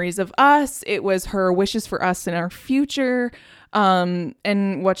fun memories of us. It was her wishes for us in our future,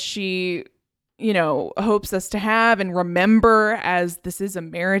 and what she, hopes us to have and remember, as this is a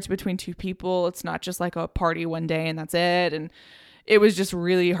marriage between two people. It's not just like a party one day and that's it. And it was just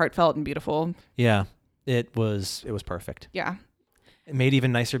really heartfelt and beautiful. Yeah, it was perfect. Yeah. It made it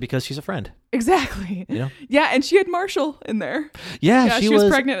even nicer because she's a friend. Exactly. Yeah, and she had Marshall in there. Yeah, she was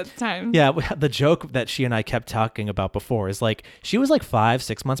pregnant at the time. Yeah, the joke that she and I kept talking about before is like, she was like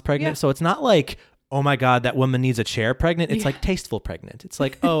 5-6 months pregnant. Yeah. So it's not like, oh my God, that woman needs a chair pregnant. It's like tasteful pregnant. It's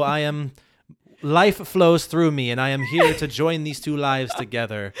like, oh, life flows through me and I am here to join these two lives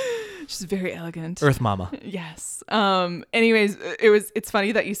together. She's very elegant. Earth mama. Yes. Anyways, it's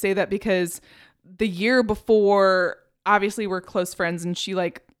funny that you say that because the year before, obviously we're close friends, and she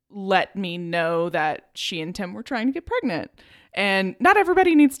like let me know that she and Tim were trying to get pregnant. And not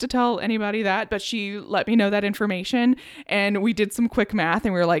everybody needs to tell anybody that, but she let me know that information. And we did some quick math,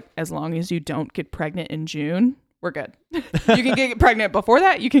 and we were like, as long as you don't get pregnant in June, we're good. You can get pregnant before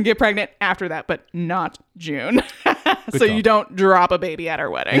that. You can get pregnant after that, but not June. So you don't drop a baby at our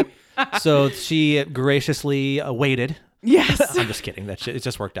wedding. Yep. So she graciously waited. Yes. I'm just kidding. It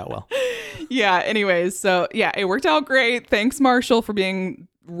just worked out well. Yeah. Anyways, so yeah, it worked out great. Thanks, Marshall, for being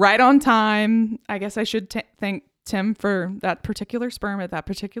right on time. I guess I should thank Tim for that particular sperm at that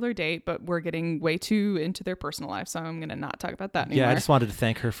particular date, but we're getting way too into their personal life, so I'm going to not talk about that anymore. Yeah, I just wanted to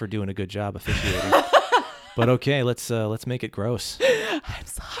thank her for doing a good job officiating. But okay, let's make it gross. I'm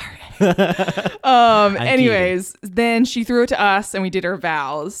sorry. Anyways, then she threw it to us and we did our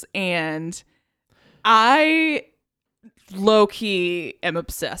vows, and I low-key am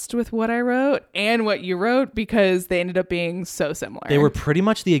obsessed with what I wrote and what you wrote because they ended up being so similar. They were pretty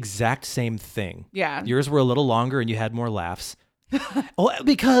much the exact same thing. Yeah. Yours were a little longer and you had more laughs.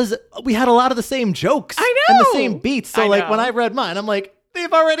 Because we had a lot of the same jokes. I know. And the same beats. So like when I read mine, I'm like,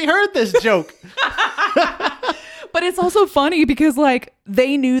 they've already heard this joke. But it's also funny because like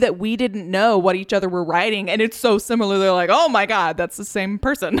they knew that we didn't know what each other were writing, and it's so similar. They're like, "Oh my god, that's the same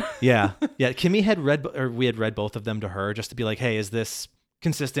person." Yeah. Kimmy had we had read both of them to her just to be like, "Hey, is this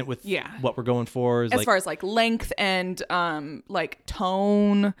consistent with what we're going for?" As far as like length and like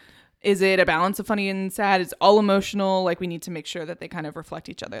tone, is it a balance of funny and sad? It's all emotional. Like we need to make sure that they kind of reflect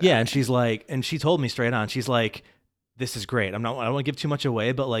each other. Yeah, and she's like, and she told me straight on, she's like, this is great. I don't want to give too much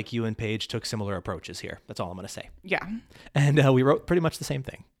away, but like you and Paige took similar approaches here. That's all I'm going to say. Yeah. And we wrote pretty much the same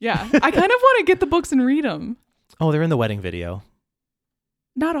thing. Yeah. I kind of want to get the books and read them. Oh, they're in the wedding video.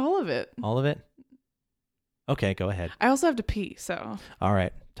 Not all of it. All of it? Okay, go ahead. I also have to pee, so. All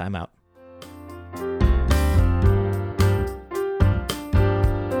right. Time out.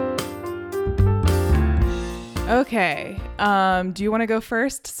 Okay. Do you want to go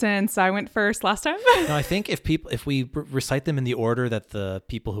first since I went first last time? No, I think if we recite them in the order that the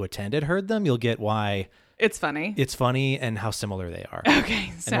people who attended heard them, you'll get why it's funny. It's funny and how similar they are.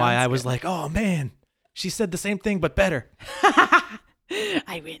 Okay. And why I was like, oh man, she said the same thing but better.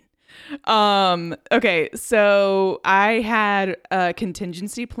 I win. Okay, so I had a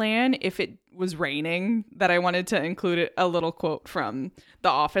contingency plan if it was raining that I wanted to include a little quote from The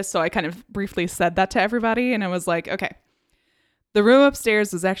Office. So I kind of briefly said that to everybody, and I was like, okay, the room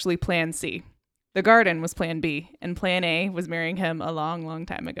upstairs was actually plan C. The garden was plan B, and plan A was marrying him a long, long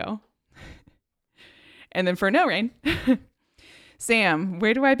time ago. And then for no rain, Sam,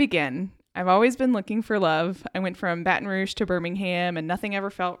 where do I begin? I've always been looking for love. I went from Baton Rouge to Birmingham, and nothing ever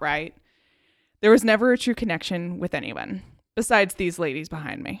felt right. There was never a true connection with anyone, besides these ladies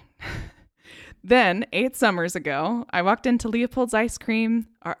behind me. Then, 8 summers ago, I walked into Leopold's Ice Cream.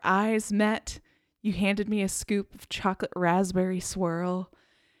 Our eyes met. You handed me a scoop of chocolate raspberry swirl,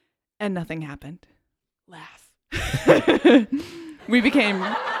 and nothing happened. Laugh. We became,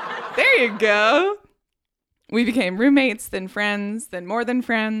 there you go. We became roommates, then friends, then more than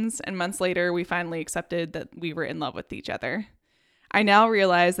friends, and months later, we finally accepted that we were in love with each other. I now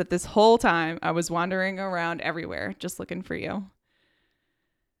realize that this whole time, I was wandering around everywhere, just looking for you.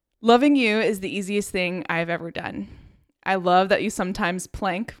 Loving you is the easiest thing I've ever done. I love that you sometimes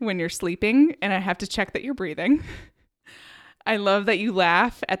plank when you're sleeping, and I have to check that you're breathing. I love that you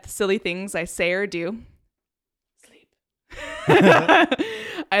laugh at the silly things I say or do. Sleep.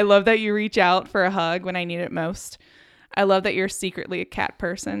 I love that you reach out for a hug when I need it most. I love that you're secretly a cat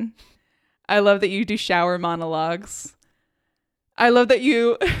person. I love that you do shower monologues. I love that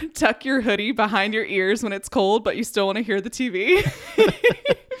you tuck your hoodie behind your ears when it's cold, but you still want to hear the TV.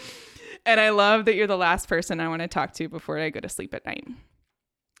 And I love that you're the last person I want to talk to before I go to sleep at night.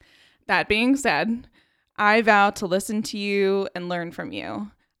 That being said, I vow to listen to you and learn from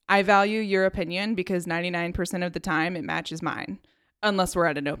you. I value your opinion because 99% of the time it matches mine, unless we're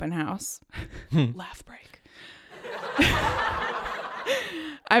at an open house. Laugh break.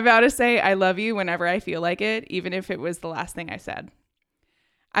 I vow to say I love you whenever I feel like it, even if it was the last thing I said.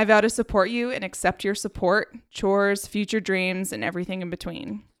 I vow to support you and accept your support, chores, future dreams, and everything in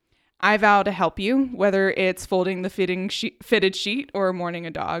between. I vow to help you, whether it's folding the fitted sheet or mourning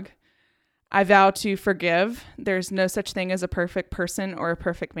a dog. I vow to forgive. There's no such thing as a perfect person or a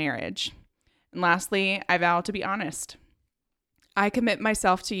perfect marriage. And lastly, I vow to be honest. I commit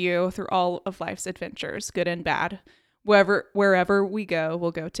myself to you through all of life's adventures, good and bad. Wherever we go, we'll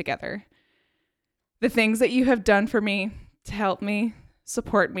go together. The things that you have done for me to help me,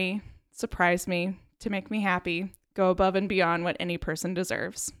 support me, surprise me, to make me happy, go above and beyond what any person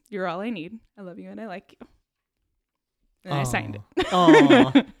deserves. You're all I need. I love you and I like you. And I signed it.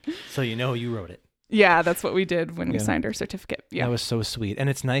 Aww. So you wrote it. Yeah, that's what we did when we signed our certificate. Yeah, that was so sweet. And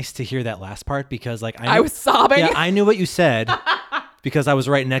it's nice to hear that last part because I was sobbing. Yeah, I knew what you said because I was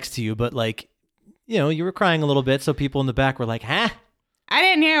right next to you, but you were crying a little bit, so people in the back were like, huh? I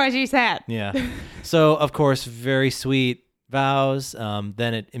didn't hear what you said. Yeah. So, of course, very sweet vows.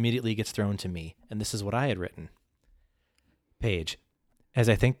 Then it immediately gets thrown to me, and this is what I had written. Paige, as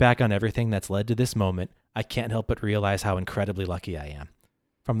I think back on everything that's led to this moment, I can't help but realize how incredibly lucky I am.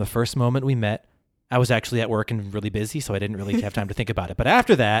 From the first moment we met, I was actually at work and really busy, so I didn't really have time to think about it. But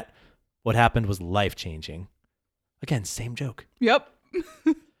after that, what happened was life-changing. Again, same joke. Yep.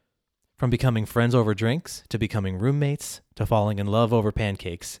 From becoming friends over drinks, to becoming roommates, to falling in love over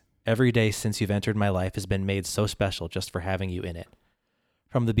pancakes, every day since you've entered my life has been made so special just for having you in it.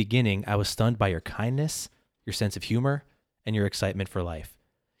 From the beginning, I was stunned by your kindness, your sense of humor, and your excitement for life.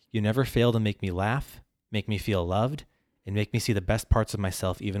 You never fail to make me laugh, make me feel loved, and make me see the best parts of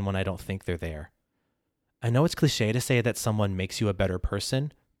myself even when I don't think they're there. I know it's cliche to say that someone makes you a better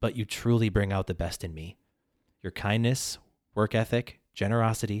person, but you truly bring out the best in me. Your kindness, work ethic,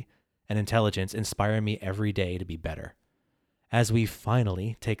 generosity, and intelligence inspire me every day to be better. As we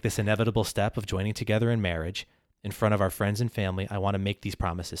finally take this inevitable step of joining together in marriage, in front of our friends and family, I want to make these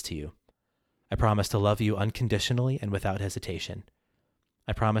promises to you. I promise to love you unconditionally and without hesitation.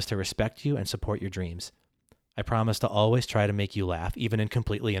 I promise to respect you and support your dreams. I promise to always try to make you laugh, even in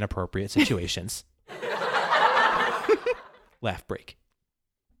completely inappropriate situations. Laugh break.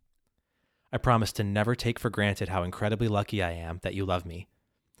 I promise to never take for granted how incredibly lucky I am that you love me.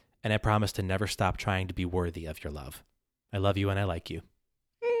 And I promise to never stop trying to be worthy of your love. I love you and I like you.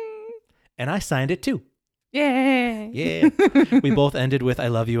 And I signed it too. Yay. Yeah. We both ended with I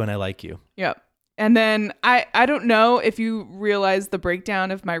love you and I like you. Yep. And then I don't know if you realize the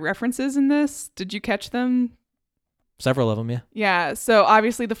breakdown of my references in this. Did you catch them? Several of them, yeah. Yeah. So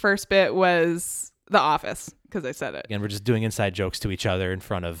obviously the first bit was The Office, because I said it. Again, we're just doing inside jokes to each other in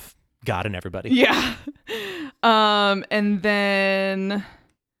front of God and everybody. Yeah. And then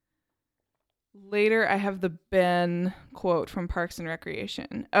later I have the Ben quote from Parks and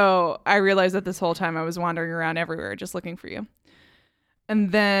Recreation. Oh, I realized that this whole time I was wandering around everywhere just looking for you.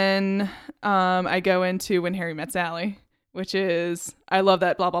 And then I go into When Harry Met Sally, which is, I love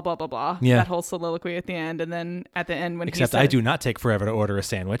that blah, blah, blah, blah, blah. Yeah. That whole soliloquy at the end. And then at the end when Except he said, I do not take forever to order a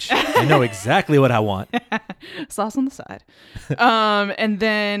sandwich. I know exactly what I want. sauce on the side. And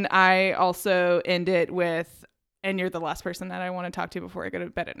then I also end it with, and you're the last person that I want to talk to before I go to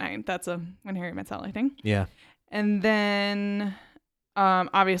bed at night. That's a When Harry Met Sally thing. Yeah. And then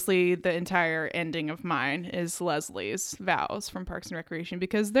obviously the entire ending of mine is Leslie's vows from Parks and Recreation,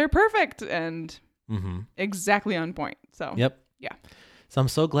 because they're perfect and exactly on point. So Yep. yeah. So I'm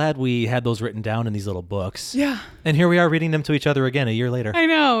so glad we had those written down in these little books. Yeah. And here we are reading them to each other again a year later. I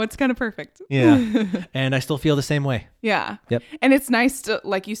know. It's kind of perfect. Yeah. And I still feel the same way. Yeah. Yep. And it's nice to,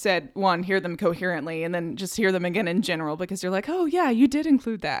 like you said, one, hear them coherently and then just hear them again in general, because you're like, oh, yeah, you did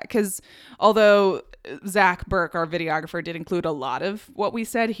include that. Because although Zach Burke, our videographer, did include a lot of what we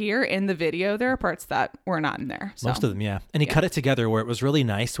said here in the video, there are parts that were not in there. So. Most of them, yeah. And he cut it together where it was really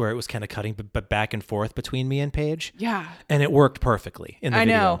nice, where it was kind of cutting back and forth between me and Paige. Yeah. And it worked perfectly in the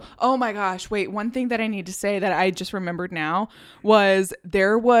video. I know. Oh my gosh. Wait, one thing that I need to say that I just remembered now was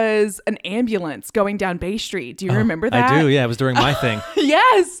there was an ambulance going down Bay Street. Do you remember that? I do. Yeah. It was during my thing.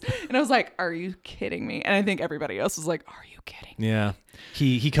 Yes. And I was like, are you kidding me? And I think everybody else was like, are you kidding me? Yeah.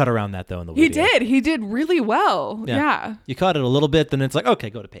 He cut around that though in the video. He did really well. Yeah. You caught it a little bit, then it's like, okay,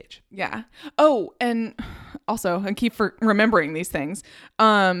 go to Paige. Yeah. Oh, and also, I keep remembering these things.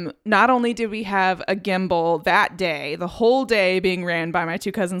 Not only did we have a gimbal that day, the whole day being ran by my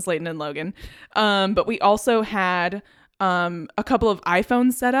two cousins, Layton and Logan, but we also had a couple of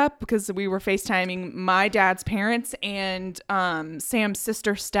iPhones set up because we were FaceTiming my dad's parents and Sam's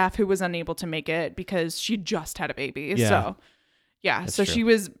sister Steph, who was unable to make it because she just had a baby. Yeah. So yeah, That's so true. she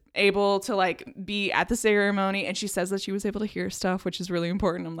was able to like be at the ceremony, and she says that she was able to hear stuff, which is really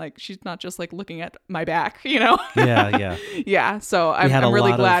important. I'm like, she's not just like looking at my back, you know? Yeah, yeah. Yeah. So I'm had a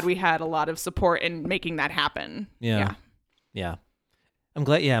really lot glad of- we had a lot of support in making that happen. Yeah. Yeah. I'm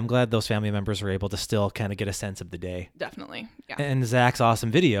glad those family members were able to still kind of get a sense of the day. Definitely. Yeah. And Zach's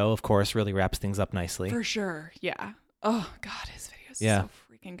awesome video, of course, really wraps things up nicely. For sure. Yeah. Oh God, his videos Yeah. so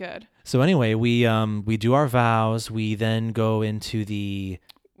freaking good. So anyway, we do our vows. We then go into the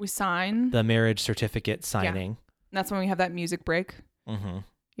We sign. marriage certificate signing. That's when we have that music break. Mm-hmm.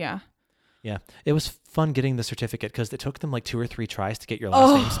 Yeah. Yeah. It was fun getting the certificate because it took them like 2 or 3 tries to get your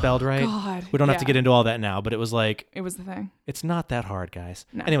last name spelled right. God. We don't have to get into all that now, but it was like, It was the thing. it's not that hard, guys.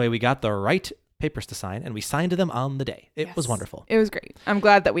 No. Anyway, we got the right papers to sign and we signed them on the day. It was Yes. wonderful. It was great. I'm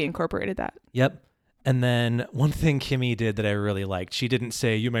glad that we incorporated that. Yep. And then one thing Kimmy did that I really liked, she didn't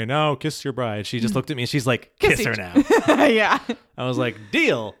say, "You may now kiss your bride." She just looked at me and she's like, "Kiss her now." Yeah. I was like,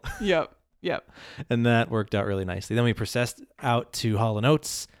 "Deal." Yep. Yep. And that worked out really nicely. Then we processed out to Hall &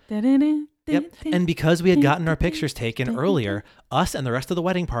 Oates. Yep. And because we had gotten our pictures taken earlier, us and the rest of the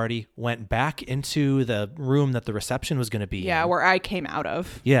wedding party went back into the room that the reception was going to be Yeah, in. where I came out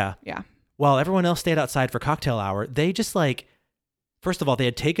of. Yeah. Yeah. While everyone else stayed outside for cocktail hour, they just like, first of all, they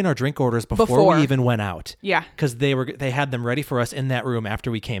had taken our drink orders before we even went out. Yeah. Because they had them ready for us in that room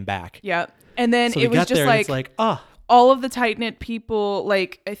after we came back. Yep. And then So it we was got just there and it's like like, all of the tight knit people,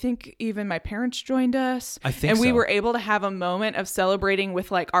 like I think even my parents joined us. I think and we so. were able to have a moment of celebrating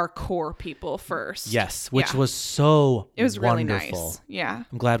with like our core people first. yes, which Yeah. was so It was really wonderful. nice. Yeah.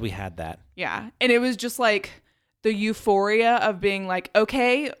 I'm glad we had that. Yeah. And it was just like the euphoria of being like,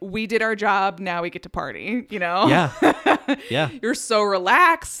 okay, we did our job. Now we get to party, you know? Yeah. Yeah. You're so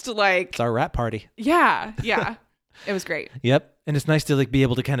relaxed. Like, It's our rap party. yeah. Yeah. It was great. Yep. And it's nice to like be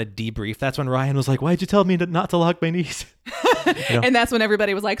able to kind of debrief. That's when Ryan was like, why'd you tell me not to lock my knees? And that's when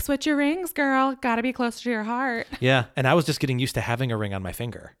everybody was like, switch your rings, girl. Gotta be closer to your heart. Yeah. And I was just getting used to having a ring on my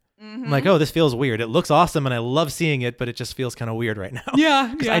finger. Mm-hmm. I'm like, oh, this feels weird. It looks awesome and I love seeing it, but it just feels kind of weird right now. Yeah.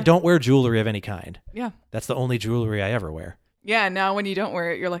 Because Yeah. I don't wear jewelry of any kind. Yeah. That's the only jewelry I ever wear. Yeah. Now when you don't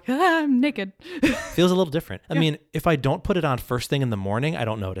wear it, you're like, I'm naked. Feels a little different. I mean, if I don't put it on first thing in the morning, I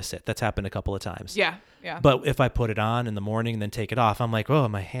don't notice it. That's happened a couple of times. Yeah. Yeah. But if I put it on in the morning and then take it off, I'm like, oh,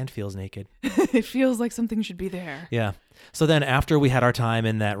 my hand feels naked. It feels like something should be there. Yeah. So then after we had our time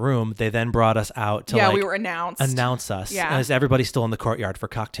in that room, they then brought us out to we were announced. announce us Yeah. as everybody's still in the courtyard for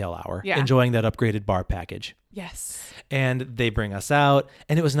cocktail hour, Yeah. enjoying that upgraded bar package. Yes. And they bring us out,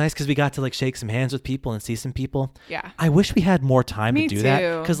 and it was nice because we got to like shake some hands with people and see some people. Yeah. I wish we had more time Me to do that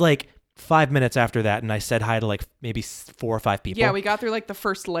too. because like 5 minutes after that, and I said hi to like maybe 4 or 5 people. Yeah, we got through like the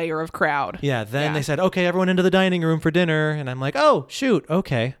first layer of crowd. Yeah, then Yeah. they said, okay, everyone into the dining room for dinner. And I'm like, oh, shoot,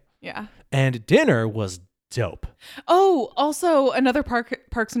 okay. Yeah. And dinner was dope. Oh, also another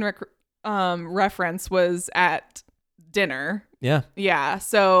Parks and Rec reference was at dinner. Yeah. Yeah.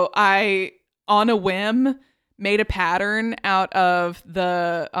 So I, on a whim, made a pattern out of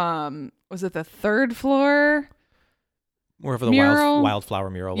the was it the third floor? Wherever the Mural? wildflower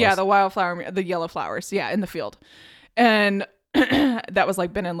mural was. Yeah, the wildflower, the yellow flowers. Yeah, in the field. And that was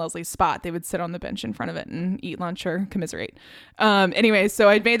like Ben and Leslie's spot. They would sit on the bench in front of it and eat lunch or commiserate. Anyway, so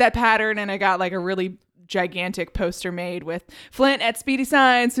I made that pattern and I got like a really gigantic poster made with Flint at Speedy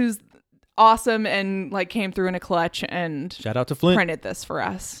Signs, who's awesome and like came through in a clutch and Shout out to Flint. printed this for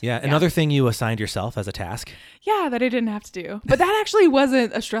us. Yeah, another thing you assigned yourself as a task. Yeah, that I didn't have to do. But that actually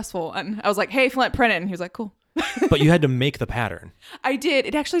wasn't a stressful one. I was like, hey, Flint, print it. And he was like, cool. But you had to make the pattern. I did.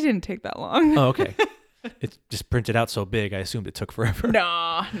 It actually didn't take that long. Oh, okay. It just printed out so big, I assumed it took forever.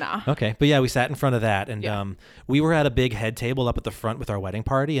 Nah. Okay, but yeah, we sat in front of that, and Yeah. we were at a big head table up at the front with our wedding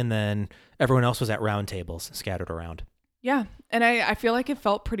party, and then everyone else was at round tables scattered around. Yeah. And I feel like it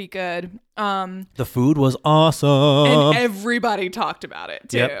felt pretty good. The food was awesome. And everybody talked about it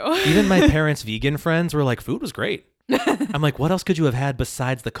too. Yep. Even my parents' vegan friends were like, food was great. I'm like, what else could you have had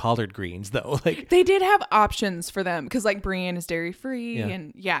besides the collard greens, though? Like, They did have options for them because like Brienne is dairy free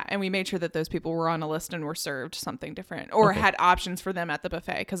Yeah. and we made sure that those people were on a list and were served something different or had options for them at the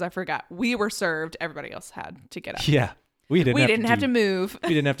buffet because I forgot we were served. Everybody else had to get up. yeah, we didn't have to move. We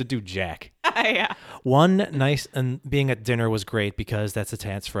didn't have to do jack. Yeah. One nice, and being at dinner was great because that's a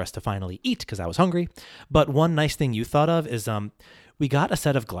chance for us to finally eat because I was hungry. But one nice thing you thought of is we got a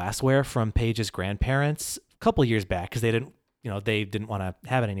set of glassware from Paige's grandparents a couple years back because they didn't want to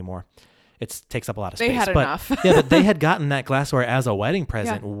have it anymore. It takes up a lot of space. They had enough. Yeah, but they had gotten that glassware as a wedding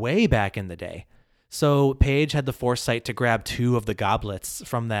present way back in the day. So Paige had the foresight to grab 2 of the goblets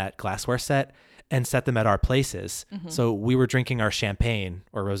from that glassware set and set them at our places. Mm-hmm. So we were drinking our champagne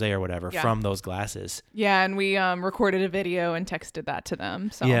or rosé or whatever from those glasses. Yeah, and we recorded a video and texted that to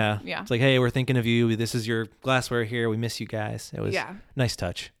them. So Yeah. yeah. It's like, hey, we're thinking of you. This is your glassware here. We miss you guys. It was a nice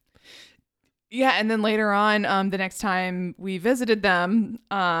touch. Yeah, and then later on, the next time we visited them,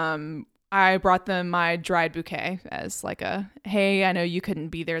 I brought them my dried bouquet as like a, hey, I know you couldn't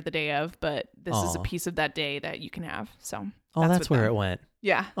be there the day of, but this is a piece of that day that you can have. So That's where it went.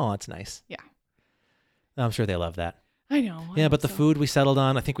 Yeah. Oh, that's nice. Yeah. I'm sure they love that. I know. Yeah, but the food we settled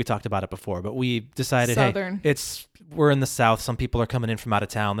on, I think we talked about it before, but we decided, Southern. hey, we're in the South. Some people are coming in from out of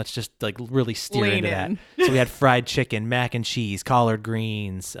town. Let's just like really steer Lean into in. that. So we had fried chicken, mac and cheese, collard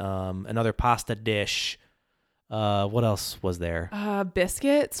greens, another pasta dish. What else was there?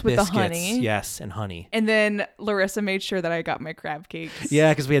 Biscuits with the honey. Yes, and honey. And then Larissa made sure that I got my crab cakes.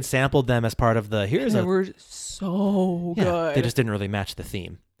 Yeah, because we had sampled them as part of the They were so good. They just didn't really match the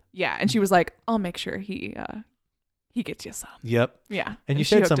theme. Yeah, and she was like, "I'll make sure he gets you some." Yep. Yeah, And you she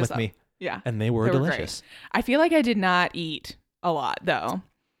shared hooked some us with up. me. Yeah, And they were They were delicious. I feel like I did not eat a lot though.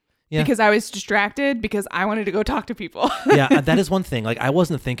 Yeah. Because I was distracted because I wanted to go talk to people. Yeah, that is one thing. Like I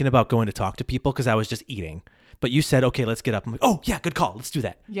wasn't thinking about going to talk to people because I was just eating. But you said, okay, let's get up. I'm like, oh yeah, good call. Let's do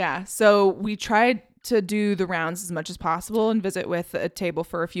that. Yeah. So we tried to do the rounds as much as possible and visit with a table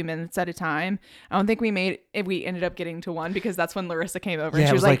for a few minutes at a time. I don't think we ended up getting to one because that's when Larissa came over and Yeah, she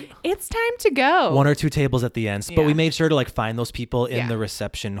it was was like, it's time to go. 1 or 2 tables at the end. But we Yeah. made sure to like find those people in Yeah. the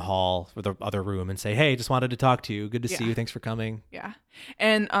reception hall or the other room and say, hey, just wanted to talk to you. Good to see Yeah. you. Thanks for coming. Yeah.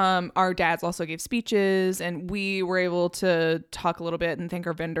 And our dads also gave speeches, and we were able to talk a little bit and thank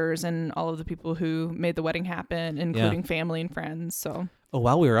our vendors and all of the people who made the wedding happen, including family and friends. So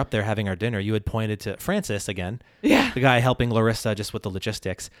while we were up there having our dinner, you had pointed to Francis again, yeah, the guy helping Larissa just with the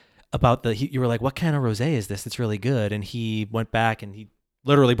logistics, about you were like, what kind of rosé is this? It's really good. And he went back and he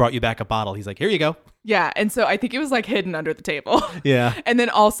literally brought you back a bottle. He's like, here you go. Yeah. And so I think it was like hidden under the table. Yeah. And then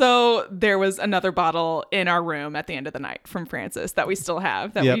also there was another bottle in our room at the end of the night from Francis that we still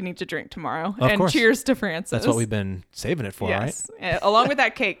have that we need to drink tomorrow. Of and course. Cheers to Francis. That's what we've been saving it for, yes. Right? Along with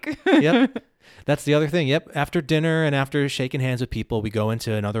that cake. Yep. That's the other thing. Yep. After dinner and after shaking hands with people, we go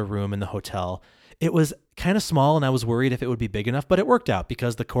into another room in the hotel. It was kind of small and I was worried if it would be big enough, but it worked out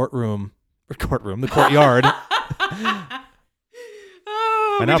because the courtyard. We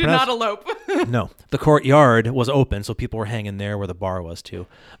did not elope. No, the courtyard was open, so people were hanging there where the bar was too.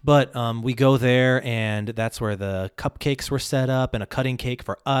 But we go there, and that's where the cupcakes were set up and a cutting cake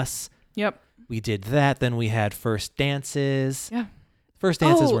for us. Yep. We did that. Then we had first dances. Yeah. First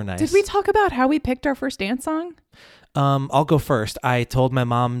dances were nice. Did we talk about how we picked our first dance song? I'll go first. I told my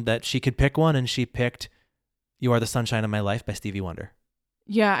mom that she could pick one, and she picked "You Are the Sunshine of My Life" by Stevie Wonder.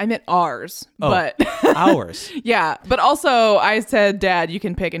 Yeah, I meant ours, but ours. Yeah, but also I said, Dad, you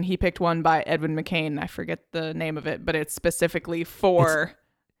can pick, and he picked one by Edwin McCain. I forget the name of it, but it's specifically for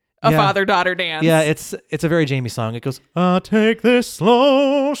a father-daughter dance. Yeah, it's a very Jamie song. It goes, "I'll take this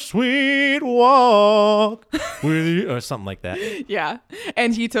slow, sweet walk with you," or something like that. Yeah,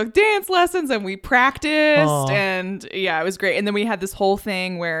 and he took dance lessons, and we practiced, and yeah, it was great. And then we had this whole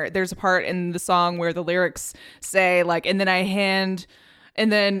thing where there's a part in the song where the lyrics say like, and then and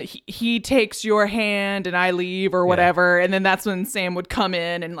then he takes your hand and I leave or whatever. And then that's when Sam would come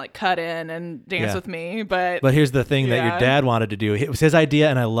in and like cut in and dance with me. But here's the thing that your dad wanted to do. It was his idea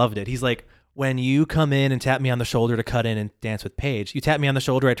and I loved it. He's like, when you come in and tap me on the shoulder to cut in and dance with Paige, you tap me on the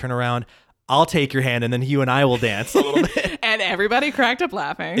shoulder, I turn around, I'll take your hand and then you and I will dance a little bit. And everybody cracked up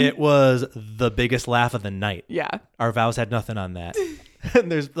laughing. It was the biggest laugh of the night. Yeah. Our vows had nothing on that.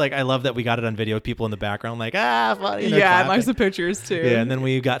 And there's like, I love that we got it on video with people in the background like, funny. Yeah, there's some pictures too. Yeah, and then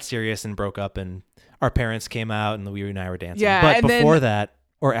we got serious and broke up and our parents came out and we and I were dancing. Yeah, but before that,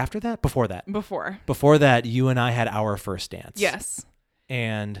 or after that? Before that. Before that, you and I had our first dance. Yes.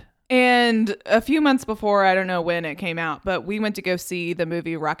 And a few months before, I don't know when it came out, but we went to go see the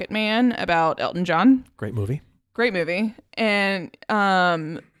movie Rocket Man about Elton John. Great movie. And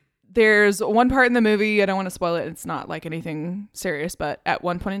there's one part in the movie, I don't want to spoil it, it's not like anything serious, but at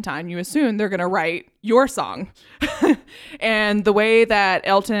one point in time, you assume they're going to write your song. And the way that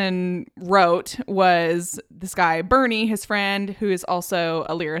Elton wrote was this guy, Bernie, his friend, who is also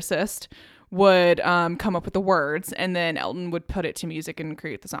a lyricist, would come up with the words, and then Elton would put it to music and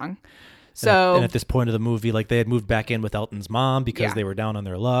create the song. So, and at this point of the movie, like they had moved back in with Elton's mom because they were down on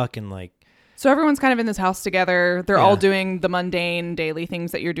their luck and like. So everyone's kind of in this house together. They're all doing the mundane daily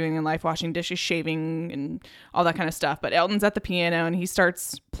things that you're doing in life, washing dishes, shaving, and all that kind of stuff. But Elton's at the piano and he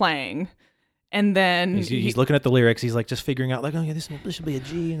starts playing. And then he's looking at the lyrics. He's like just figuring out like, oh yeah, this should be a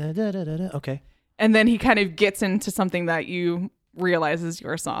G. And da, da, da, da. Okay. And then he kind of gets into something that you realize is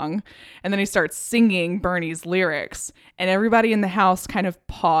your song. And then he starts singing Bernie's lyrics. And everybody in the house kind of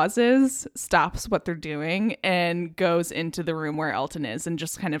pauses, stops what they're doing, and goes into the room where Elton is and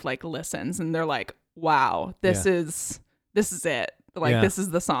just kind of like listens. And they're like, wow, this is it. Like, this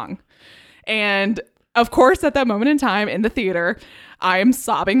is the song. And of course, at that moment in time in the theater, I am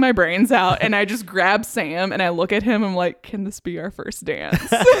sobbing my brains out and I just grab Sam and I look at him. I'm like, can this be our first dance?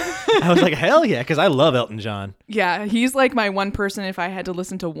 I was like, hell yeah, because I love Elton John. Yeah, he's like my one person. If I had to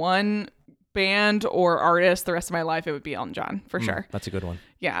listen to one band or artist the rest of my life, it would be Elton John for sure. That's a good one.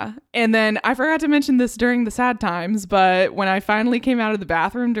 Yeah. And then I forgot to mention this during the sad times, but when I finally came out of the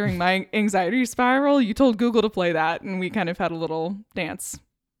bathroom during my anxiety spiral, you told Google to play that and we kind of had a little dance.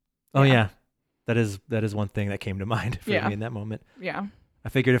 Oh, yeah. That is one thing that came to mind for me in that moment. Yeah. I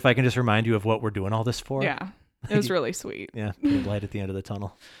figured if I can just remind you of what we're doing all this for. Yeah. It was really sweet. Yeah. Put a light at the end of the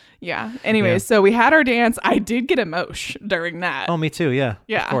tunnel. Yeah. Anyways, so we had our dance. I did get emotion during that. Oh, me too. Yeah.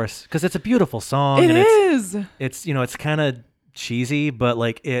 Yeah. Of course. Because it's a beautiful song. It is. It's, it's kind of cheesy, but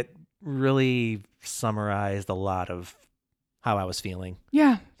like it really summarized a lot of how I was feeling.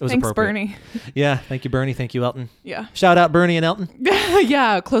 Yeah. It was Thanks, appropriate. Bernie. Yeah. Thank you, Bernie. Thank you, Elton. Yeah. Shout out Bernie and Elton.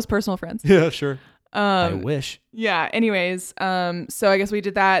 Yeah. Close personal friends. Yeah, sure. I wish. Yeah. Anyways, so I guess we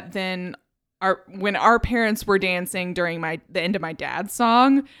did that. Then when our parents were dancing during the end of my dad's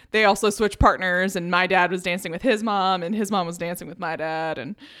song, they also switched partners, and my dad was dancing with his mom, and his mom was dancing with my dad,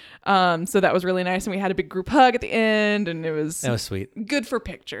 and so that was really nice. And we had a big group hug at the end, and that was sweet. Good for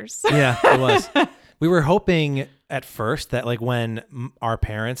pictures. Yeah, it was. We were hoping at first that like when our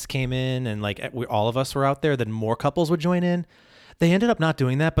parents came in and like all of us were out there, then more couples would join in. They ended up not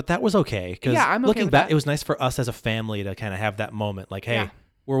doing that, but that was okay. Because I'm okay looking with back, that. it was nice for us as a family to kind of have that moment. Like, hey, Yeah.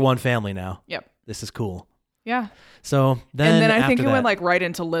 we're one family now. Yep. This is cool. Yeah. So then, And then I think after it went that- like right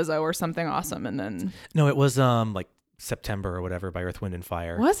into Lizzo or something awesome. And then no, it was like September or whatever by Earth, Wind and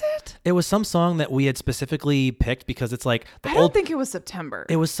Fire. was it? It was some song that we had specifically picked because it's like I don't think it was September.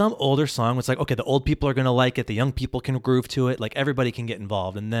 It was some older song. It's like, okay, the old people are going to like it. The young people can groove to it. Like everybody can get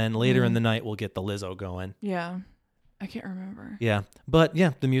involved. And then later in the night, we'll get the Lizzo going. Yeah. I can't remember. Yeah. But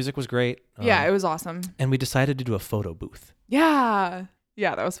yeah, the music was great. Yeah, it was awesome. And we decided to do a photo booth. Yeah.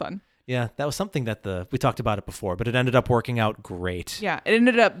 Yeah, that was fun. Yeah, that was something that we talked about it before, but it ended up working out great. Yeah, it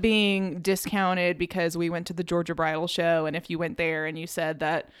ended up being discounted because we went to the Georgia Bridal Show, and if you went there and you said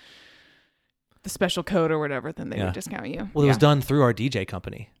that the special code or whatever, then they would discount you. Well, it was done through our DJ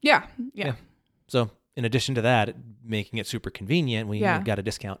company. Yeah. So in addition to that, making it super convenient, we got a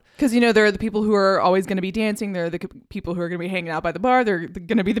discount. Because, there are the people who are always going to be dancing. There are the people who are going to be hanging out by the bar. They're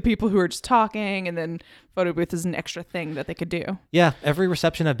going to be the people who are just talking. And then photo booth is an extra thing that they could do. Yeah. Every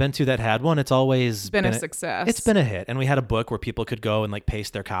reception I've been to that had one, it's always been a success. It's been a hit. And we had a book where people could go and like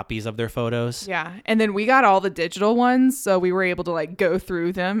paste their copies of their photos. Yeah. And then we got all the digital ones. So we were able to like go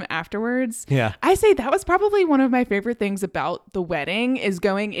through them afterwards. Yeah. I say that was probably one of my favorite things about the wedding is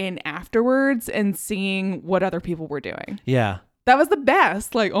going in afterwards and seeing what other people were doing. Yeah. That was the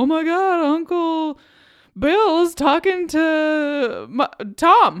best. Like, oh my God, Uncle Bill is talking to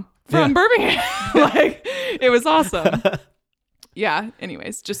Tom from Birmingham. Like, it was awesome. Yeah.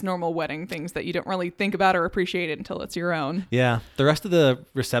 Anyways, just normal wedding things that you don't really think about or appreciate it until it's your own. Yeah. The rest of the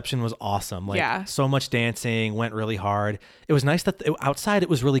reception was awesome. Like, so much dancing, went really hard. It was nice that outside it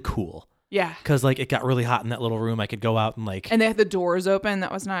was really cool. Yeah. Because like it got really hot in that little room. I could go out and like. And they had the doors open.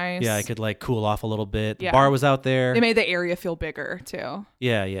 That was nice. Yeah, I could like cool off a little bit. The Yeah. bar was out there. They made the area feel bigger too.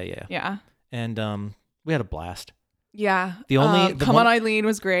 Yeah. Yeah. And we had a blast. Yeah. The only Come On Eileen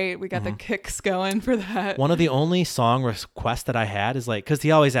was great. We got the kicks going for that. One of the only song requests that I had is like, because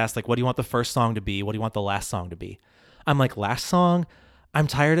he always asks like, what do you want the first song to be? What do you want the last song to be? I'm like, last song? I'm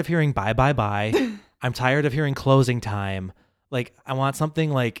tired of hearing bye, bye, bye. I'm tired of hearing closing time. Like, I want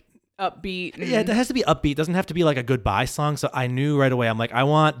something like upbeat. Yeah, it has to be upbeat. It doesn't have to be like a goodbye song. So I knew right away. I'm like, I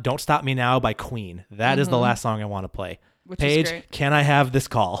want Don't Stop Me Now by Queen. That is the last song I want to play. Which Paige, is great. can I have this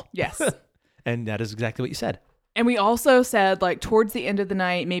call? Yes. And that is exactly what you said. And we also said like towards the end of the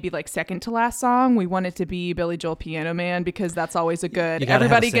night, maybe like second to last song, we want it to be Billy Joel Piano Man because that's always a good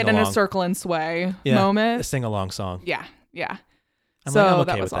everybody get in a circle and sway moment. A sing-along song. Yeah. I'm So okay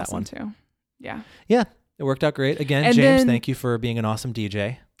that with was that awesome one. too. Yeah. Yeah, it worked out great. Again, And James, then- thank you for being an awesome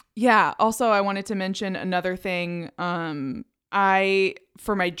DJ. Yeah. Also, I wanted to mention another thing. I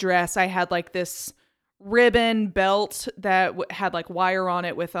for my dress, I had like this ribbon belt that had like wire on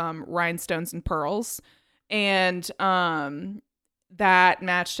it with rhinestones and pearls, and that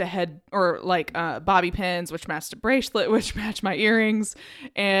matched a head or like bobby pins, which matched a bracelet, which matched my earrings,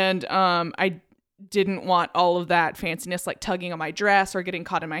 and I didn't want all of that fanciness like tugging on my dress or getting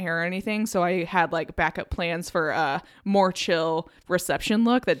caught in my hair or anything. So I had like backup plans for a more chill reception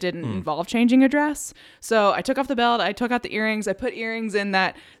look that didn't involve changing a dress. So I took off the belt, I took out the earrings, I put earrings in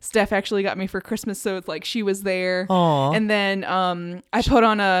that Steph actually got me for Christmas. So it's like she was there. Aww. And then I put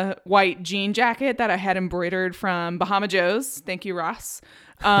on a white jean jacket that I had embroidered from Bahama Joe's. Thank you, Ross.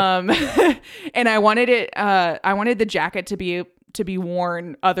 And I wanted the jacket to be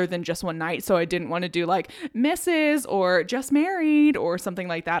worn other than just one night. So I didn't want to do like Mrs. or just married or something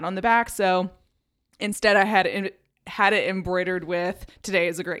like that on the back. So instead I had it embroidered with Today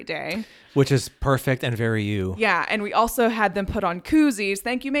is a Great Day. Which is perfect and very you. Yeah. And we also had them put on koozies.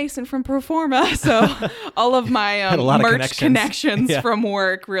 Thank you, Mason from Proforma. So all of my merch connections from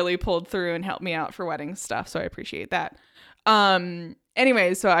work really pulled through and helped me out for wedding stuff. So I appreciate that.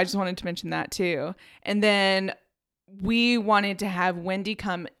 Anyway, so I just wanted to mention that too. And then we wanted to have Wendy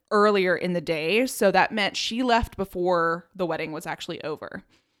come earlier in the day. So that meant she left before the wedding was actually over.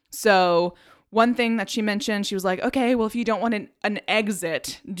 So one thing that she mentioned, she was like, okay, well, if you don't want an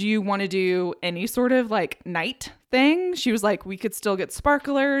exit, do you want to do any sort of like night thing? She was like, we could still get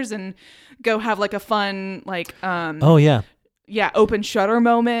sparklers and go have like a fun, like, oh yeah. Yeah, open shutter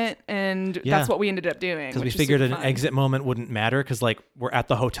moment, and that's what we ended up doing. Because we figured an exit moment wouldn't matter because like we're at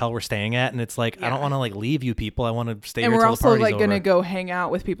the hotel we're staying at, and it's like I don't want to like leave you people. I want to stay here till the party's over. And we're also like gonna go hang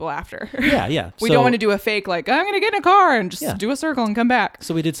out with people after. Yeah. We don't want to do a fake like I'm gonna get in a car and just do a circle and come back.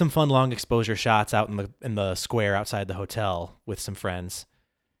 So we did some fun long exposure shots out in the square outside the hotel with some friends.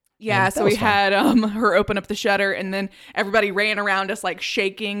 Yeah, And so that we was fun. had her open up the shutter, and then everybody ran around us like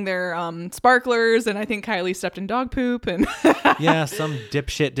shaking their sparklers, and I think Kylie stepped in dog poop, and Yeah, some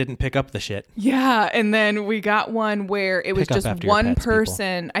dipshit didn't pick up the shit. yeah, and then we got one where it was Pick up just after your one pets, people.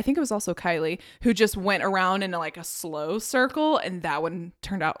 person, I think it was also Kylie, who just went around in like a slow circle, and that one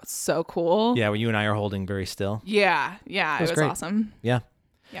turned out so cool. Yeah, where you and I are holding very still. Yeah, it was great. awesome. Yeah.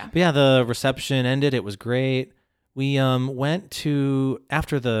 Yeah. But yeah, the reception ended. It was great. We went to,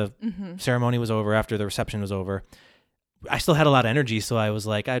 after the ceremony was over, after the reception was over, I still had a lot of energy. So I was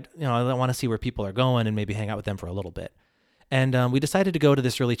like, I want to see where people are going and maybe hang out with them for a little bit. And we decided to go to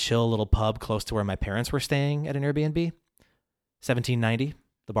this really chill little pub close to where my parents were staying at an Airbnb. 1790,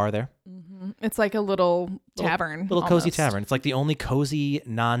 the bar there. It's like a little tavern. Little cozy almost. tavern. It's like the only cozy,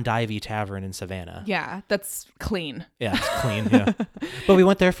 non-divey tavern in Savannah. Yeah, that's clean. Yeah, it's clean. Yeah. But we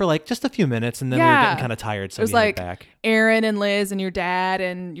went there for like just a few minutes and then we were Yeah. getting kind of tired. So It was we headed like back. Aaron and Liz and your dad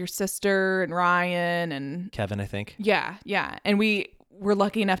and your sister and Ryan and Kevin, I think. yeah. And we were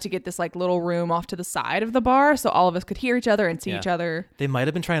lucky enough to get this like little room off to the side of the bar so all of us could hear each other and see Yeah. each other. They might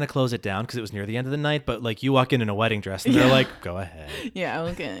have been trying to close it down because it was near the end of the night, but like you walk in a wedding dress and they're like, go ahead. Yeah,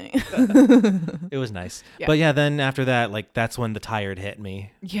 okay. It was nice. Yeah. But yeah, then after that, like that's when the tired hit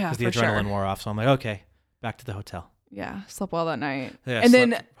me Yeah, because the for adrenaline sure. wore off. So I'm like, okay, back to the hotel. Yeah, slept well that night. Yeah, and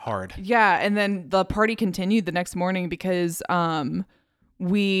slept then hard. yeah, and then the party continued the next morning because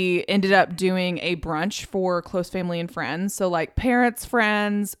we ended up doing a brunch for close family and friends. So like parents,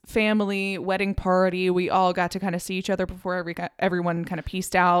 friends, family, wedding party. We all got to kind of see each other before everyone kind of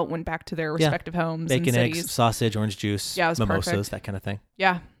pieced out, went back to their respective homes Bacon, and eggs, cities. sausage, orange juice, Yeah, it was mimosas, perfect. that kind of thing.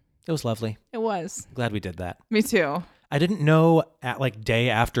 Yeah, It was lovely. it was. Glad we did that. Me too. I didn't know at like day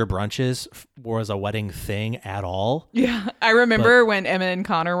after brunches was a wedding thing at all. Yeah, I remember when Emma and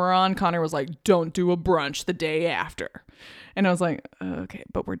Connor were on, Connor was like, don't do a brunch the day after. And I was like, okay,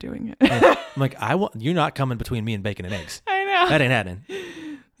 but we're doing it. I'm like, you're not coming between me and bacon and eggs. I know. That ain't happening.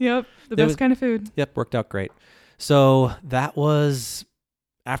 Yep, the There best was- kind of food. Yep, worked out great. So that was,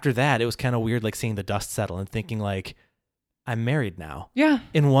 after that, it was kind of weird like seeing the dust settle and thinking like, I'm married now. Yeah,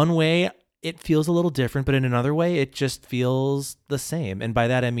 In one way, it feels a little different, but in another way, it just feels the same. And by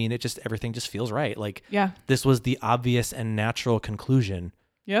that, I mean, everything just feels right. Like yeah, this was the obvious and natural conclusion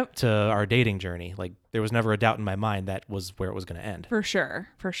yep. to our dating journey. Like there was never a doubt in my mind that was where it was going to end. For sure.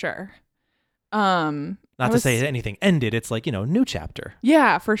 Not to say anything ended. It's like, new chapter.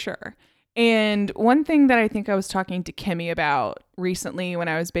 Yeah, for sure. And one thing that I think I was talking to Kimmy about recently when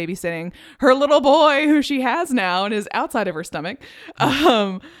I was babysitting her little boy, who she has now and is outside of her stomach,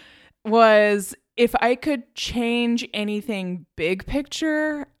 was if I could change anything big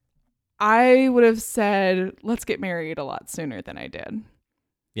picture, I would have said, let's get married a lot sooner than I did.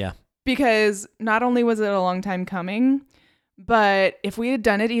 Yeah. Because not only was it a long time coming, but if we had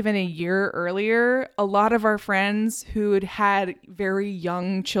done it even a year earlier, a lot of our friends who had very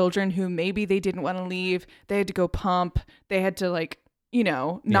young children who maybe they didn't want to leave, they had to go pump, they had to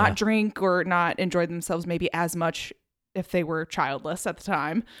not Yeah. drink or not enjoy themselves maybe as much if they were childless at the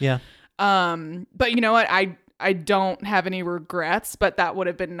time. Yeah. But you know what? I don't have any regrets, but that would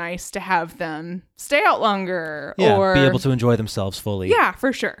have been nice to have them stay out longer Yeah. or Be able to enjoy themselves fully. Yeah,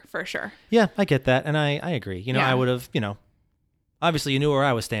 for sure. Yeah, I get that. And I agree. Yeah. I would have, obviously you knew where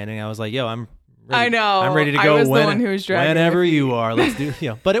I was standing. I was like, yo, I'm ready. I know. I'm ready to I go was the one who was dragging whenever my feet. you are. Let's do,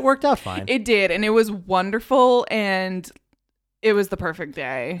 but it worked out fine. It did, and it was wonderful, and it was the perfect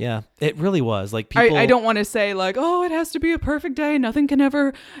day. Yeah, it really was. Like people, I don't want to say like, oh, it has to be a perfect day. Nothing can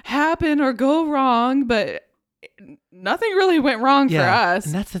ever happen or go wrong, but nothing really went wrong for us.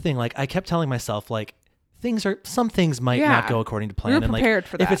 And that's the thing. Like I kept telling myself, like some things might Yeah. not go according to plan. We were and like prepared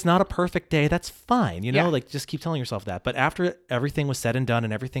for if that. it's not a perfect day, that's fine. Yeah. Like just keep telling yourself that. But after everything was said and done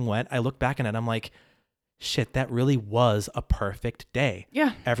and everything went, I look back on it. I'm like, shit, that really was a perfect day.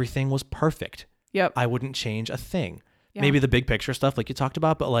 Yeah. Everything was perfect. Yep. I wouldn't change a thing. Yeah. Maybe the big picture stuff like you talked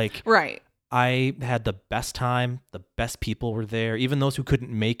about, but like Right. I had the best time. The best people were there. Even those who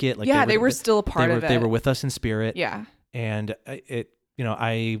couldn't make it. Like Yeah, they were still a part they were, of it. They were with us in spirit. Yeah. And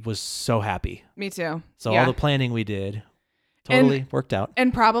I was so happy. Me too. So Yeah. all the planning we did totally worked out.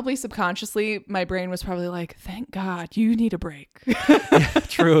 And probably subconsciously, my brain was probably like, thank God you need a break.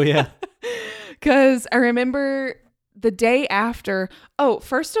 True, yeah. Because I remember the day after. Oh,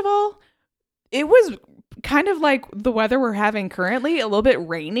 first of all, it was kind of like the weather we're having currently, a little bit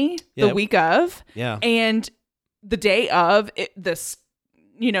rainy Yeah. the week of. Yeah. And the day of, the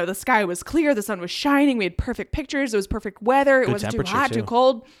sky was clear. The sun was shining. We had perfect pictures. It was perfect weather. It Good wasn't too temperature, hot, too too.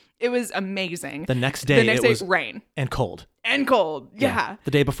 cold. It was amazing. The next day it was rain and cold. and cold. Yeah.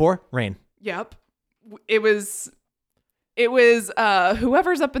 The day before, rain. Yep. It was It was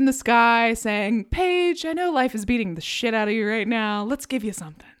whoever's up in the sky saying, Paige, I know life is beating the shit out of you right now. Let's give you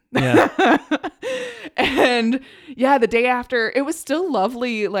something. Yeah. And yeah, the day after, it was still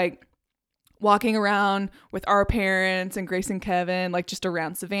lovely, like walking around with our parents and Grace and Kevin, like just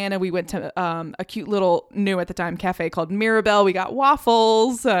around Savannah. We went to a cute little, new at the time, cafe called Mirabelle. We got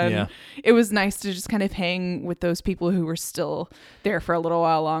waffles. And it was nice to just kind of hang with those people who were still there for a little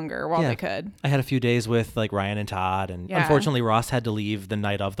while longer while they could. I had a few days with like Ryan and Todd, and unfortunately Ross had to leave the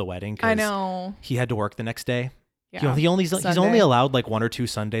night of the wedding. I know. He had to work the next day. Yeah. He's only allowed like 1 or 2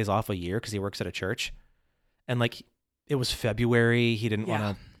 Sundays off a year because he works at a church. And like it was February. He didn't want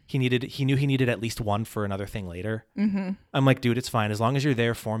to. He knew he needed at least one for another thing later. Mm-hmm. I'm like, dude, it's fine as long as you're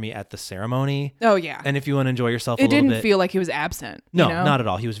there for me at the ceremony. Oh yeah. And if you want to enjoy yourself, a little bit. It didn't feel like he was absent. No, you know? not at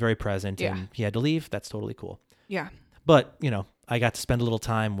all. He was very present, and he had to leave. That's totally cool. Yeah. But I got to spend a little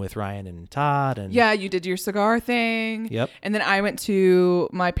time with Ryan and Todd, and you did your cigar thing. Yep. And then I went to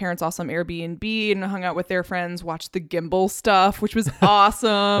my parents' awesome Airbnb and hung out with their friends, watched the gimbal stuff, which was awesome.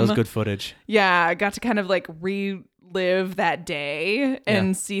 That was good footage. Yeah, I got to kind of like relive that day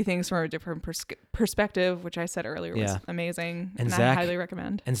and see things from a different perspective, which I said earlier was amazing, and I highly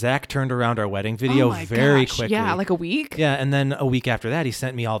recommend. And Zach turned around our wedding video very quickly. Yeah, like a week. Yeah, and then a week after that, he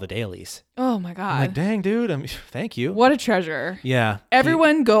sent me all the dailies. Oh my god! I'm like, dang, dude. Thank you. What a treasure. Yeah.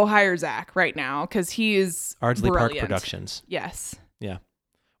 Everyone go hire Zach right now because he is Ardsley brilliant. Park Productions. Yes. Yeah.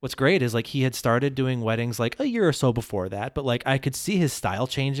 What's great is like he had started doing weddings like a year or so before that, but like I could see his style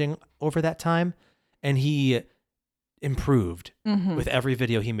changing over that time, and he improved with every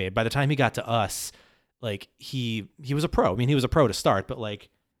video he made. By the time he got to us, like he was a pro. I mean, he was a pro to start, but like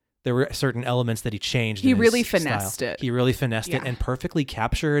there were certain elements that he changed. He really finessed it. He really finessed it and perfectly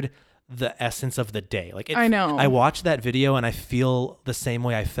captured the essence of the day. Like I know. I watched that video and I feel the same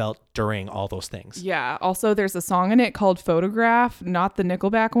way I felt during all those things. Yeah. Also, there's a song in it called Photograph, not the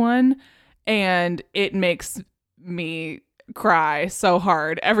Nickelback one, and it makes me cry so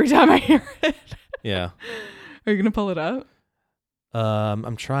hard every time I hear it. Yeah. Are you going to pull it up?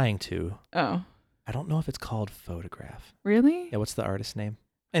 I'm trying to. Oh. I don't know if it's called Photograph. Really? Yeah, what's the artist name?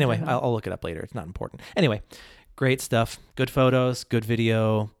 Anyway, I'll look it up later. It's not important. Anyway, great stuff. Good photos, good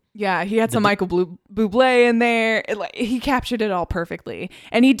video. Yeah, he had some Michael Bublé in there. He captured it all perfectly.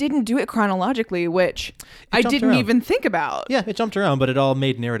 And he didn't do it chronologically, which I didn't even think about. Yeah, it jumped around, but it all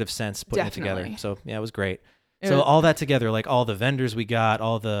made narrative sense putting it together. So, yeah, it was great. All that together, like all the vendors we got,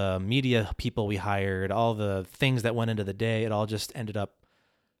 all the media people we hired, all the things that went into the day, it all just ended up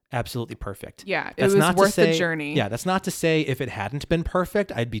absolutely perfect. Yeah, it was worth the journey. Yeah, that's not to say if it hadn't been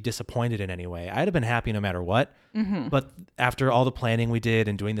perfect, I'd be disappointed in any way. I'd have been happy no matter what. Mm-hmm. But after all the planning we did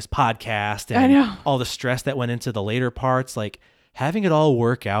and doing this podcast and all the stress that went into the later parts, like having it all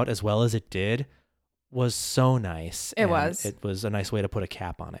work out as well as it did was so nice. It was. It was a nice way to put a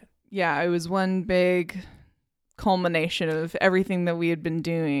cap on it. Yeah, it was one big culmination of everything that we had been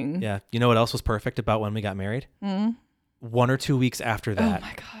doing. Yeah. You know what else was perfect about when we got married? 1 or 2 weeks after that. Oh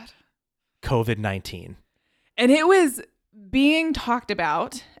my God. COVID-19. And it was being talked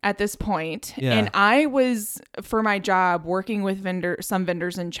about at this point. Yeah. And I was, for my job, working with some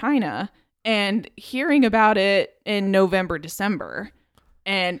vendors in China and hearing about it in November, December.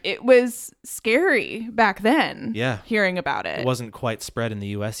 And it was scary back then. Yeah. Hearing about it. It wasn't quite spread in the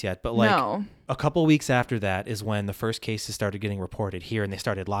US yet, but like a couple weeks after that is when the first cases started getting reported here and they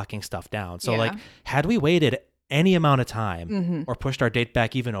started locking stuff down. So like had we waited any amount of time or pushed our date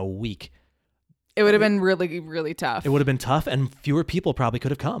back even a week, it would have been really, really tough. It would have been tough and fewer people probably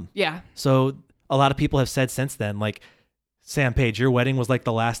could have come. Yeah. So a lot of people have said since then, like, Sam Page, your wedding was like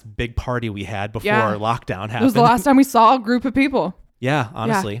the last big party we had before lockdown happened. It was the last time we saw a group of people. Yeah,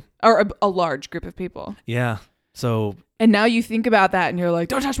 honestly. Yeah. Or a large group of people. Yeah. So. And now you think about that and you're like,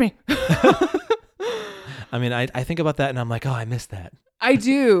 don't touch me. I mean, I think about that and I'm like, oh, I missed that. I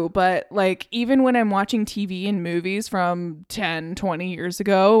do. But like, even when I'm watching TV and movies from 10, 20 years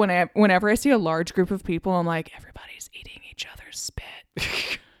ago, whenever I see a large group of people, I'm like, everybody's eating each other's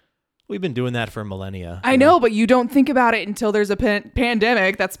spit. We've been doing that for millennia. I know, but you don't think about it until there's a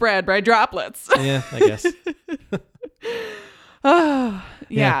pandemic that's spread by droplets. Yeah, I guess. Oh,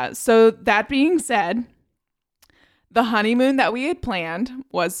 yeah. So that being said, the honeymoon that we had planned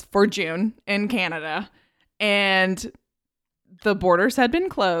was for June in Canada, and the borders had been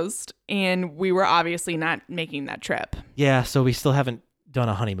closed, and we were obviously not making that trip. Yeah, so we still haven't done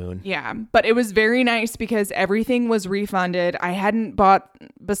a honeymoon. Yeah, but it was very nice because everything was refunded. I hadn't bought,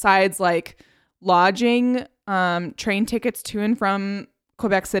 besides like lodging, train tickets to and from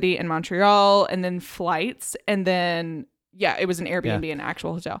Quebec City and Montreal, and then flights, and then Yeah, it was an Airbnb, an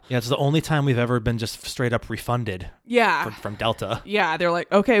actual hotel. Yeah, it's the only time we've ever been just straight up refunded. Yeah. From Delta. Yeah, they're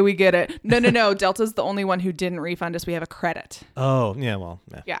like, okay, we get it. No. Delta's the only one who didn't refund us. We have a credit. Oh, yeah, well,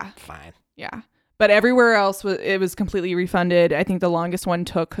 Yeah. fine. Yeah. But everywhere else, it was completely refunded. I think the longest one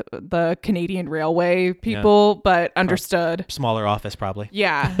took the Canadian Railway people, but understood. Smaller office, probably.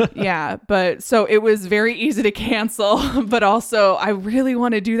 Yeah. But so it was very easy to cancel, but also I really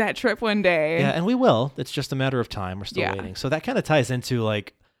want to do that trip one day. Yeah, and we will. It's just a matter of time. We're still waiting. So that kind of ties into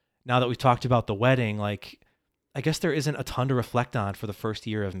like, now that we've talked about the wedding, like, I guess there isn't a ton to reflect on for the first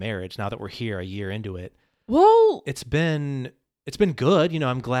year of marriage now that we're here a year into it. Well, It's been good.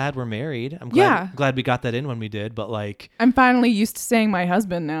 I'm glad we're married. I'm glad we got that in when we did, but like, I'm finally used to saying my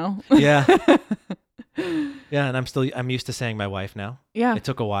husband now. Yeah. Yeah, and I'm used to saying my wife now. Yeah. It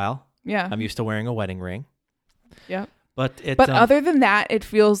took a while. Yeah. I'm used to wearing a wedding ring. Yeah. But other than that, it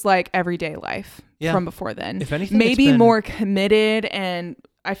feels like everyday life from before then. If anything, maybe more committed, and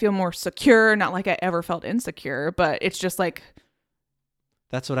I feel more secure. Not like I ever felt insecure, but it's just like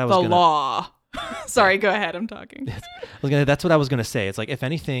that's what I was law. Sorry, go ahead. I'm talking. That's what I was gonna say. It's like, if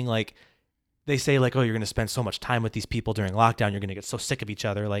anything, like they say, like, oh, you're gonna spend so much time with these people during lockdown, you're gonna get so sick of each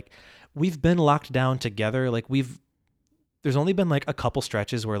other. Like, we've been locked down together. Like, there's only been like a couple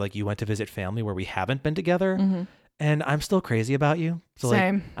stretches where like you went to visit family where we haven't been together. Mm-hmm. And I'm still crazy about you. So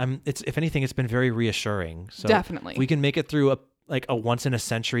Same. Like, if anything, it's been very reassuring. So definitely, we can make it through a once in a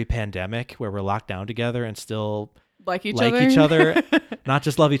century pandemic where we're locked down together and still like each other, not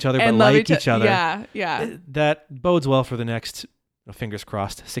just love each other, but like each other. Yeah. That bodes well for the next, fingers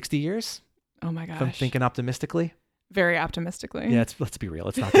crossed, 60 years. Oh my gosh. If I'm thinking optimistically. Very optimistically. Yeah, let's be real.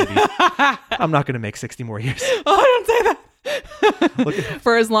 It's not going to be. I'm not going to make 60 more years. Oh, don't say that.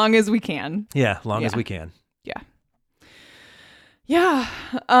 For as long as we can. Yeah, long as we can. Yeah.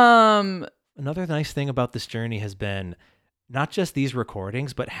 Another nice thing about this journey has been not just these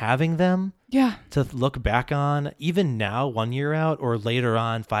recordings, but having them to look back on, even now, 1 year out, or later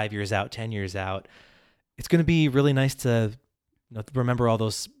on, 5 years out, 10 years out. It's going to be really nice to remember all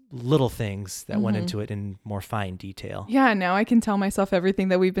those little things that went into it in more fine detail. Yeah, now I can tell myself everything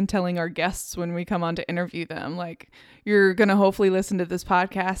that we've been telling our guests when we come on to interview them. Like, you're going to hopefully listen to this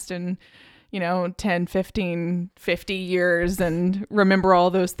podcast and 10, 15, 50 years and remember all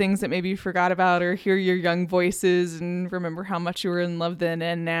those things that maybe you forgot about, or hear your young voices and remember how much you were in love then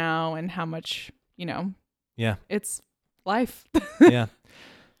and now, and how much, it's life. Yeah.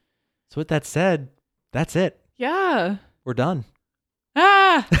 So with that said, that's it. Yeah. We're done.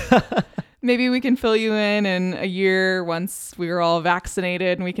 Maybe we can fill you in a year once we're all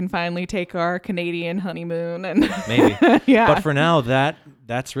vaccinated and we can finally take our Canadian honeymoon. And maybe. Yeah. But for now,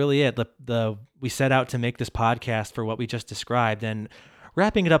 that's really it. We set out to make this podcast for what we just described, and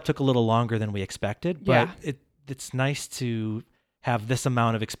wrapping it up took a little longer than we expected, but it's nice to have this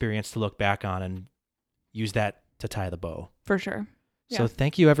amount of experience to look back on and use that to tie the bow. For sure. Yeah. So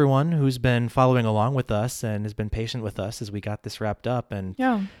thank you, everyone who's been following along with us and has been patient with us as we got this wrapped up. And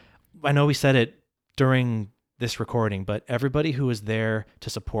I know we said it during this recording, but everybody who was there to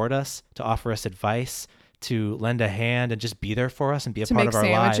support us, to offer us advice, to lend a hand and just be there for us and be a part of our lives. To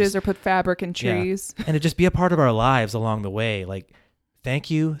make sandwiches or put fabric in trees. And to just be a part of our lives along the way. Like,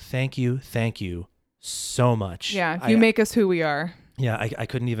 thank you so much. Yeah, you make us who we are. Yeah, I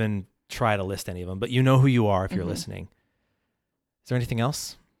couldn't even try to list any of them, but you know who you are if you're listening. Is there anything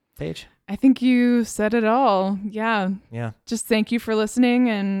else, Paige? I think you said it all. Yeah. Yeah. Just thank you for listening,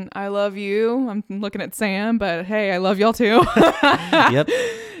 and I love you. I'm looking at Sam, but hey, I love y'all too. Yep.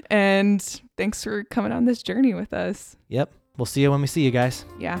 And thanks for coming on this journey with us. Yep. We'll see you when we see you guys.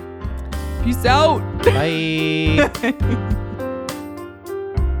 Yeah. Peace out. Bye.